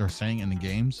are saying in the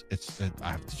games,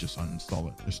 I have to just uninstall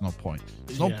it. There's no point.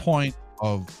 There's no point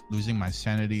of losing my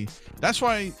sanity. That's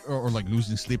why, or like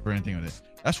losing sleep or anything with it.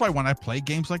 That's why when I play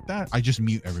games like that, I just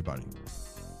mute everybody.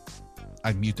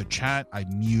 I mute the chat. I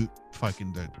mute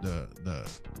fucking the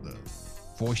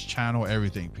voice channel,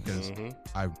 everything, because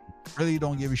I really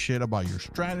don't give a shit about your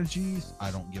strategies. I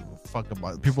don't give a fuck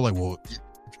about people like, well,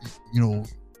 you know,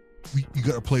 you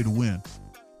gotta play to win.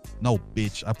 No,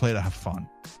 bitch, I play to have fun.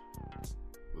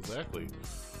 Exactly.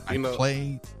 I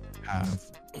play to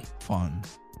have fun.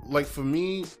 Like, for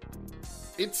me,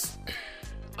 I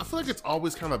feel like it's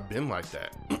always kind of been like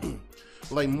that.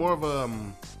 Like, more of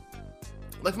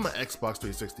like from an Xbox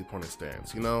 360 point of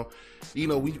stance, you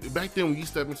know, we back then when you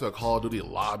step into a Call of Duty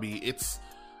lobby, it's,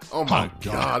 oh my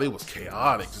god, it was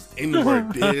chaotic, just anywhere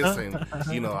this, and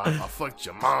you know, I fucked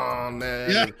your mom,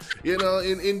 man. Yeah. And, you know,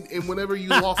 and whenever you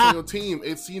lost on your team,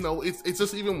 it's, you know, it's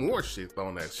just even more shit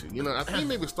on that shit. You know, I think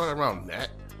maybe start around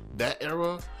that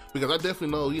era, because I definitely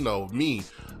know, you know, me,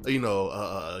 you know,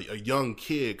 a young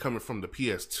kid coming from the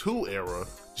PS2 era,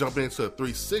 jumping into a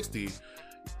 360,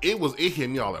 it hit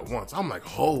me all at once. I'm like,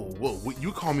 oh, whoa,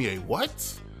 you call me a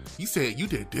what? You said you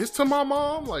did this to my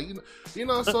mom? Like, you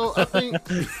know, so I think,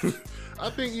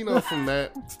 you know, from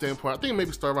that standpoint, I think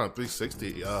maybe start around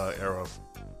 360 era.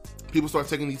 People start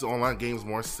taking these online games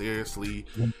more seriously.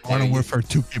 Modern Warfare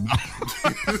 2 came out.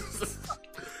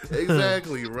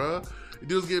 Exactly, bro.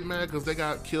 Dudes get mad because they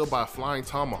got killed by a flying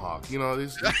tomahawk. You know,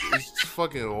 it's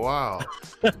fucking wild.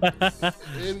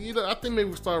 And, you know, I think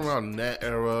maybe we start around that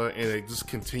era and it just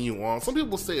continue on. Some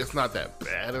people say it's not that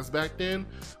bad as back then,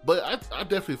 but I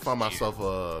definitely find myself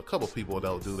a couple people that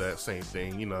will do that same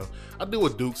thing. You know, I do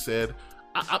what Duke said.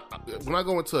 When I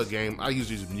go into a game, I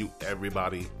usually just mute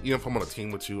everybody. Even if I'm on a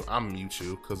team with you, I mute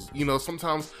you, because, you know,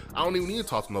 sometimes I don't even need to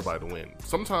talk to nobody to win.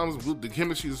 Sometimes the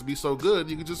chemistry just be so good,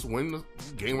 you can just win the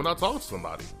game without talking to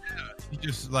somebody. you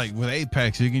just like with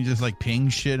Apex, you can just like ping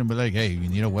shit and be like, "Hey, you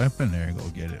need a weapon? There, go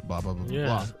get it." Blah blah blah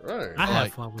blah. Right. I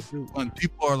have fun with Duke. When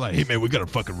people are like, "Hey man, we got to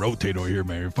fucking rotate over here,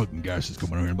 man. Your fucking gas is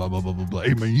coming over here." Blah blah blah blah blah.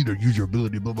 Hey man, you need to use your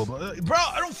ability. Blah blah blah. Bro,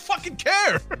 I don't fucking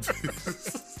care.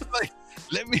 Like,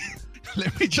 let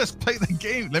me just play the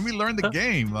game. Let me learn the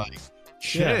game. Like,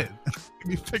 shit. Let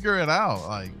me figure it out.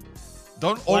 Like,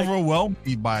 don't overwhelm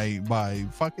me by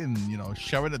fucking,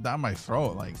 shoving it down my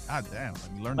throat. Like, god damn,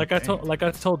 let me learn. I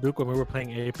told Duke when we were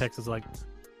playing Apex, is like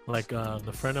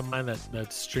the friend of mine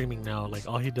that's streaming now. Like,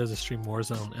 all he does is stream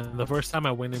Warzone. And the first time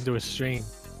I went into his stream,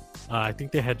 I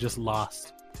think they had just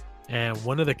lost, and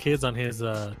one of the kids on his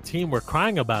team were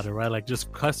crying about it, right? Like,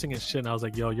 just cussing and shit. And I was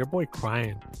like, "Yo, your boy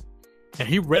crying." And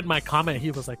he read my comment.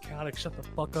 He was like, "Alex, shut the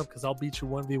fuck up, because I'll beat you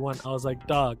 1v1." I was like,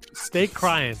 "Dog, stay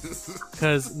crying,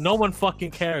 because no one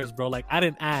fucking cares, bro. Like, I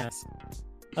didn't ask."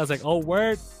 I was like, "Oh,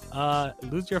 word?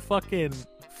 Lose your fucking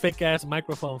fake ass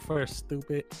microphone first,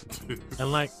 stupid."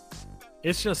 And like,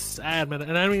 it's just sad, man.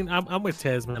 And I mean, I'm with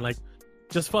Tez, man. Like,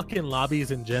 just fucking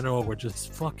lobbies in general were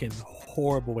just fucking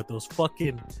horrible with those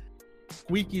fucking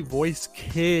squeaky voice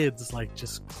kids, like,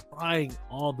 just crying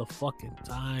all the fucking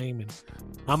time, and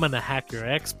I'm gonna hack your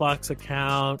Xbox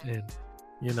account, and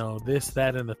this,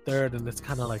 that, and the third. And it's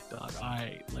kind of like, dog,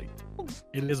 alright, like,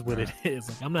 it is what it is.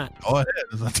 Like, I'm not. Go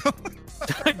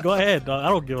ahead. Go ahead, dog. I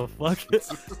don't give a fuck.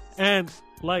 And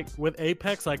like with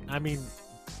Apex, like, I mean,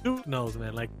 Duke knows,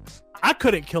 man. Like, I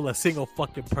couldn't kill a single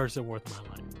fucking person worth my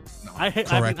life. No,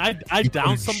 I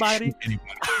downed somebody.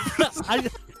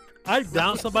 I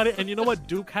downed somebody, and you know what?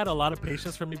 Duke had a lot of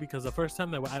patience for me, because the first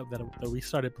time that we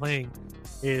started playing,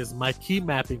 is my key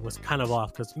mapping was kind of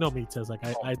off, because me, Tess, like,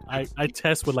 I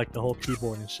test with like the whole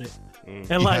keyboard and shit,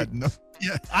 and like,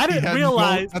 I didn't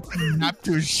realize map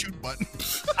to a shoot button.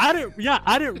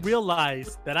 I didn't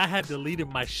realize that I had deleted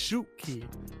my shoot key.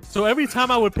 So every time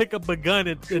I would pick up a gun,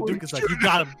 and Duke is like, "You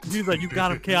got him." He's like, "You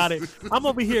got him, chaotic." I'm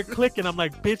over here clicking. I'm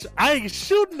like, "Bitch, I ain't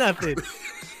shooting nothing."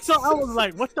 So I was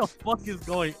like, "What the fuck is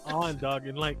going on, dog?"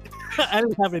 And like, I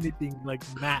didn't have anything like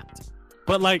mapped,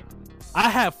 but like, I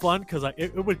had fun, because like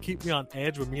it would keep me on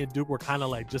edge when me and Duke were kind of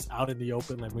like just out in the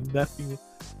open, like with nothing,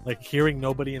 like hearing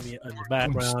nobody in the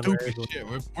background. Stupid shit.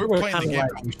 We're playing the game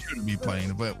that we shouldn't be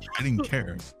playing, but I didn't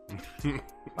care.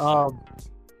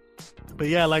 But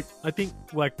yeah, like, I think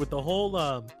like with the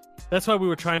whole that's why we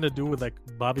were trying to do with like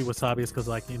Bobby Wasabi, is because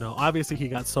like, obviously he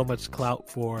got so much clout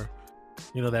for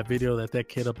that video that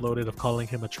kid uploaded of calling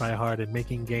him a tryhard and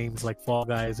making games like Fall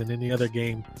Guys and any other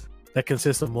game that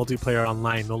consists of multiplayer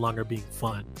online no longer being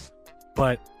fun.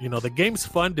 But the game's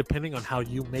fun depending on how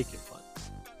you make it fun.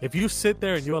 If you sit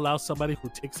there and you allow somebody who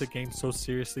takes the game so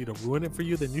seriously to ruin it for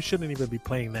you, then you shouldn't even be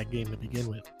playing that game to begin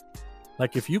with.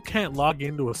 Like, if you can't log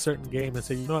into a certain game and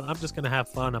say, "You know what, I'm just gonna have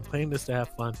fun, I'm playing this to have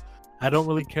fun, I don't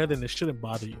really care," then it shouldn't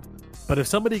bother you. But if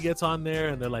somebody gets on there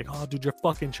and they're like, "Oh, dude, you're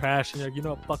fucking trash," and you're like, "You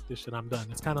know what, fuck this shit, I'm done,"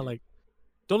 it's kind of like,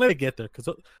 don't let it get there, because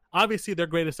obviously their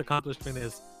greatest accomplishment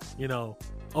is,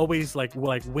 always like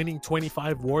winning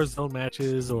 25 Warzone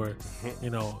matches, or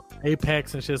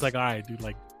Apex and shit. It's like, all right, dude,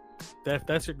 like,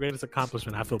 that's your greatest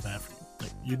accomplishment. I feel bad for you.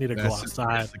 Like, you need to go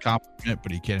outside. That's a compliment,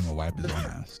 but he can't even wipe his own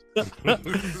ass.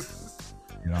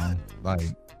 Like,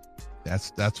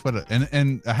 that's what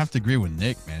and I have to agree with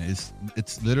Nick, man.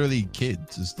 It's literally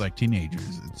kids. It's like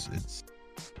teenagers. It's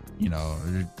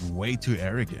they're way too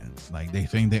arrogant. Like, they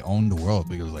think they own the world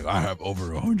because, like, I have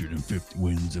over 150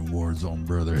 wins in Warzone,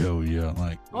 brother. Hell yeah!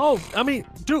 Like, oh, I mean,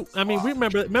 dude. I mean, we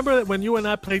remember when you and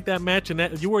I played that match, and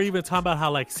that you were even talking about how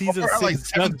like season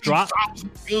 6 just dropped.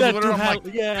 That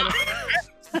dude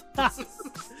had,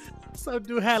 some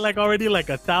dude had like already like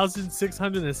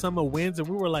 1,600 and some wins, and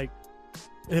we were like.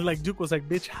 And like Duke was like,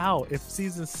 "Bitch, how? If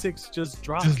season 6 just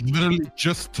dropped, just literally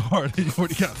just started, you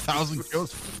already got 1,000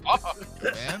 kills." Fuck,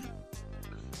 man.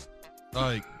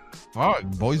 Like, fuck,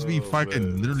 boys be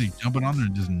fucking literally jumping on there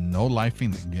and just no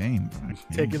lifing the game,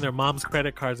 taking their mom's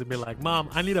credit cards and be like, "Mom,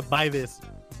 I need to buy this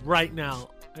right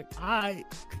now."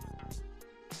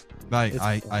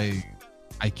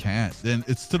 I can't. Then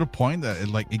it's to the point that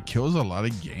it kills a lot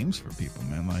of games for people,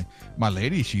 man. Like, my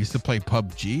lady, she used to play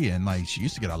PUBG, and like she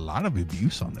used to get a lot of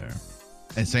abuse on there.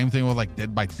 And same thing with like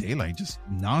Dead by Daylight, just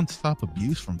nonstop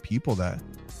abuse from people that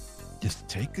just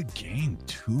take a game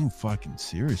too fucking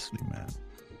seriously, man.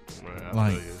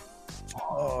 Like,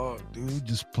 oh, dude,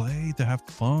 just play to have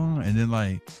fun. And then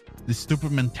like this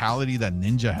stupid mentality that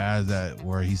Ninja has, that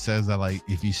where he says that like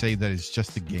if you say that it's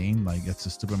just a game, like it's a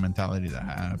stupid mentality to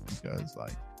have, because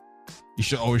like you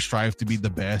should always strive to be the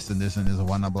best and this and this and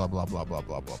one blah blah blah blah blah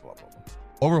blah blah blah.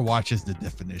 Overwatch is the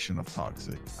definition of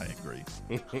toxic. I agree.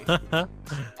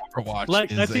 Overwatch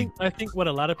Like is I think what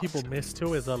a lot of people miss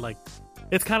too is like,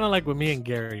 it's kind of like with me and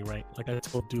Gary, right? Like I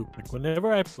told Duke, like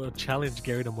whenever I challenge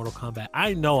Gary to Mortal Kombat,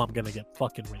 I know I'm gonna get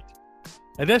fucking raped.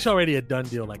 And that's already a done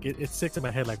deal. Like it sticks in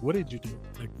my head. Like, what did you do?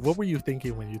 Like, what were you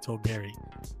thinking when you told Gary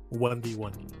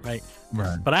 1v1, right?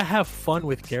 Right. But I have fun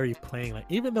with Gary playing. Like,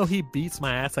 even though he beats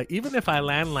my ass, like even if I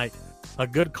land like a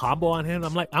good combo on him,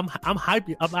 I'm like, I'm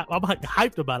hyped. I'm like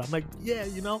hyped about it. I'm like, yeah,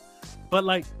 you know. But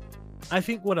like, I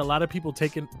think what a lot of people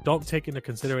don't take into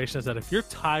consideration is that if you're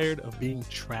tired of being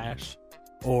trash,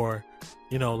 or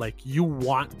you know, like you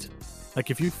want, like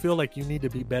if you feel like you need to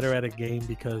be better at a game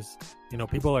because you know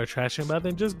people are trashing about it,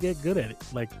 then just get good at it.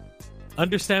 Like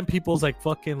understand people's like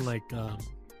fucking like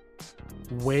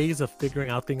ways of figuring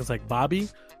out things. Like Bobby,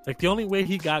 like the only way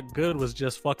he got good was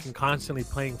just fucking constantly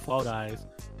playing Fall Guys,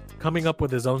 coming up with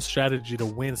his own strategy to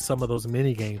win some of those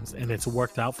mini games, and it's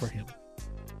worked out for him.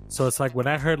 So it's like when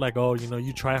I heard like, oh, you know,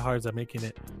 you try hards at making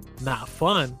it not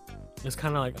fun, it's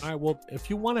kind of like, all right, well, if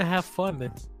you want to have fun,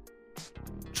 then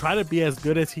try to be as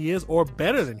good as he is or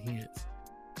better than he is.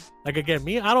 Like again,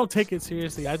 me, I don't take it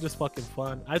seriously. I just fucking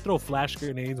fun. I throw flash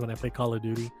grenades when I play Call of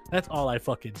Duty. That's all I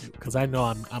fucking do because I know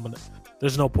I'm gonna.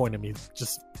 There's no point in me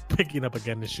just picking up a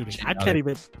gun and shooting. I can't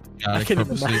even.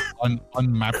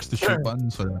 Unmaps the shoot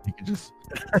button so that he can just.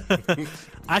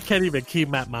 I can't even key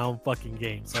map my own fucking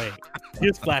game. So hey,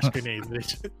 use flash grenades,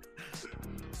 bitch.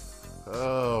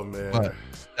 Oh man. But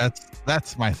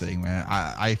that's my thing, man.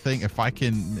 I think if I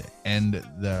can end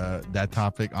that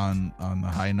topic on the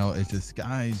high note, it's just,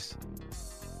 guys,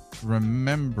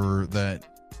 remember that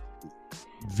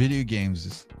video games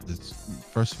is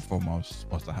first and foremost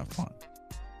supposed to have fun.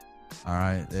 All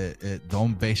right, it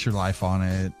don't base your life on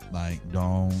it. Like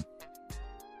don't.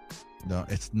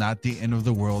 It's not the end of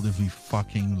the world if we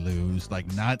fucking lose.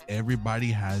 Like not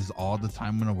everybody has all the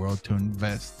time in the world to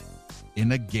invest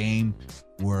in a game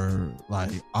where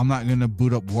like I'm not gonna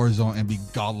boot up Warzone and be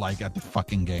godlike at the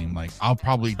fucking game. Like I'll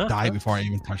probably die before I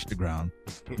even touch the ground.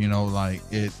 You know, like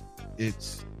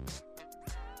it's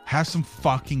have some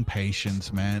fucking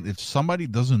patience, man. If somebody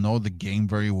doesn't know the game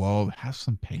very well, have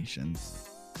some patience.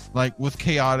 Like with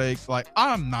Chaotic, like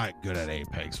I'm not good at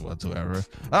Apex whatsoever.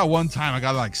 That one time I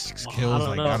got like 6 kills.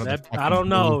 I don't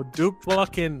know. Duke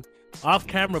fucking off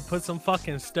camera put some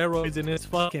fucking steroids in his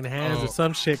fucking hands or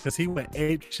some shit because he went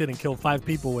ape shit and killed 5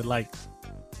 people with like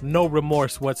no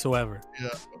remorse whatsoever. Yeah.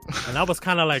 And I was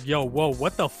kind of like, yo, whoa,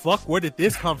 what the fuck? Where did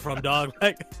this come from, dog?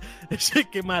 Like this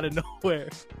shit came out of nowhere.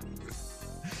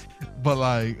 But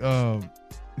like,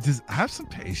 just have some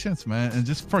patience, man, and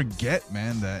just forget,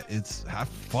 man, that it's have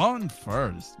fun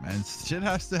first, man. Shit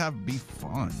has to be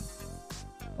fun.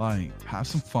 Like have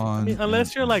some fun. I mean,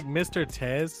 unless you're like Mr.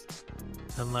 Tez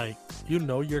and like you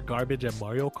know you're garbage at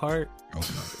Mario Kart.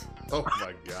 Oh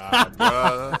my god,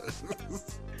 bro.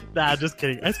 Nah, just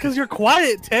kidding. That's because you're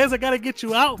quiet, Tez. I gotta get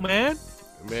you out, man.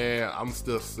 Man, I'm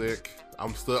still sick.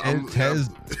 Tez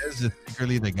is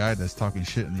secretly the guy that's talking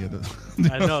shit in the other.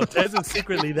 I know. Tez is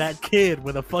secretly that kid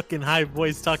with a fucking high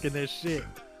voice talking that shit.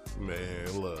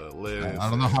 Man, look, I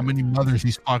don't know how many mothers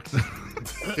he's fucked.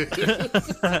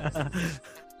 I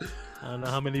don't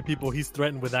know how many people he's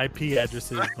threatened with IP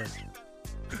addresses, but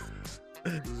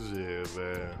yeah,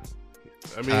 man.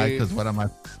 I mean, because what am I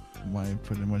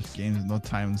pretty much games, no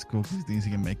time in school because things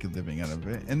you can make a living out of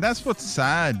it, and that's what's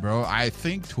sad, bro. I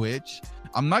think Twitch.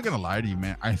 I'm not gonna lie to you,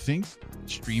 man. I think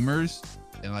streamers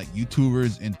and like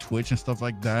YouTubers and Twitch and stuff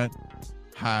like that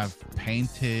have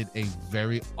painted a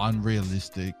very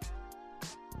unrealistic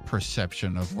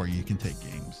perception of where you can take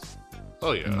games.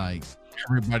 Oh yeah. And like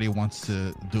everybody wants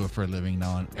to do it for a living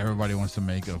now, and everybody wants to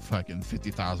make a fucking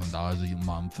 $50,000 a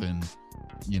month and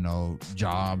you know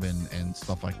job and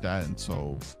stuff like that. And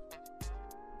so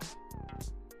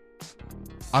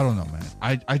I don't know, man.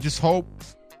 I just hope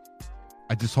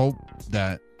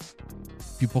that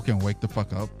people can wake the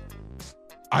fuck up.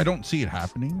 I don't see it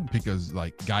happening because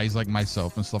like guys like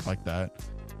myself and stuff like that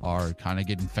are kind of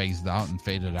getting phased out and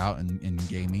faded out in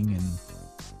gaming, and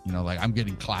you know, like I'm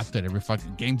getting clapped at every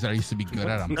fucking games that I used to be good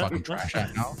at. I'm fucking trash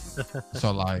at now.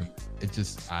 So like it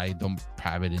just, I don't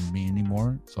have it in me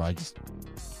anymore. So I just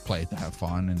play it to have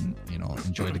fun and you know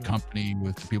enjoy the company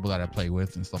with the people that I play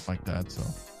with and stuff like that. So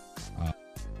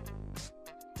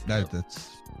that's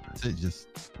it. Just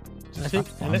I think,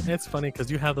 and it's funny because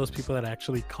you have those people that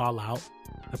actually call out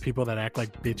the people that act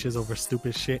like bitches over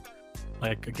stupid shit.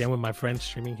 Like again, with my friend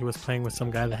streaming, he was playing with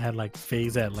some guy that had like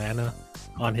FaZe Atlanta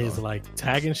on his like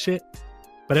tag and shit.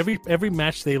 But every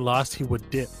match they lost, he would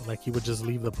dip. Like he would just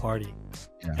leave the party.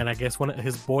 Yeah. And I guess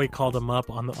his boy called him up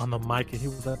on the mic, and he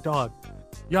was like, "Dog,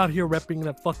 you out here repping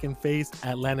that fucking phase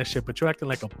Atlanta shit, but you're acting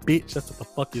like a bitch. That's what the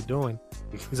fuck you're doing.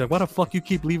 He's like, why the fuck you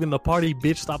keep leaving the party,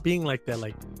 bitch? Stop being like that.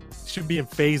 Like, you should be in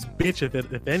phase, bitch,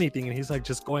 if anything. And he's like,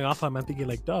 just going off on him. I'm thinking,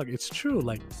 like, dog, it's true.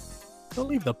 Like, don't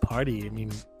leave the party. I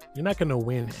mean, you're not gonna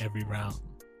win every round.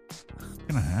 It's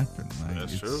gonna happen. Like,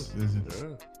 That's true.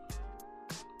 Yeah.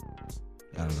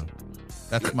 I don't know.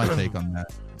 That's my take on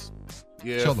that.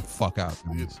 Yeah. Chill the fuck out.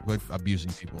 Man. Quit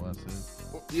abusing people. That's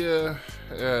it. Yeah.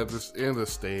 This in the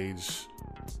stage,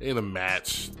 in a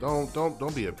match.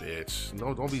 Don't be a bitch.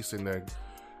 No, don't be sitting there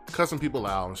cussing people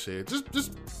out and shit.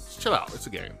 Just chill out. It's a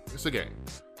game. It's a game.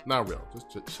 Not real.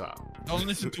 Just chill out. Don't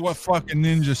listen to what fucking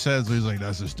Ninja says. He's like,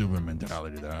 that's a stupid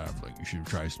mentality to have. Like, you should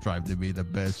strive to be the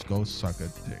best. Go suck a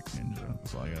dick, Ninja.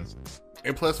 That's all I gotta say.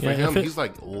 And plus, for him, he's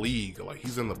like league. Like,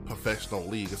 he's in the professional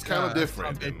league. It's kind of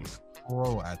different.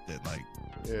 Pro at it. Like,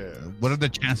 yeah. What are the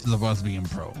chances of us being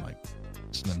pro? Like,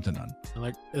 slim to none.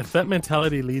 Like, if that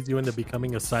mentality leads you into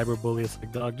becoming a cyberbully, it's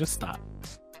like, dog, just stop.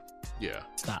 Yeah.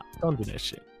 Stop. Don't do that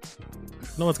shit.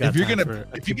 No one's got if you're time gonna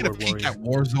peak at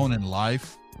Warzone in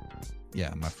life,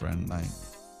 yeah, my friend, like,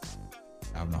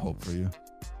 I have no hope for you.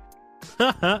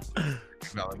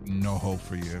 Got like no hope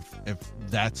for you if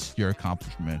that's your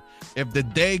accomplishment. If the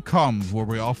day comes where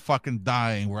we're all fucking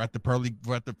dying, we're at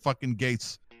the fucking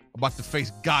gates about to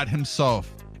face God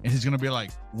himself, and he's gonna be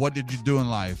like, what did you do in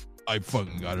life? I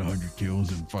fucking got 100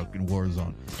 kills in fucking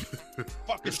Warzone.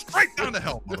 Fucking straight down the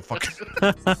hell,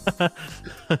 motherfucker.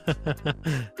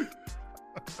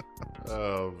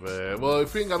 Oh man. Well,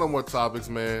 if you ain't got no more topics,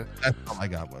 man, that's all I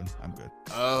got, bud. I'm good.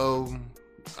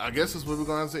 I guess that's what we're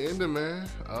going to end it, man.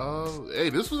 Hey,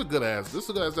 this was a good ass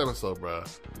episode, bro.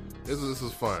 This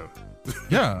is fun.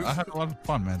 Yeah, I had a lot of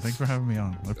fun, man. Thanks for having me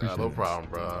on. I appreciate no it. problem,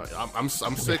 bro. I'm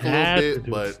sick a little bit,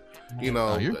 but you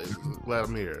know, glad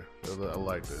I'm here. I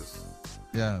like this.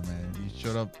 Yeah, man, you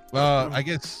showed up. Well, I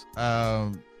guess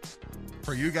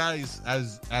for you guys,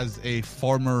 as a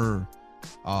former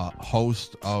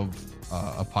host of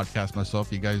a podcast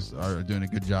myself, you guys are doing a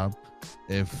good job.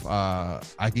 If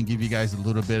I can give you guys a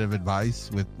little bit of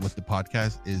advice with the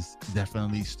podcast, is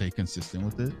definitely stay consistent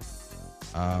with it.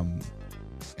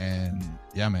 And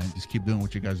yeah, man, just keep doing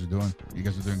what you guys are doing. You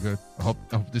guys are doing good. I hope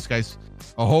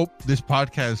this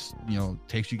podcast, you know,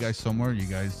 takes you guys somewhere. You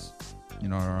guys, you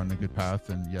know, are on a good path,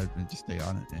 and yeah, just stay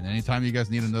on it. And anytime you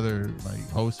guys need another like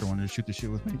host or want to shoot the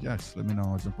shit with me, yeah, just let me know.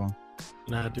 I'll jump on.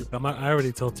 Nah, dude, I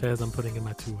already told Tez I'm putting in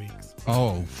my 2 weeks.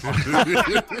 Oh,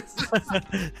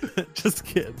 just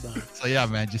kidding. No. So yeah,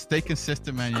 man, just stay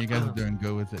consistent, man. You guys are doing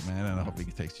good with it, man, and I hope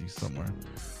it takes you somewhere.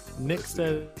 Nick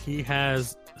said he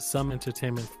has some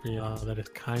entertainment for y'all that is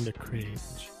kind of cringe.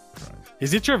 Right.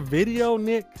 Is it your video,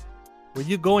 Nick, where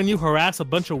you go and you harass a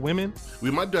bunch of women?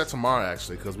 We might do that tomorrow,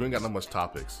 actually, because we ain't got no much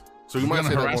topics. So we might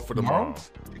say that one for tomorrow.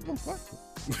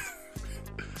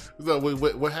 So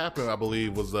what happened, I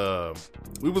believe, was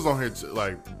we was on here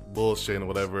like bullshitting or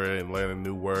whatever and learning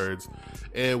new words.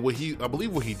 And I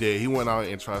believe what he did, he went out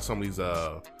and tried some of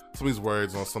these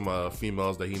words on some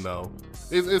females that he know.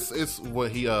 It's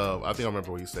what he I think I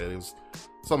remember what he said. It was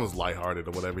something's lighthearted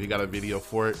or whatever. He got a video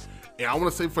for it, and I want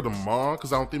to say for tomorrow,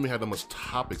 because I don't think we had that much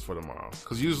topics for tomorrow.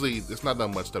 Because usually it's not that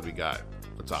much that we got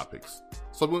for topics.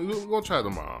 So we're gonna try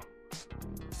tomorrow.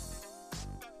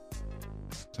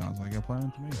 Sounds like a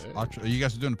plan to me. Yeah. You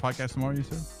guys are doing the podcast tomorrow, you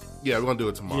said? Yeah, we're gonna do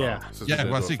it tomorrow. Yeah,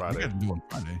 well, we gotta do it on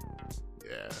Friday.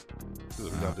 Yeah, we're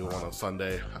gonna do one on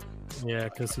Sunday. Yeah,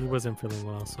 because he wasn't feeling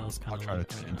well, so I was kind of. I'll try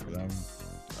to change for that one.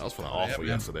 I was feeling awful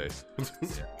yesterday.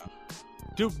 Yeah.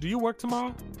 Dude, do you work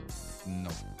tomorrow? No.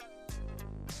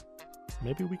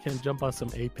 Maybe we can jump on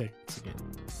some Apex again,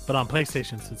 but on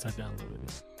PlayStation since I downloaded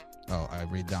it. Oh, I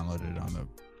re-downloaded it on the.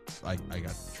 I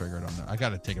got triggered on that. I got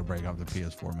to take a break off the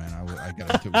PS4, man. I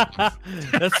got to.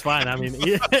 That's fine. I mean,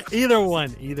 either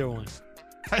one.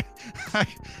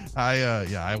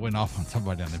 I went off on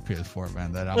somebody on the PS4,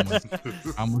 man. That I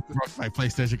almost broke my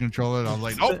PlayStation controller. And I was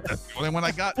like, nope, that's the only one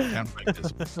I got. Can't break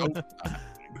this one. Nope.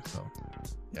 So,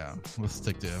 yeah, let's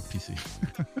stick to PC.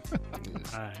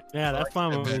 All right. Yeah, that's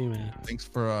fine with me, man. Thanks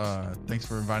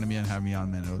for inviting me and having me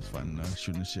on, man. It was fun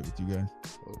shooting the shit with you guys.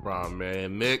 No problem,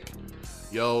 man. Nick,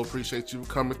 yo, appreciate you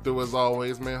coming through as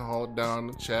always, man. Hold down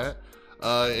the chat.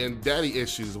 And Daddy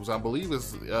Issues, which I believe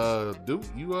is Duke.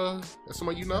 You that's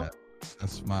somebody you know? Yeah,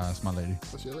 that's my lady.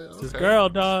 That's your lady? Okay. This girl,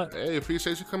 dog. Hey,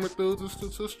 appreciate you coming through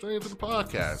to stream to the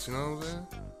podcast. You know what I'm saying?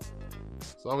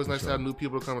 It's always nice to have new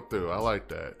people coming through. I like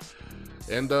that.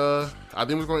 And I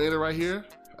think we're gonna end it right here.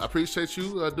 I appreciate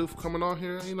you, Duke, for coming on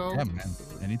here. You know, yeah, man.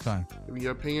 Anytime. Give me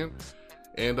your opinion.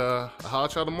 And I'll holler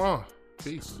at y'all tomorrow.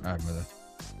 Peace. All right, brother.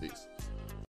 Peace.